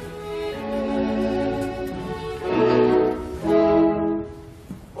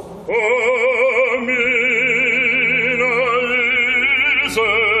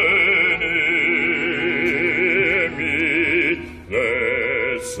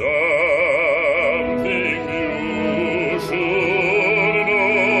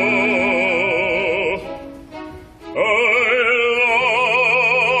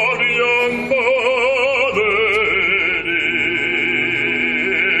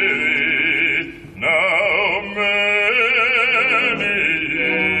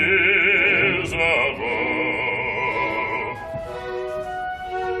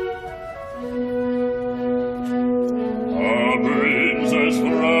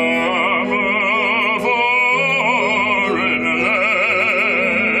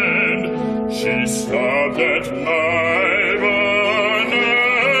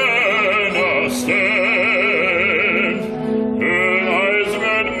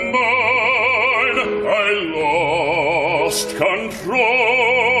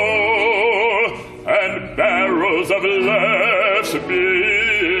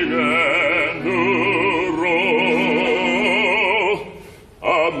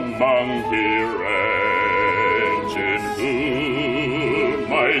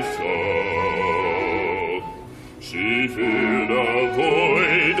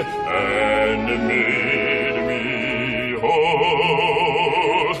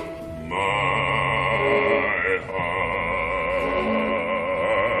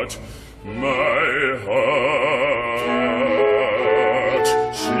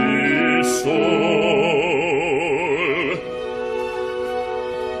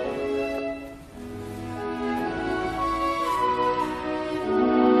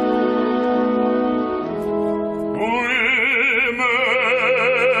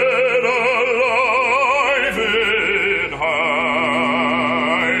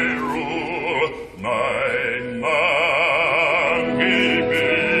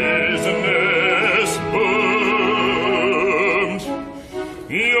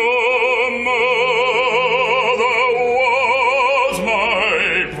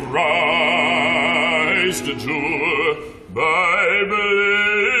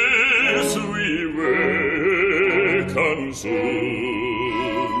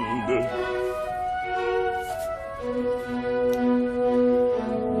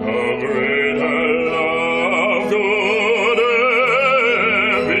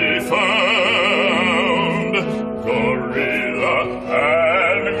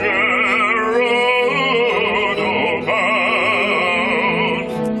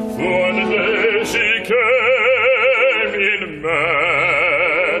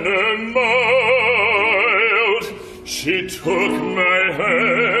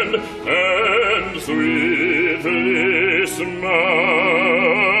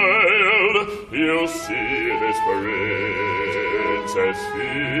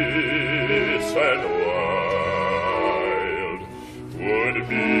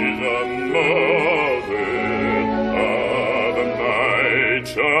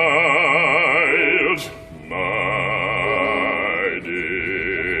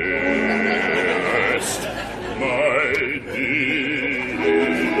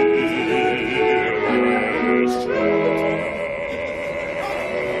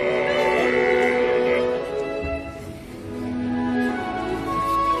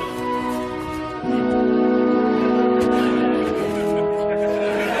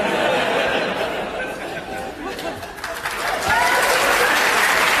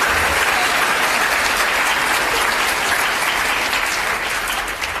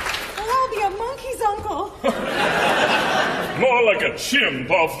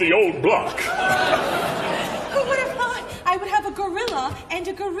 Off the old block. Who would have thought I would have a gorilla and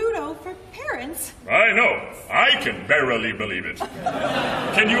a Gerudo for parents? I know. I can barely believe it.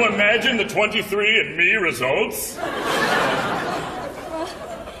 Can you imagine the 23andMe results? Well,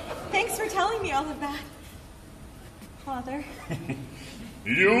 thanks for telling me all of that, Father.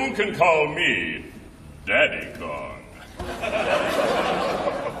 You can call me Daddy Kong.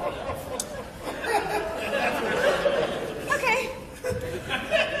 Okay.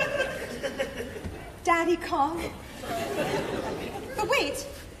 Daddy Kong. But wait,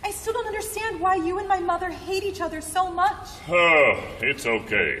 I still don't understand why you and my mother hate each other so much. It's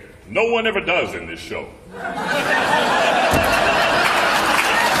okay. No one ever does in this show.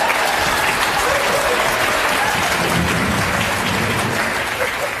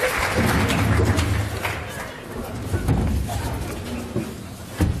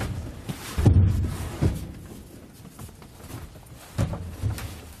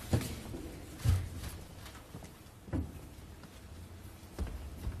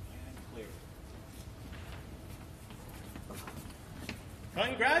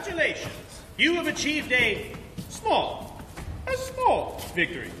 Congratulations. You have achieved a small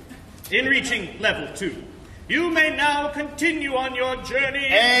victory in reaching level 2. You may now continue on your journey.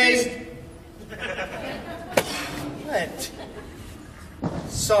 What?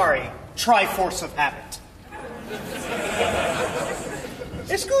 Sorry, Triforce of Habit.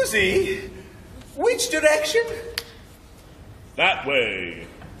 Scusi, which direction? That way.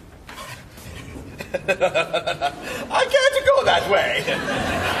 I can't go that way.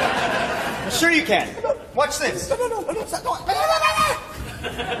 Sure you can. Watch this. No.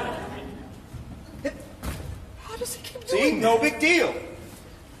 How does he keep doing? See, no big deal.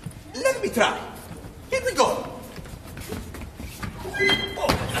 Let me try. Here we go.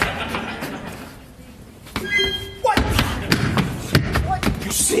 What?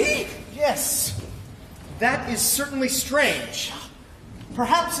 You see? Yes. That is certainly strange.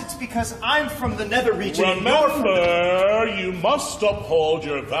 Perhaps it's because I'm from the nether region. Remember, you must uphold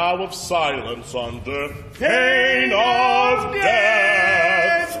your vow of silence under pain of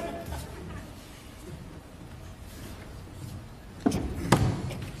death.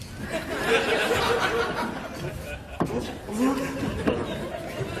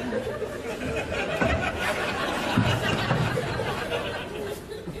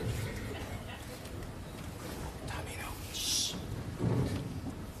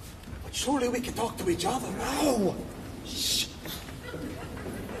 Surely we can talk to each other. No. Shh.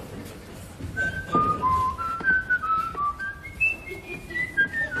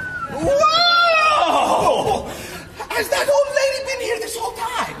 Whoa! Has that old lady been here this whole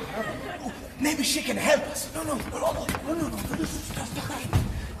time? Maybe she can help us. No.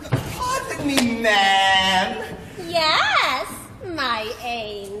 Pardon me, ma'am. Yes, my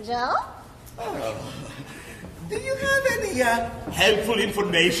angel. Oh. Do you have any helpful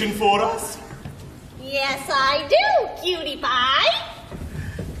information for us? Yes, I do, cutie pie.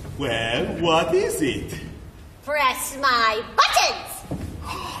 Well, what is it? Press my buttons,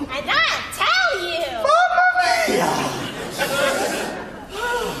 and I'll tell you. Mamma mia!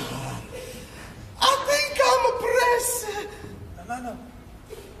 I think I'm a press.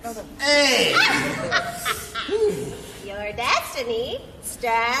 No. Hey! Your destiny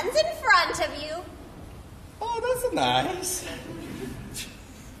stands in front of you. Oh, that's nice.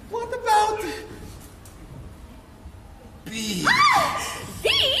 What about B? B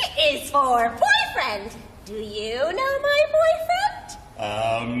is for boyfriend. Do you know my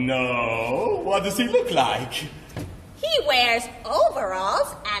boyfriend? No. What does he look like? He wears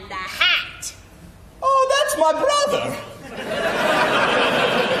overalls and a hat. Oh, that's my brother.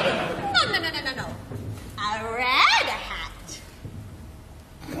 No. A red hat.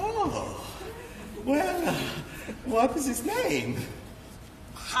 Oh. Well, what is his name?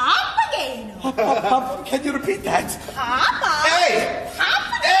 Papageno. Can you repeat that? Papa. Hey!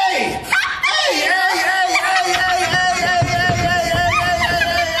 Papageno. Hey!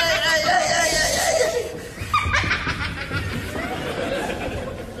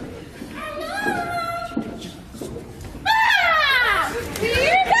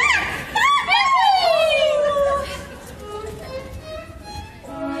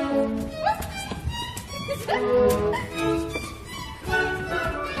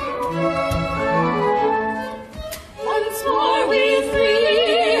 Once more we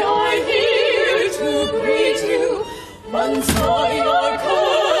three are here.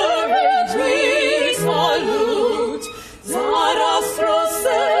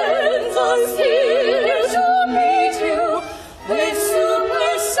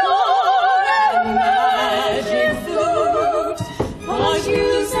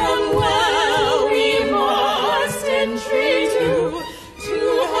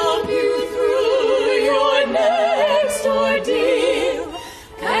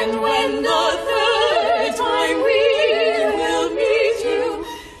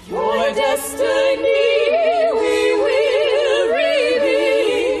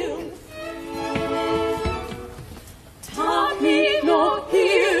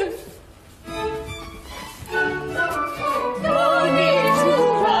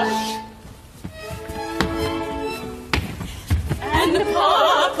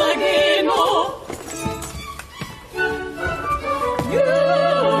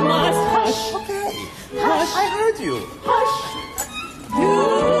 you. Hush!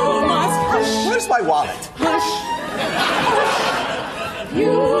 You must hush! Where's my wallet? Hush! Hush!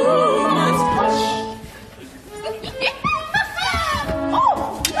 You must hush!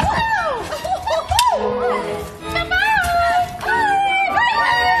 Oh!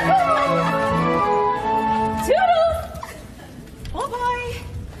 Toodles! Bye-bye!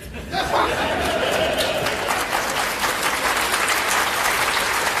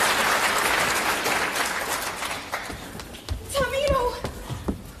 Tamino!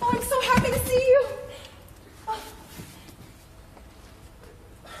 Oh, I'm so happy to see you. Oh.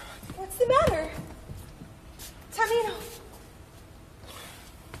 What's the matter? Tamino.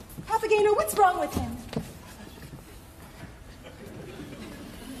 Papageno, what's wrong with him?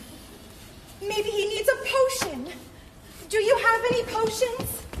 Maybe he needs a potion. Do you have any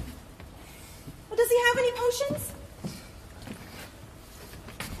potions? Well, does he have any potions?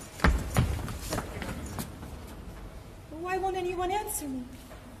 Why won't anyone answer me?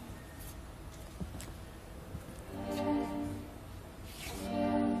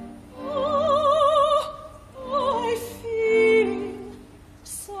 Oh, I feel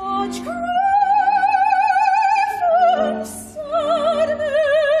such grief and sadness.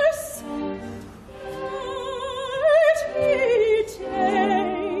 Let me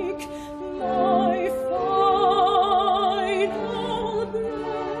take my final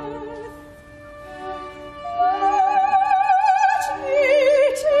breath. Let me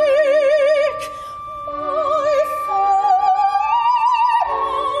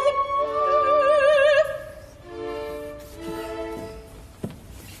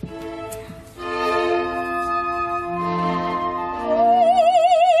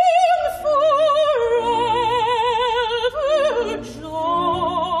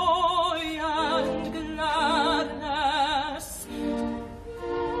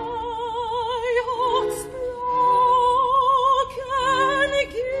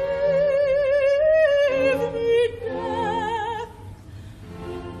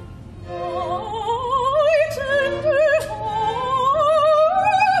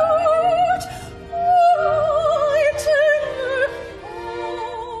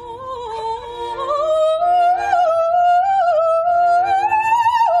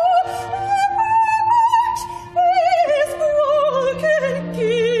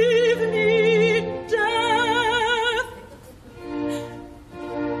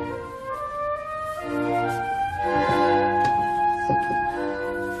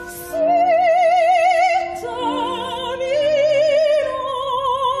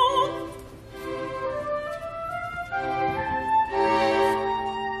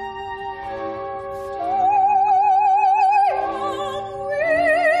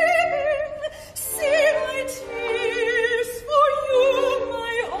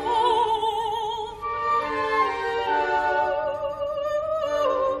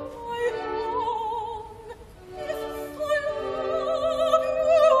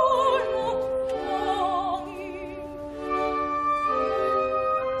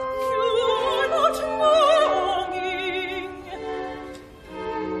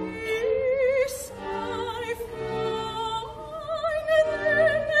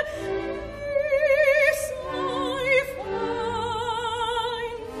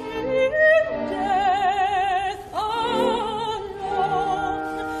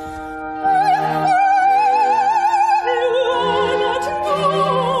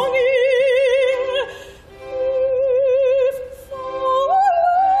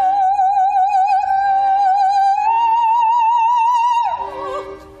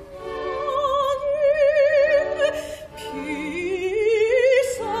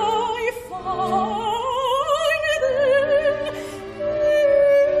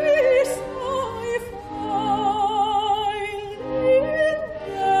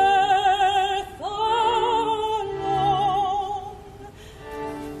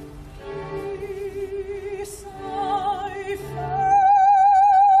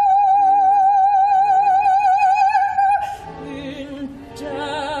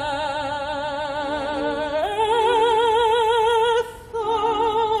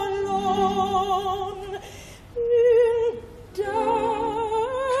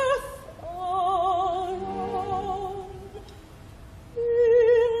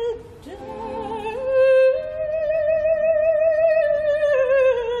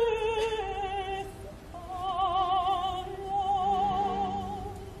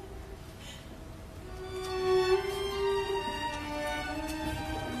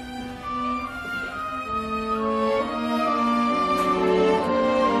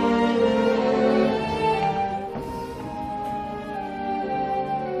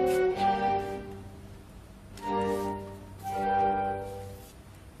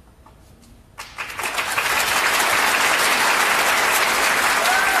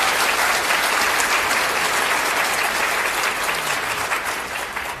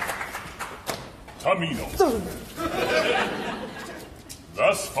Tamino.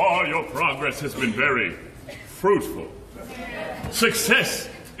 Thus far, your progress has been very fruitful. Success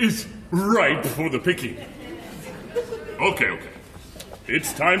is right before the picking. Okay.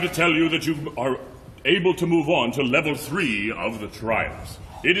 It's time to tell you that you are able to move on to level 3 of the trials.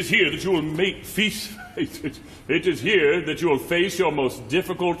 It is here that you will It is here that you will face your most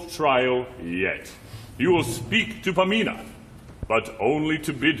difficult trial yet. You will speak to Pamina, but only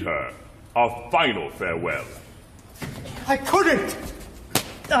to bid her a final farewell. I couldn't!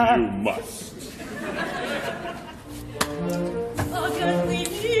 You must. Again we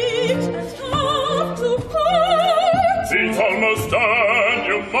meet and have to part. It's almost done,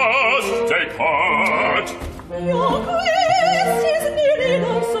 you must take heart. Your quest is nearly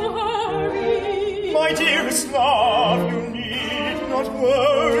not so hurry. My dearest love, you need not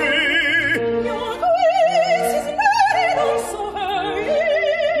worry. Your quest is nearly not so hurry.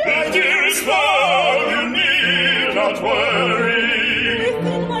 My dearest love, you need not worry.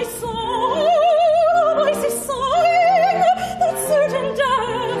 Within my soul, I see sighing that certain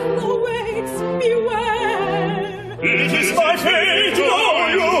death awaits. Beware. It is my fate,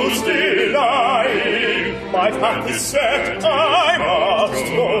 no use denying. My path is set, I must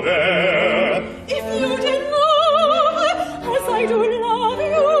go there. If you did love as I do love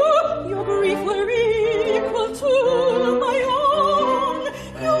you, your grief were equal to my own.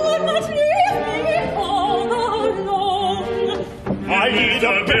 You would not leave me all alone. I need a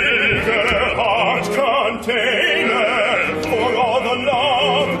bigger heart container for all the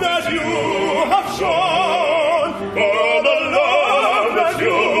love that you have shown. For all the love that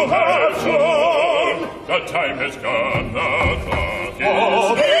you have shown. The time has come, the clock is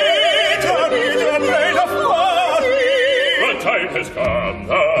Oh, Peter, brave of party. The time has come,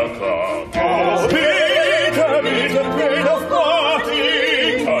 the clock Oh, is Peter, brave of party.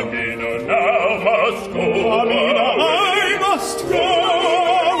 Tamino now must go. Tamino, I must go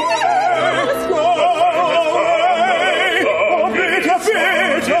away. Oh, Peter,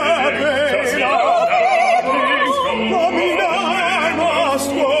 brave of party. Tamino, I must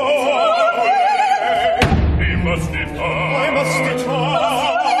go away. He must depart. I must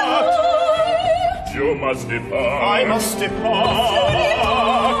depart. You must depart. I must depart.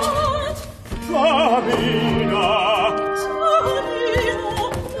 Tamina.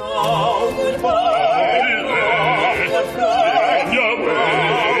 Now goodbye. Your way.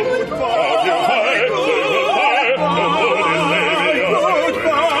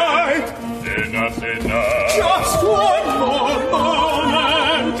 Enough. Just one more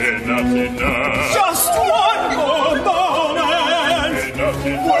moment. Enough. Just one more moment. Enough.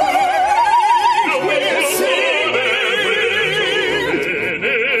 We'll see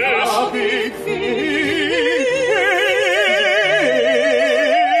a big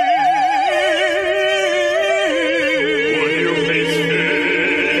Would you please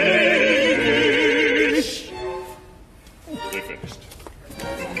finish? We're finished.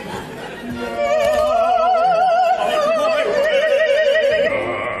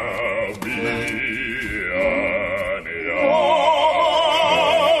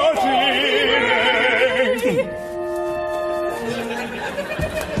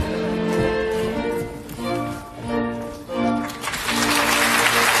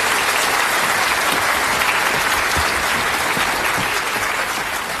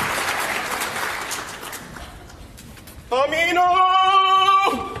 Tamino!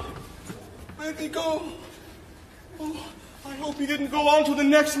 Where'd he go? Oh, I hope he didn't go on to the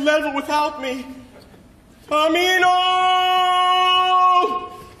next level without me. Tamino!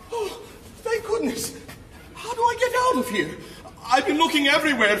 Oh, thank goodness. How do I get out of here? I've been looking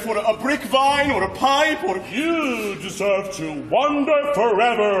everywhere for a brick vine or a pipe or... You deserve to wander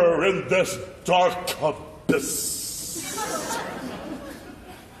forever in this dark abyss.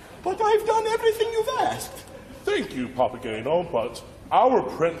 But I've done everything you've asked. Thank you, Papageno, but our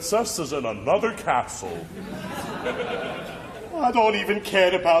princess is in another castle. I don't even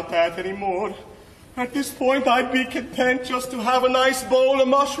care about that anymore. At this point, I'd be content just to have a nice bowl of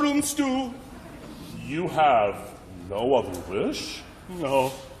mushroom stew. You have no other wish?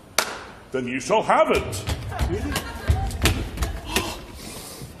 No. Then you shall have it. Really?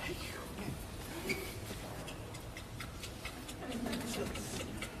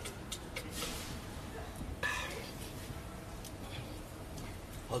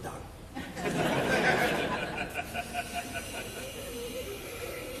 Hold on.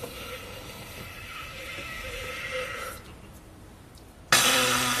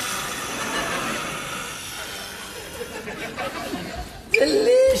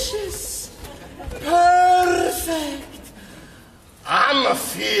 Delicious. Perfect. I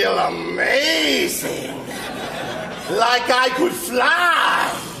feel amazing. Like I could fly,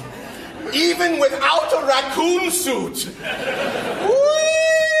 even without a raccoon suit.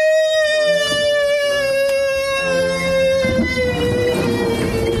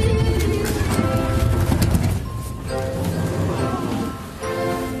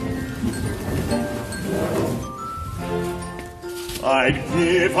 I'd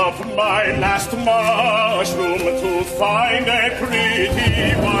give up my last mushroom to find a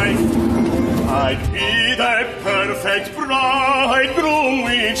pretty wife. I'd be the perfect bridegroom.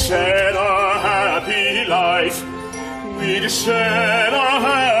 We'd share a happy life. We'd share a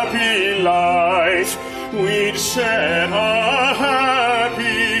happy life. We'd share a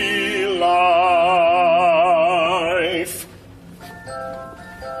happy life.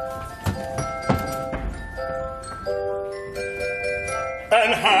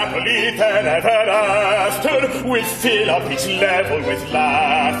 And happily then ever after, we'll fill up each level with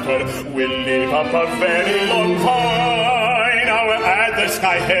laughter. We'll live up a very long time, now at the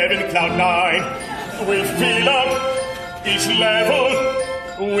sky heaven cloud 9. We'll fill up each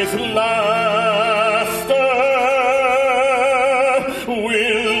level with laughter.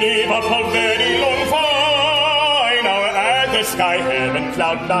 We'll live up a very long time, now at the sky heaven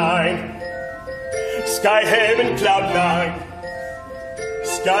cloud 9. Sky heaven cloud 9.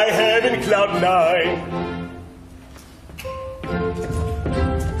 Sky heaven cloud 9.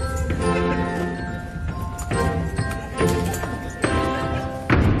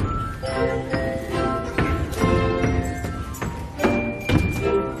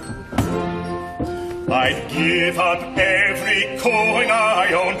 I'd give up every coin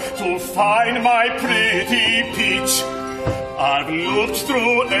I own to find my pretty peach. I've looked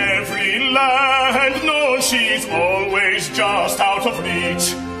through every land, no, she's always just out of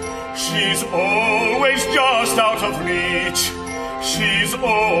reach. She's always just out of reach. She's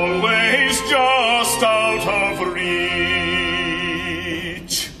always just out of reach.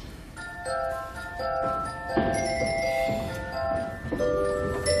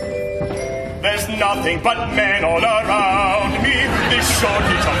 There's nothing but men all around me. This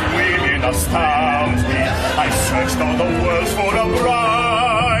shortage of women astounds me. I've searched all the world for a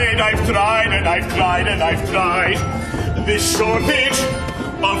bride. I've tried and I've tried and I've tried. This shortage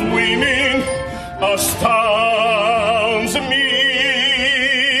of women astounds me.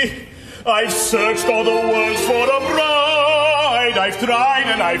 I've searched all the world for a bride. I've tried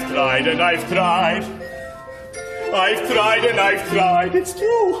and I've tried and I've tried. I've tried and I've tried. It's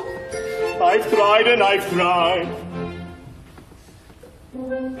true. I've tried and I've tried.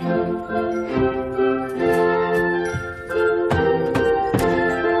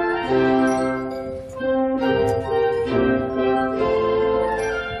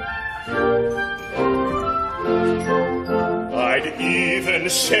 I'd even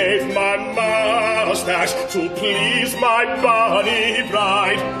shave my mustache to please my bunny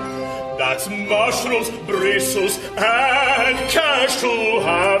bride. That's mushrooms, bristles, and cash to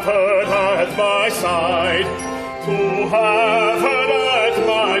have her at my side. To have her at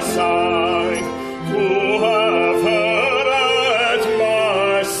my side. To have her at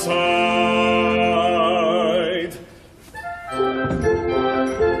my side.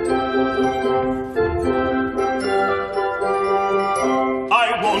 I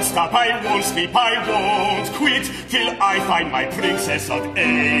won't stop, I won't sleep, I won't quit till I find my princess of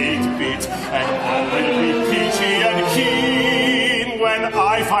 8-bit. And all will be peachy and keen when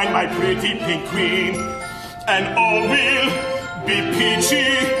I find my pretty pink queen. And all will be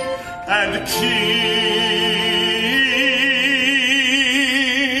peachy and keen.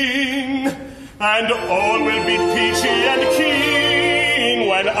 And all will be peachy and keen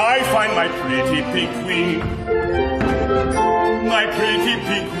when I find my pretty pink queen. My pretty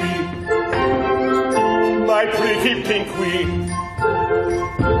pink queen. My pretty pink queen.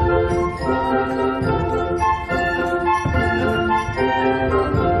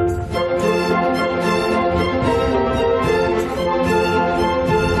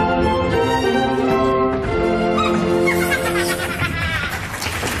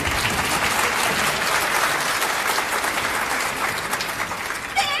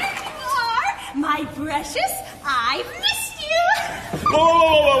 My precious, I've missed you.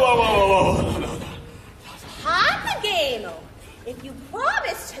 Whoa. Papageno, if you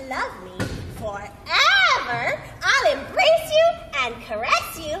promise to love me forever, I'll embrace you and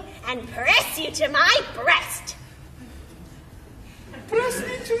caress you and press you to my breast. Press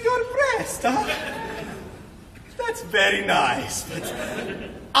me to your breast, huh? That's very nice, but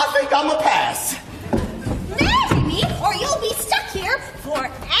I think I'm a pass. Marry me or you'll be stuck here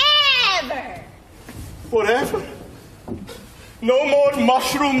forever. Forever? No more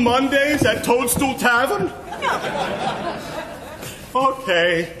Mushroom Mondays at Toadstool Tavern?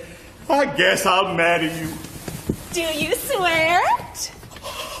 Okay, I guess I'll marry you. Do you swear it?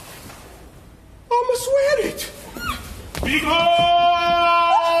 I'ma swear it. Be gone,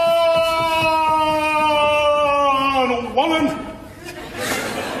 woman!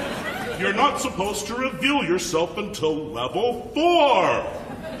 You're not supposed to reveal yourself until level 4.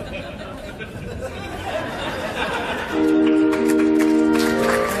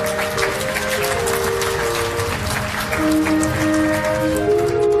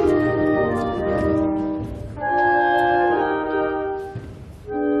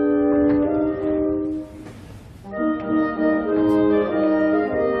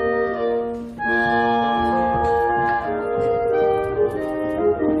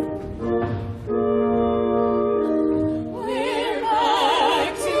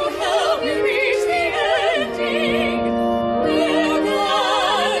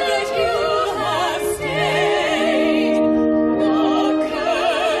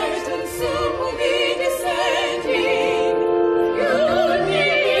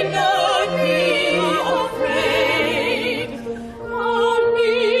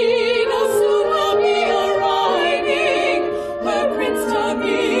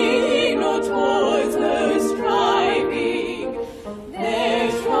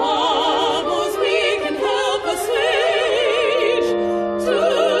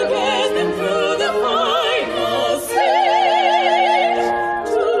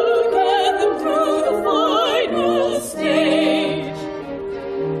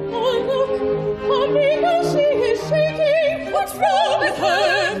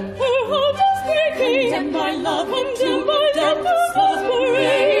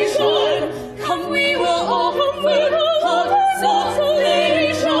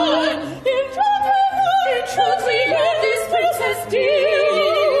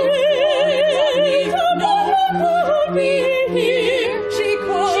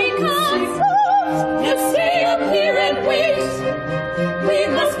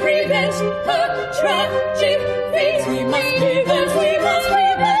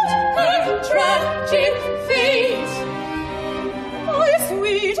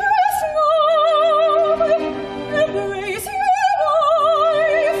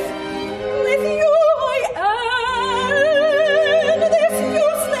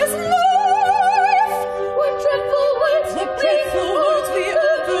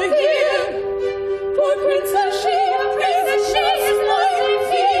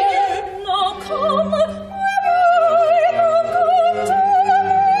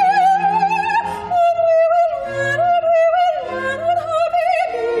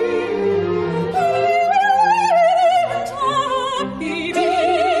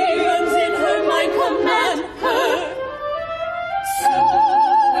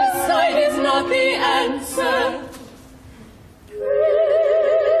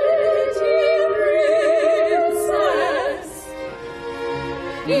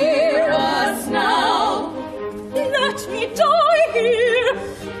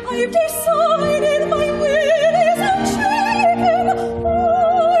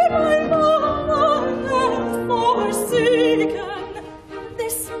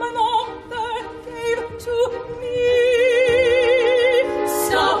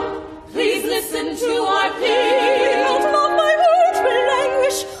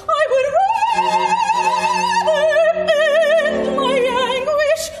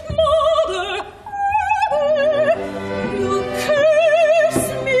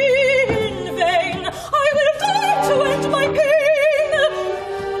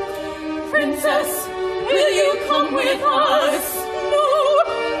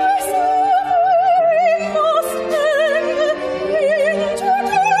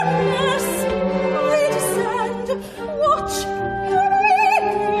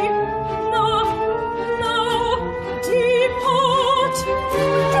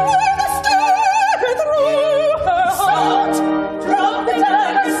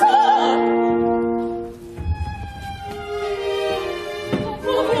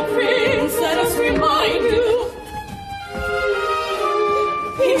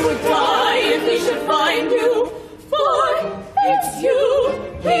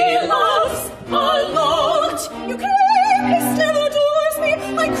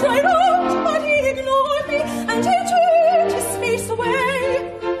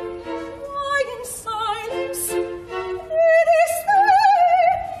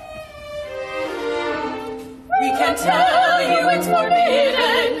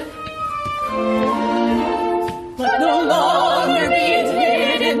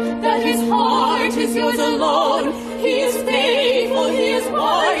 That his heart is yours alone. He is faithful.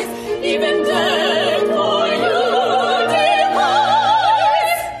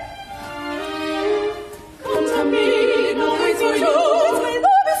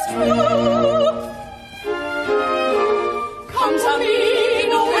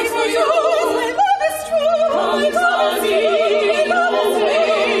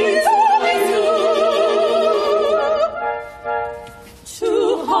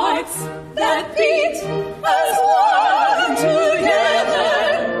 hearts that beat as one together.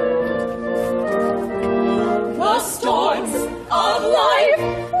 The storms of life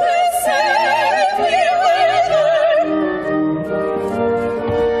will safely weather.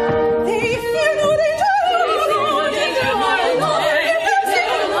 They fear no danger, my Lord.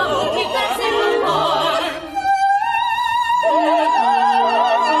 Keep that same heart.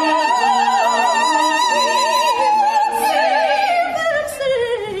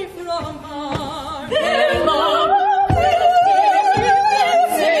 Safe from harm. Their love will keep them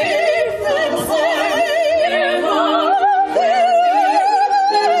safe from harm. Their love will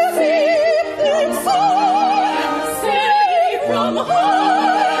keep them safe from harm. Safe from harm.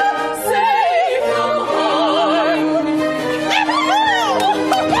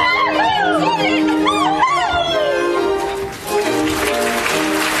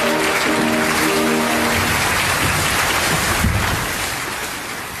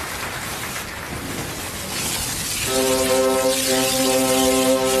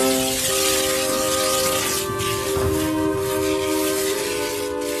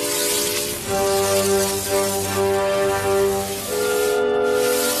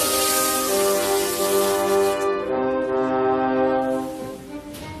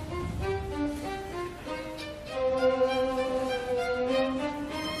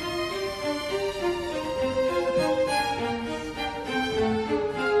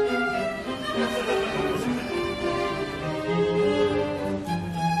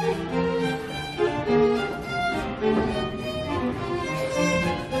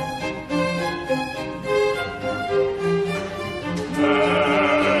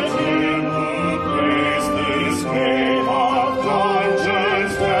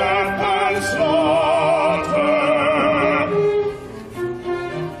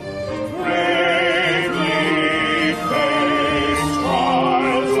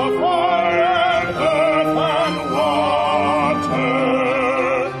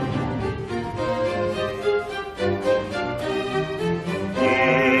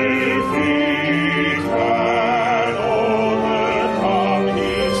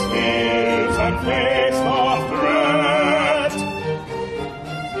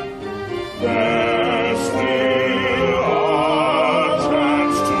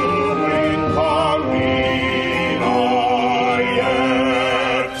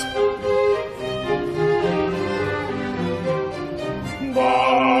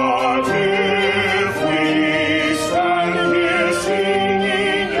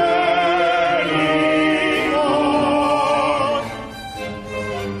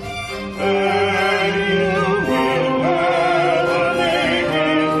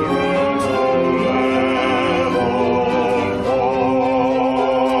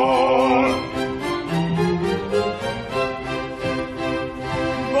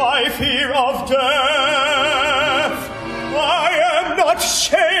 By fear of death, I am not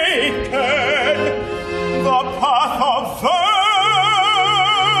shaken. The path of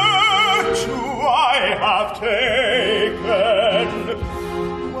virtue I have taken.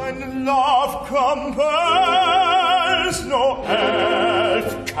 When love compels, no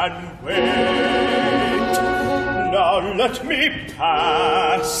earth can wait. Now let me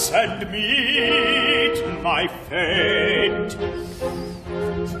pass and meet my fate.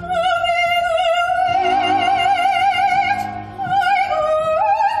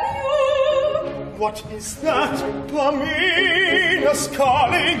 What is that? Tamina's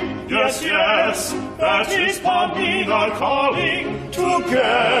calling. Yes, yes, that is Tamino calling.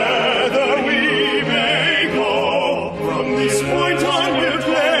 Together we may go. From this point on we'll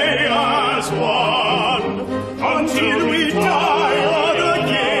play as one. Until we die or the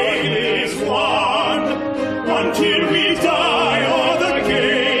game is won. Until we die or the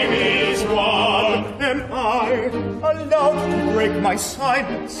game is won. Am I allowed to break my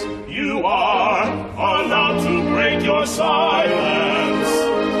silence? You are allowed to break your silence.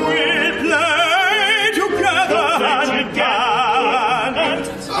 We'll play together and again. And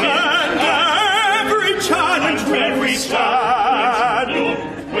every challenge will we stand.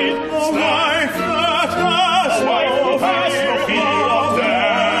 With a life that has no fear of death.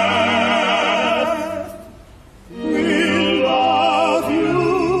 We'll love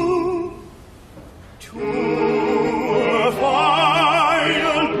you to a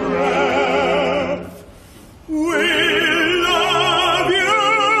final breath. We'll love you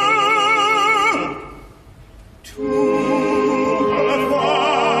to a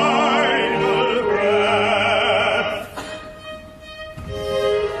final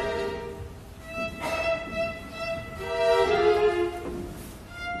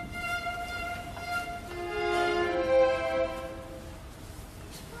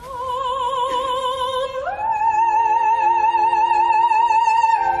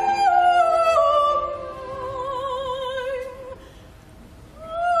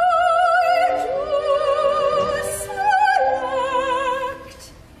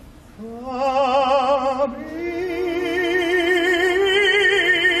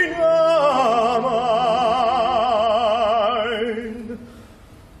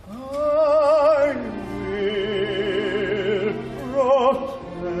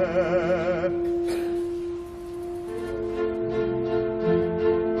wreck.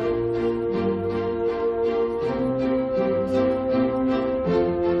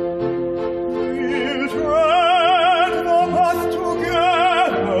 We'll tread the path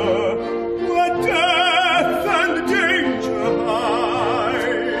together, where death and danger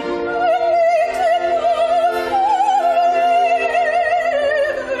hide.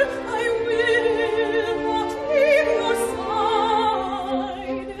 I will not leave your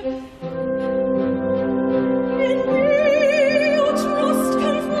side.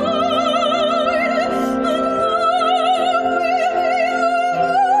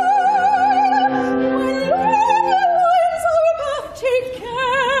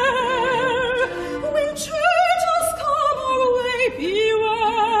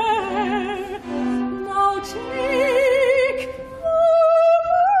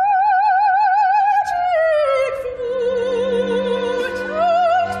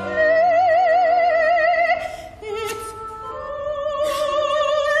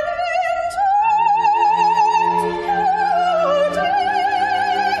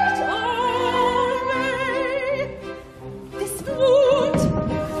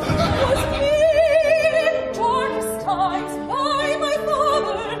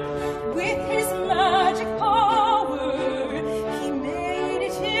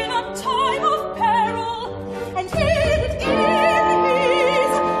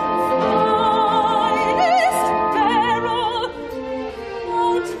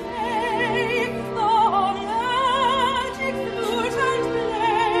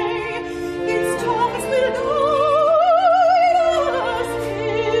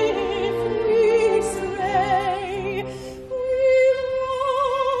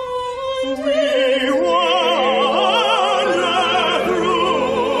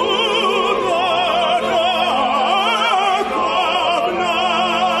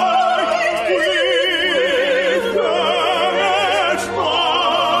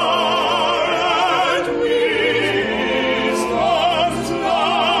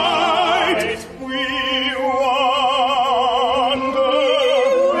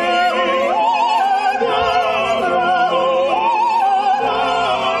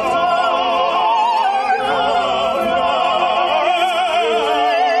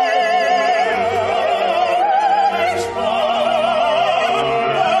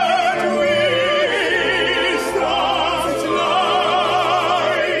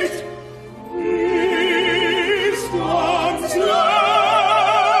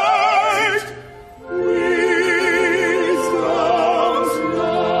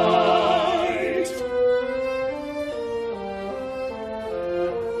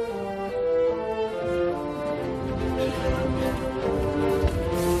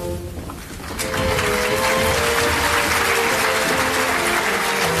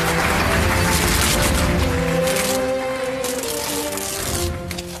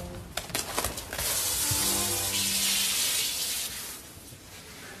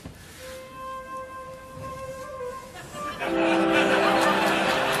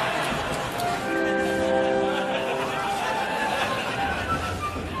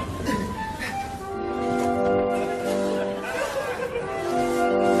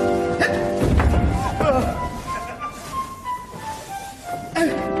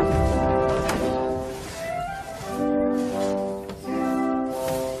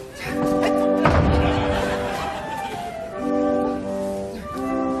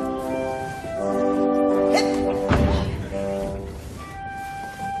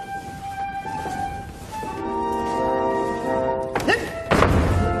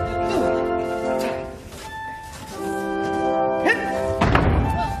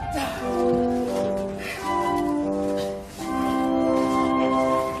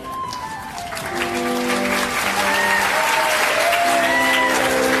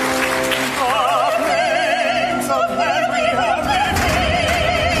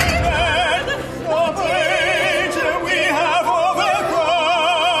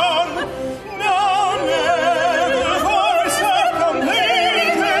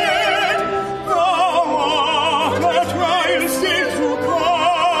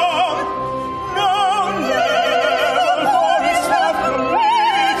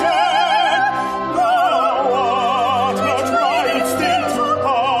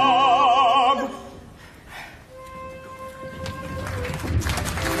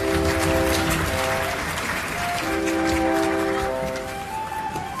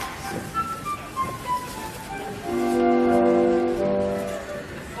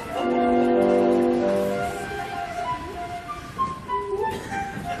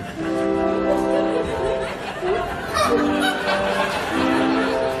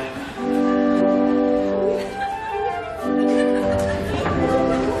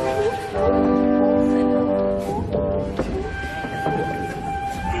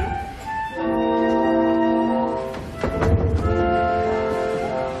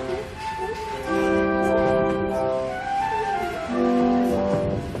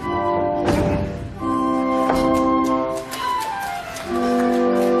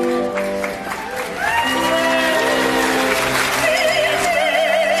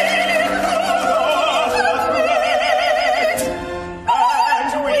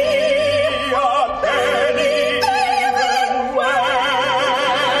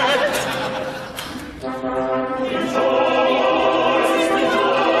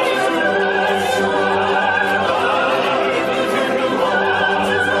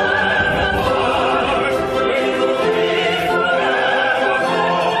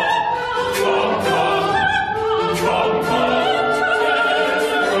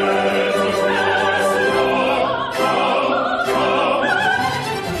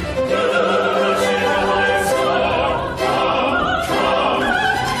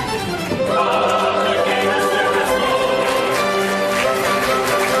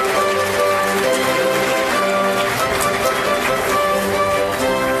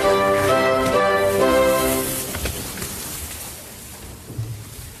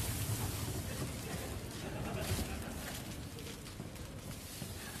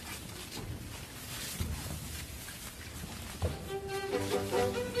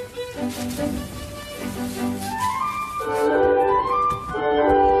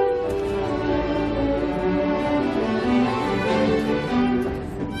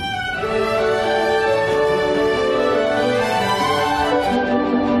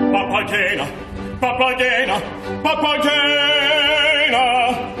 Papageno!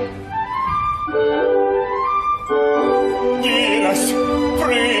 Dearest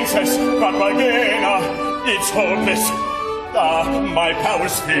Princess Papageno, it's hopeless. Ah, my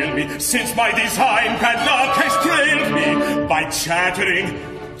powers fail me, since my design padlock has trailed me. By chattering,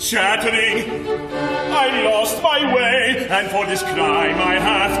 I lost my way, and for this crime I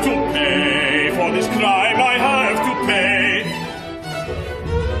have to pay. For this crime I have to pay.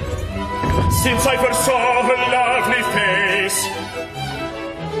 Since I first saw her lovely face,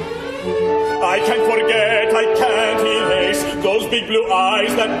 I can't forget, I can't erase those big blue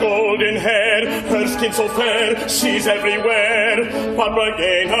eyes, that golden hair, her skin so fair, she's everywhere.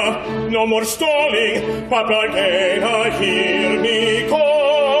 Papageno, no more stalling. Papageno, hear me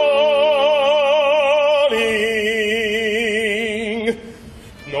calling.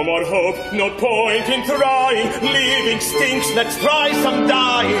 No more hope, no point in trying. Living stinks, let's try some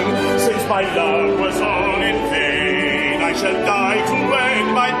dying. Since my love was all in vain, I shall die to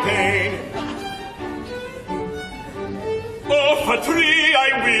end my pain. Off a tree I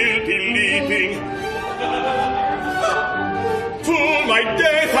will be leaping. To my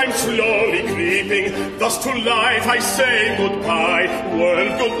death I'm slowly creeping. Thus to life I say goodbye.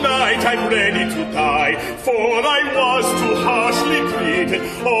 World, good night, I'm ready to die. For I was too harshly treated.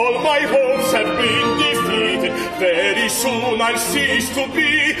 All my hopes have been defeated. Very soon I'll cease to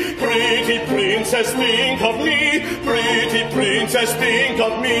be. Pretty princess, think of me. Pretty princess, think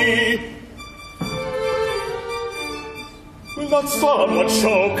of me. Will not someone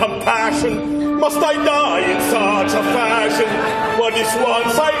show compassion? Must I die in such a fashion? For this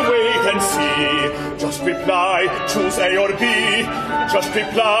once I'll wait and see. Just reply, choose A or B. Just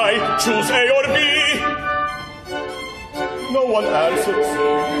reply, choose A or B. No one answers.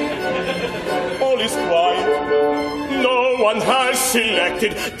 All is quiet. No one has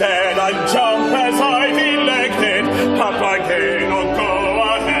selected. Then I'll jump as I've elected. Papageno, go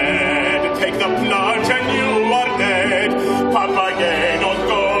ahead. Take the plunge and you are dead. Papageno,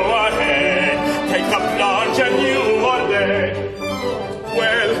 go ahead. Take the plunge and you are dead.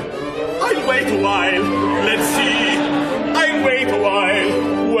 Well, I'll wait a while. Let's see. I'll wait a while.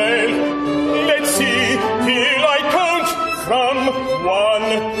 Well, let's see. Till I count from 1,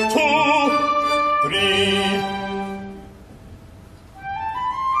 2, 3.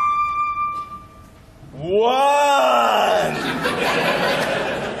 1.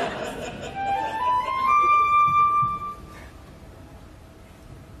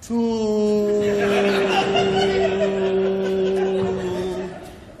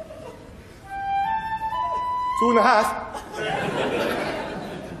 Two and a half.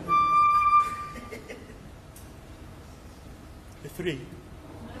 3.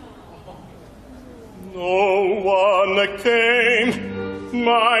 No one came,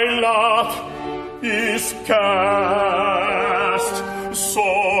 my lot is cast. So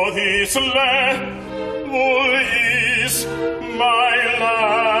this level is my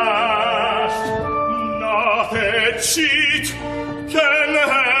last. Not a cheat can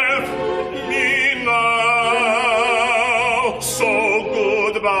help me now. So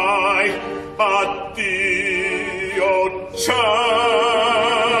goodbye, addio, ciao.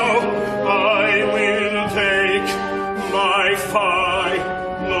 I will take my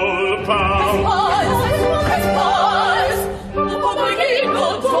final bow. Papageno,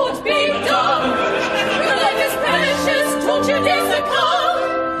 don't be dumb. Your life is precious, don't you dare succumb.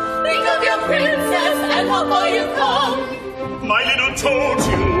 Think of your princess and how far you've come. My little toad,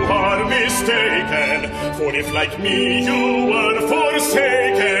 you are mistaken. For if like me you were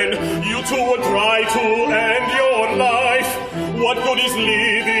forsaken, you too would try to end your life. What good is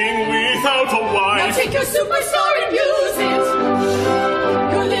living without a wife? Now take your superstar and use it.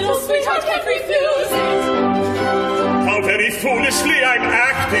 Your little sweetheart can't refuse it. How very foolishly I'm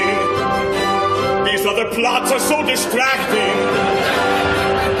acting. These other plots are so distracting.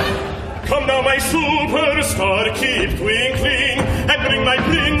 Come now, my superstar, keep twinkling, and bring my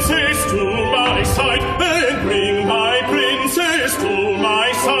princess to my side, and bring my princess to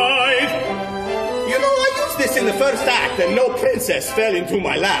my side. You know, I used this in the first act, and no princess fell into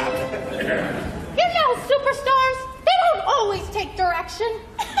my lap. You know, superstars, they don't always take direction.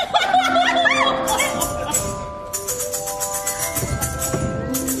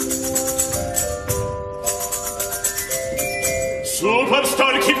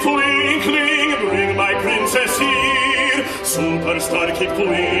 Superstar, keep twinkling, bring my princess here. Superstar, keep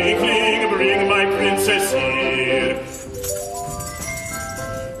twinkling, bring my princess here.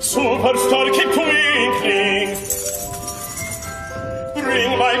 Superstar, keep twinkling,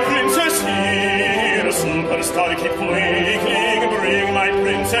 bring my princess here. Superstar, keep twinkling, bring my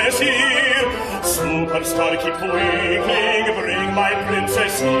princess here. superstar, keep twinkling. Bring my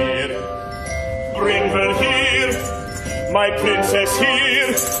princess here. Bring her here. My princess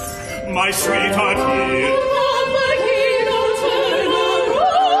here. My sweetheart here.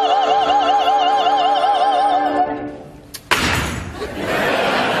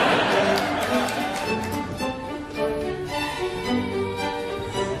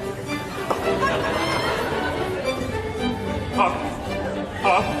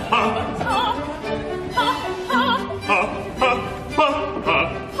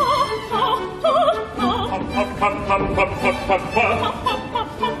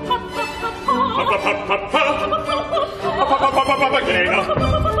 Papageno,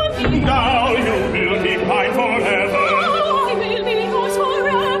 now you will be mine forever. I will be yours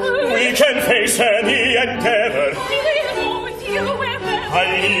forever. We can face any endeavor. I will go with you wherever. I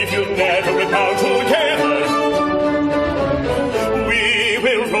leave you never and now together. We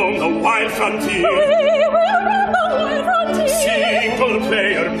will roam the wild frontier. We will roam the wild frontier. Single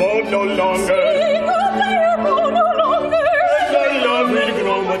player mode no longer. Single player mode no longer. And our love will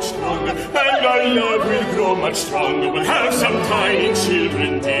grow much stronger. And our love will grow much stronger. We'll have some tiny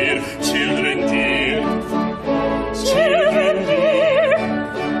children dear. Children dear. Children dear.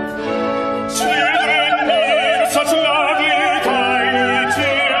 Children dear. Such lovely tiny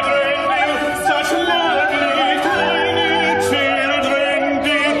children dear. Such lovely tiny children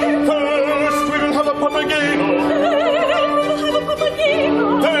dear. First we will have a Papageno.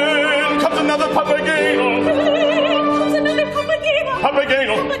 Then comes another Papageno.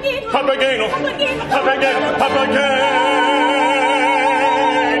 Papageno, Papageno, Papageno, Papageno.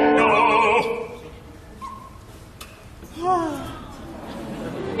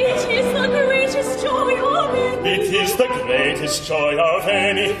 It is the greatest joy of any. It is the greatest joy of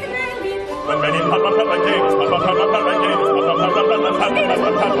any. When many Papagenos will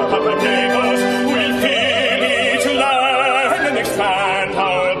fill each land and expand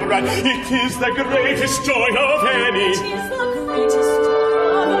our brand. It is the greatest joy of any. It is the greatest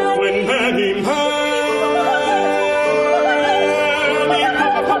joy of any. When many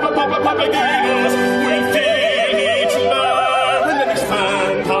Papagenos will fill each land and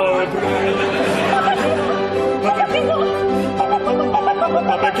expand our brand.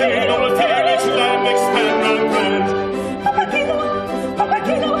 Papageno will fill each land, expand our brand. Papageno will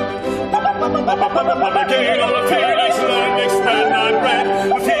fill each land, expand our brand.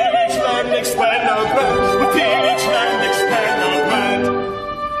 We'll fill each land, expand our brand. We'll fill each land, expand our brand.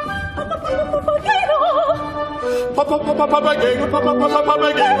 Papageno,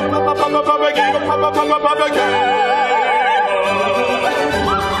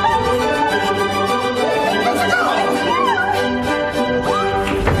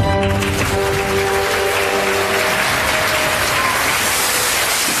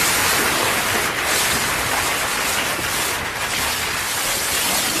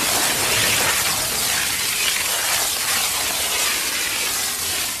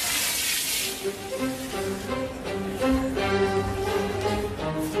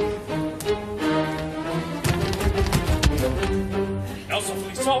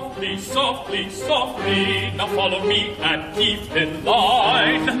 Softly, softly, softly, now follow me and keep in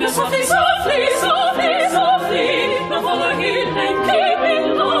line. Now softly, softly, softly, softly, now follow him and keep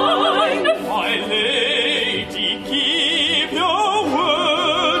in line. My lady, keep your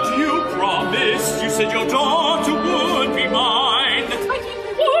word. You promised, you said your daughter would be mine. I keep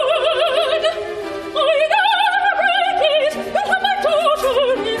my word. I never break it. You'll have my daughter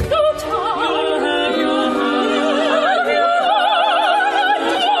in no time.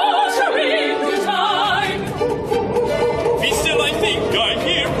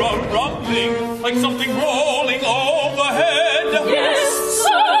 Like something rolling overhead. Yes,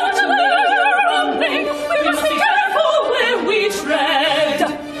 certainly rumbling. We must be careful where we tread.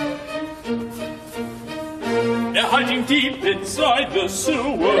 They're hiding deep inside the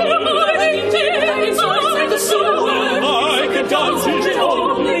sewer. They're hiding deep inside the sewer. Like a dancing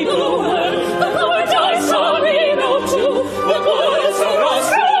only bluer. The poets are Tamino too. The poets are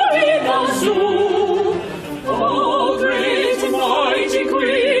Tamino too. Oh, great and mighty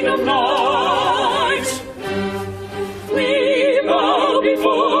Queen of Night.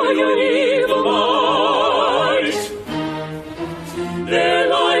 Before your evil might, their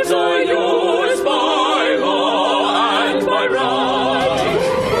lives are yours by law and by right.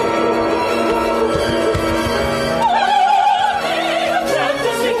 Oh, the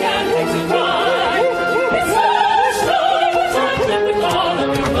tempest we can't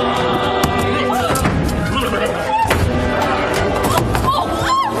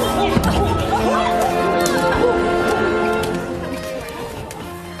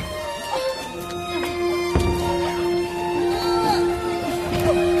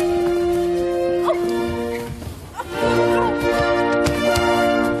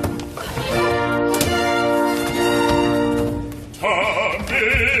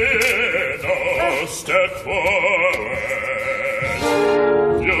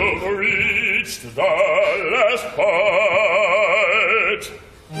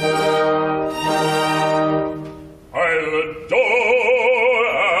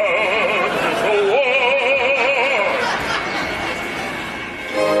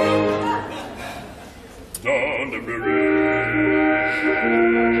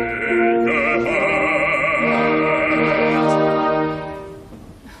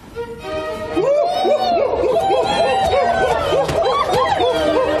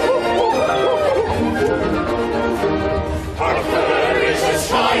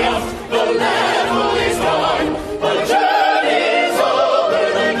triumph, the level is done, the journey's over,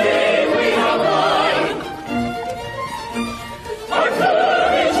 the game we have won. Our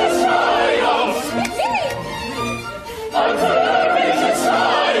courage has triumphed. Our courage has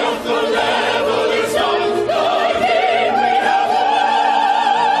triumphed, the level is done, the game we have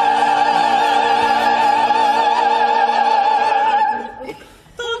won.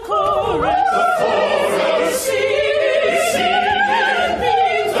 The chorus,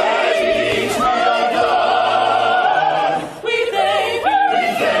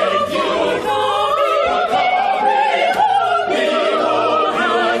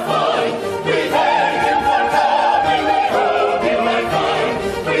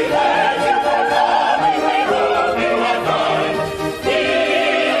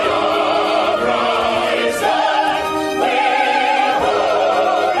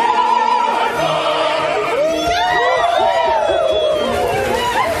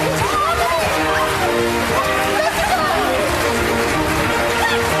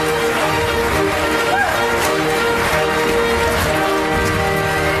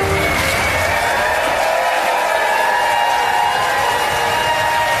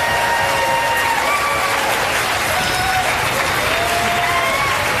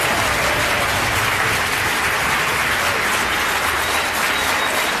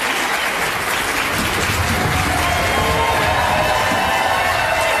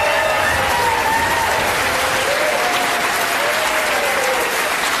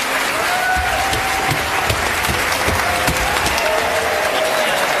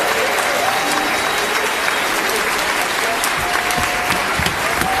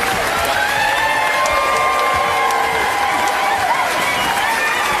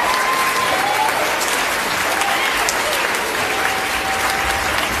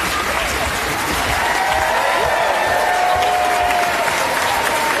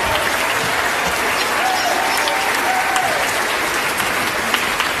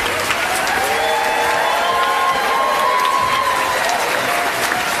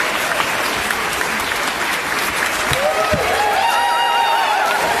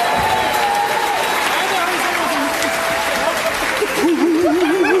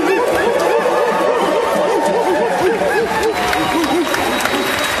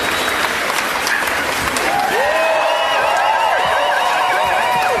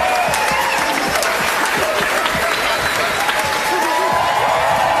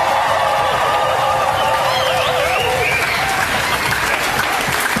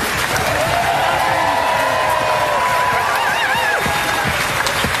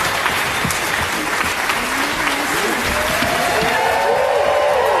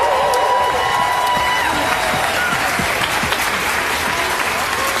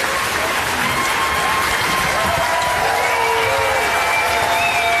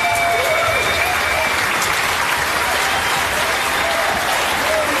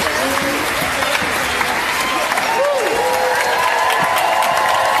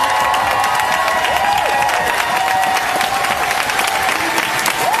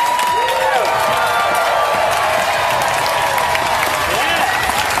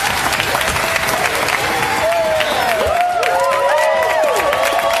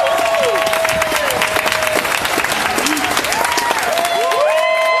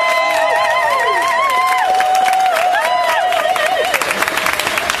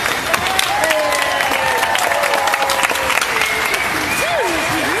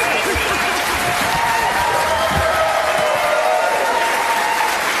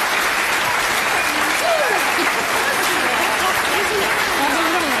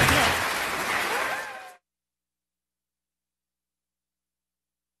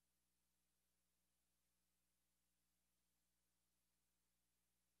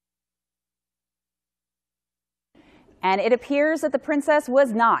 And it appears that the princess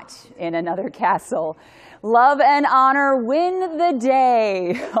was not in another castle. Love and honor win the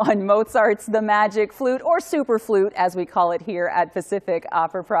day on Mozart's The Magic Flute, or Super Flute, as we call it here at Pacific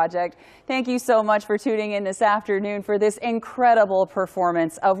Opera Project. Thank you so much for tuning in this afternoon for this incredible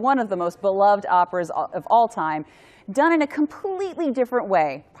performance of one of the most beloved operas of all time, done in a completely different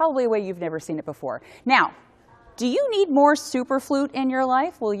way, probably a way you've never seen it before. Now, do you need more Super Flute in your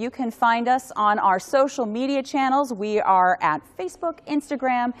life? Well, you can find us on our social media channels. We are at Facebook,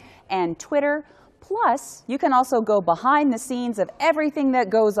 Instagram, and Twitter. Plus, you can also go behind the scenes of everything that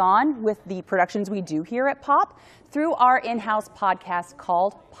goes on with the productions we do here at POP through our in-house podcast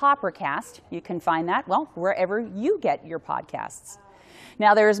called Poppercast. You can find that, well, wherever you get your podcasts.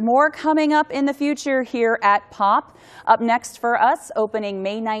 Now, there's more coming up in the future here at Pop. Up next for us, opening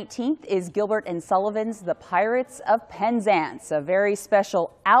May 19th, is Gilbert and Sullivan's The Pirates of Penzance, a very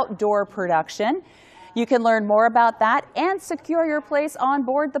special outdoor production. You can learn more about that and secure your place on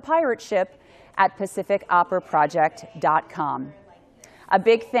board the pirate ship at pacificoperaproject.com. A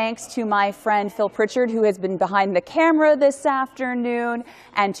big thanks to my friend Phil Pritchard, who has been behind the camera this afternoon,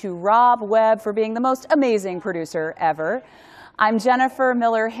 and to Rob Webb for being the most amazing producer ever. I'm Jennifer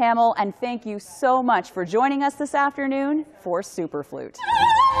Miller Hamill, and thank you so much for joining us this afternoon for Super Flute.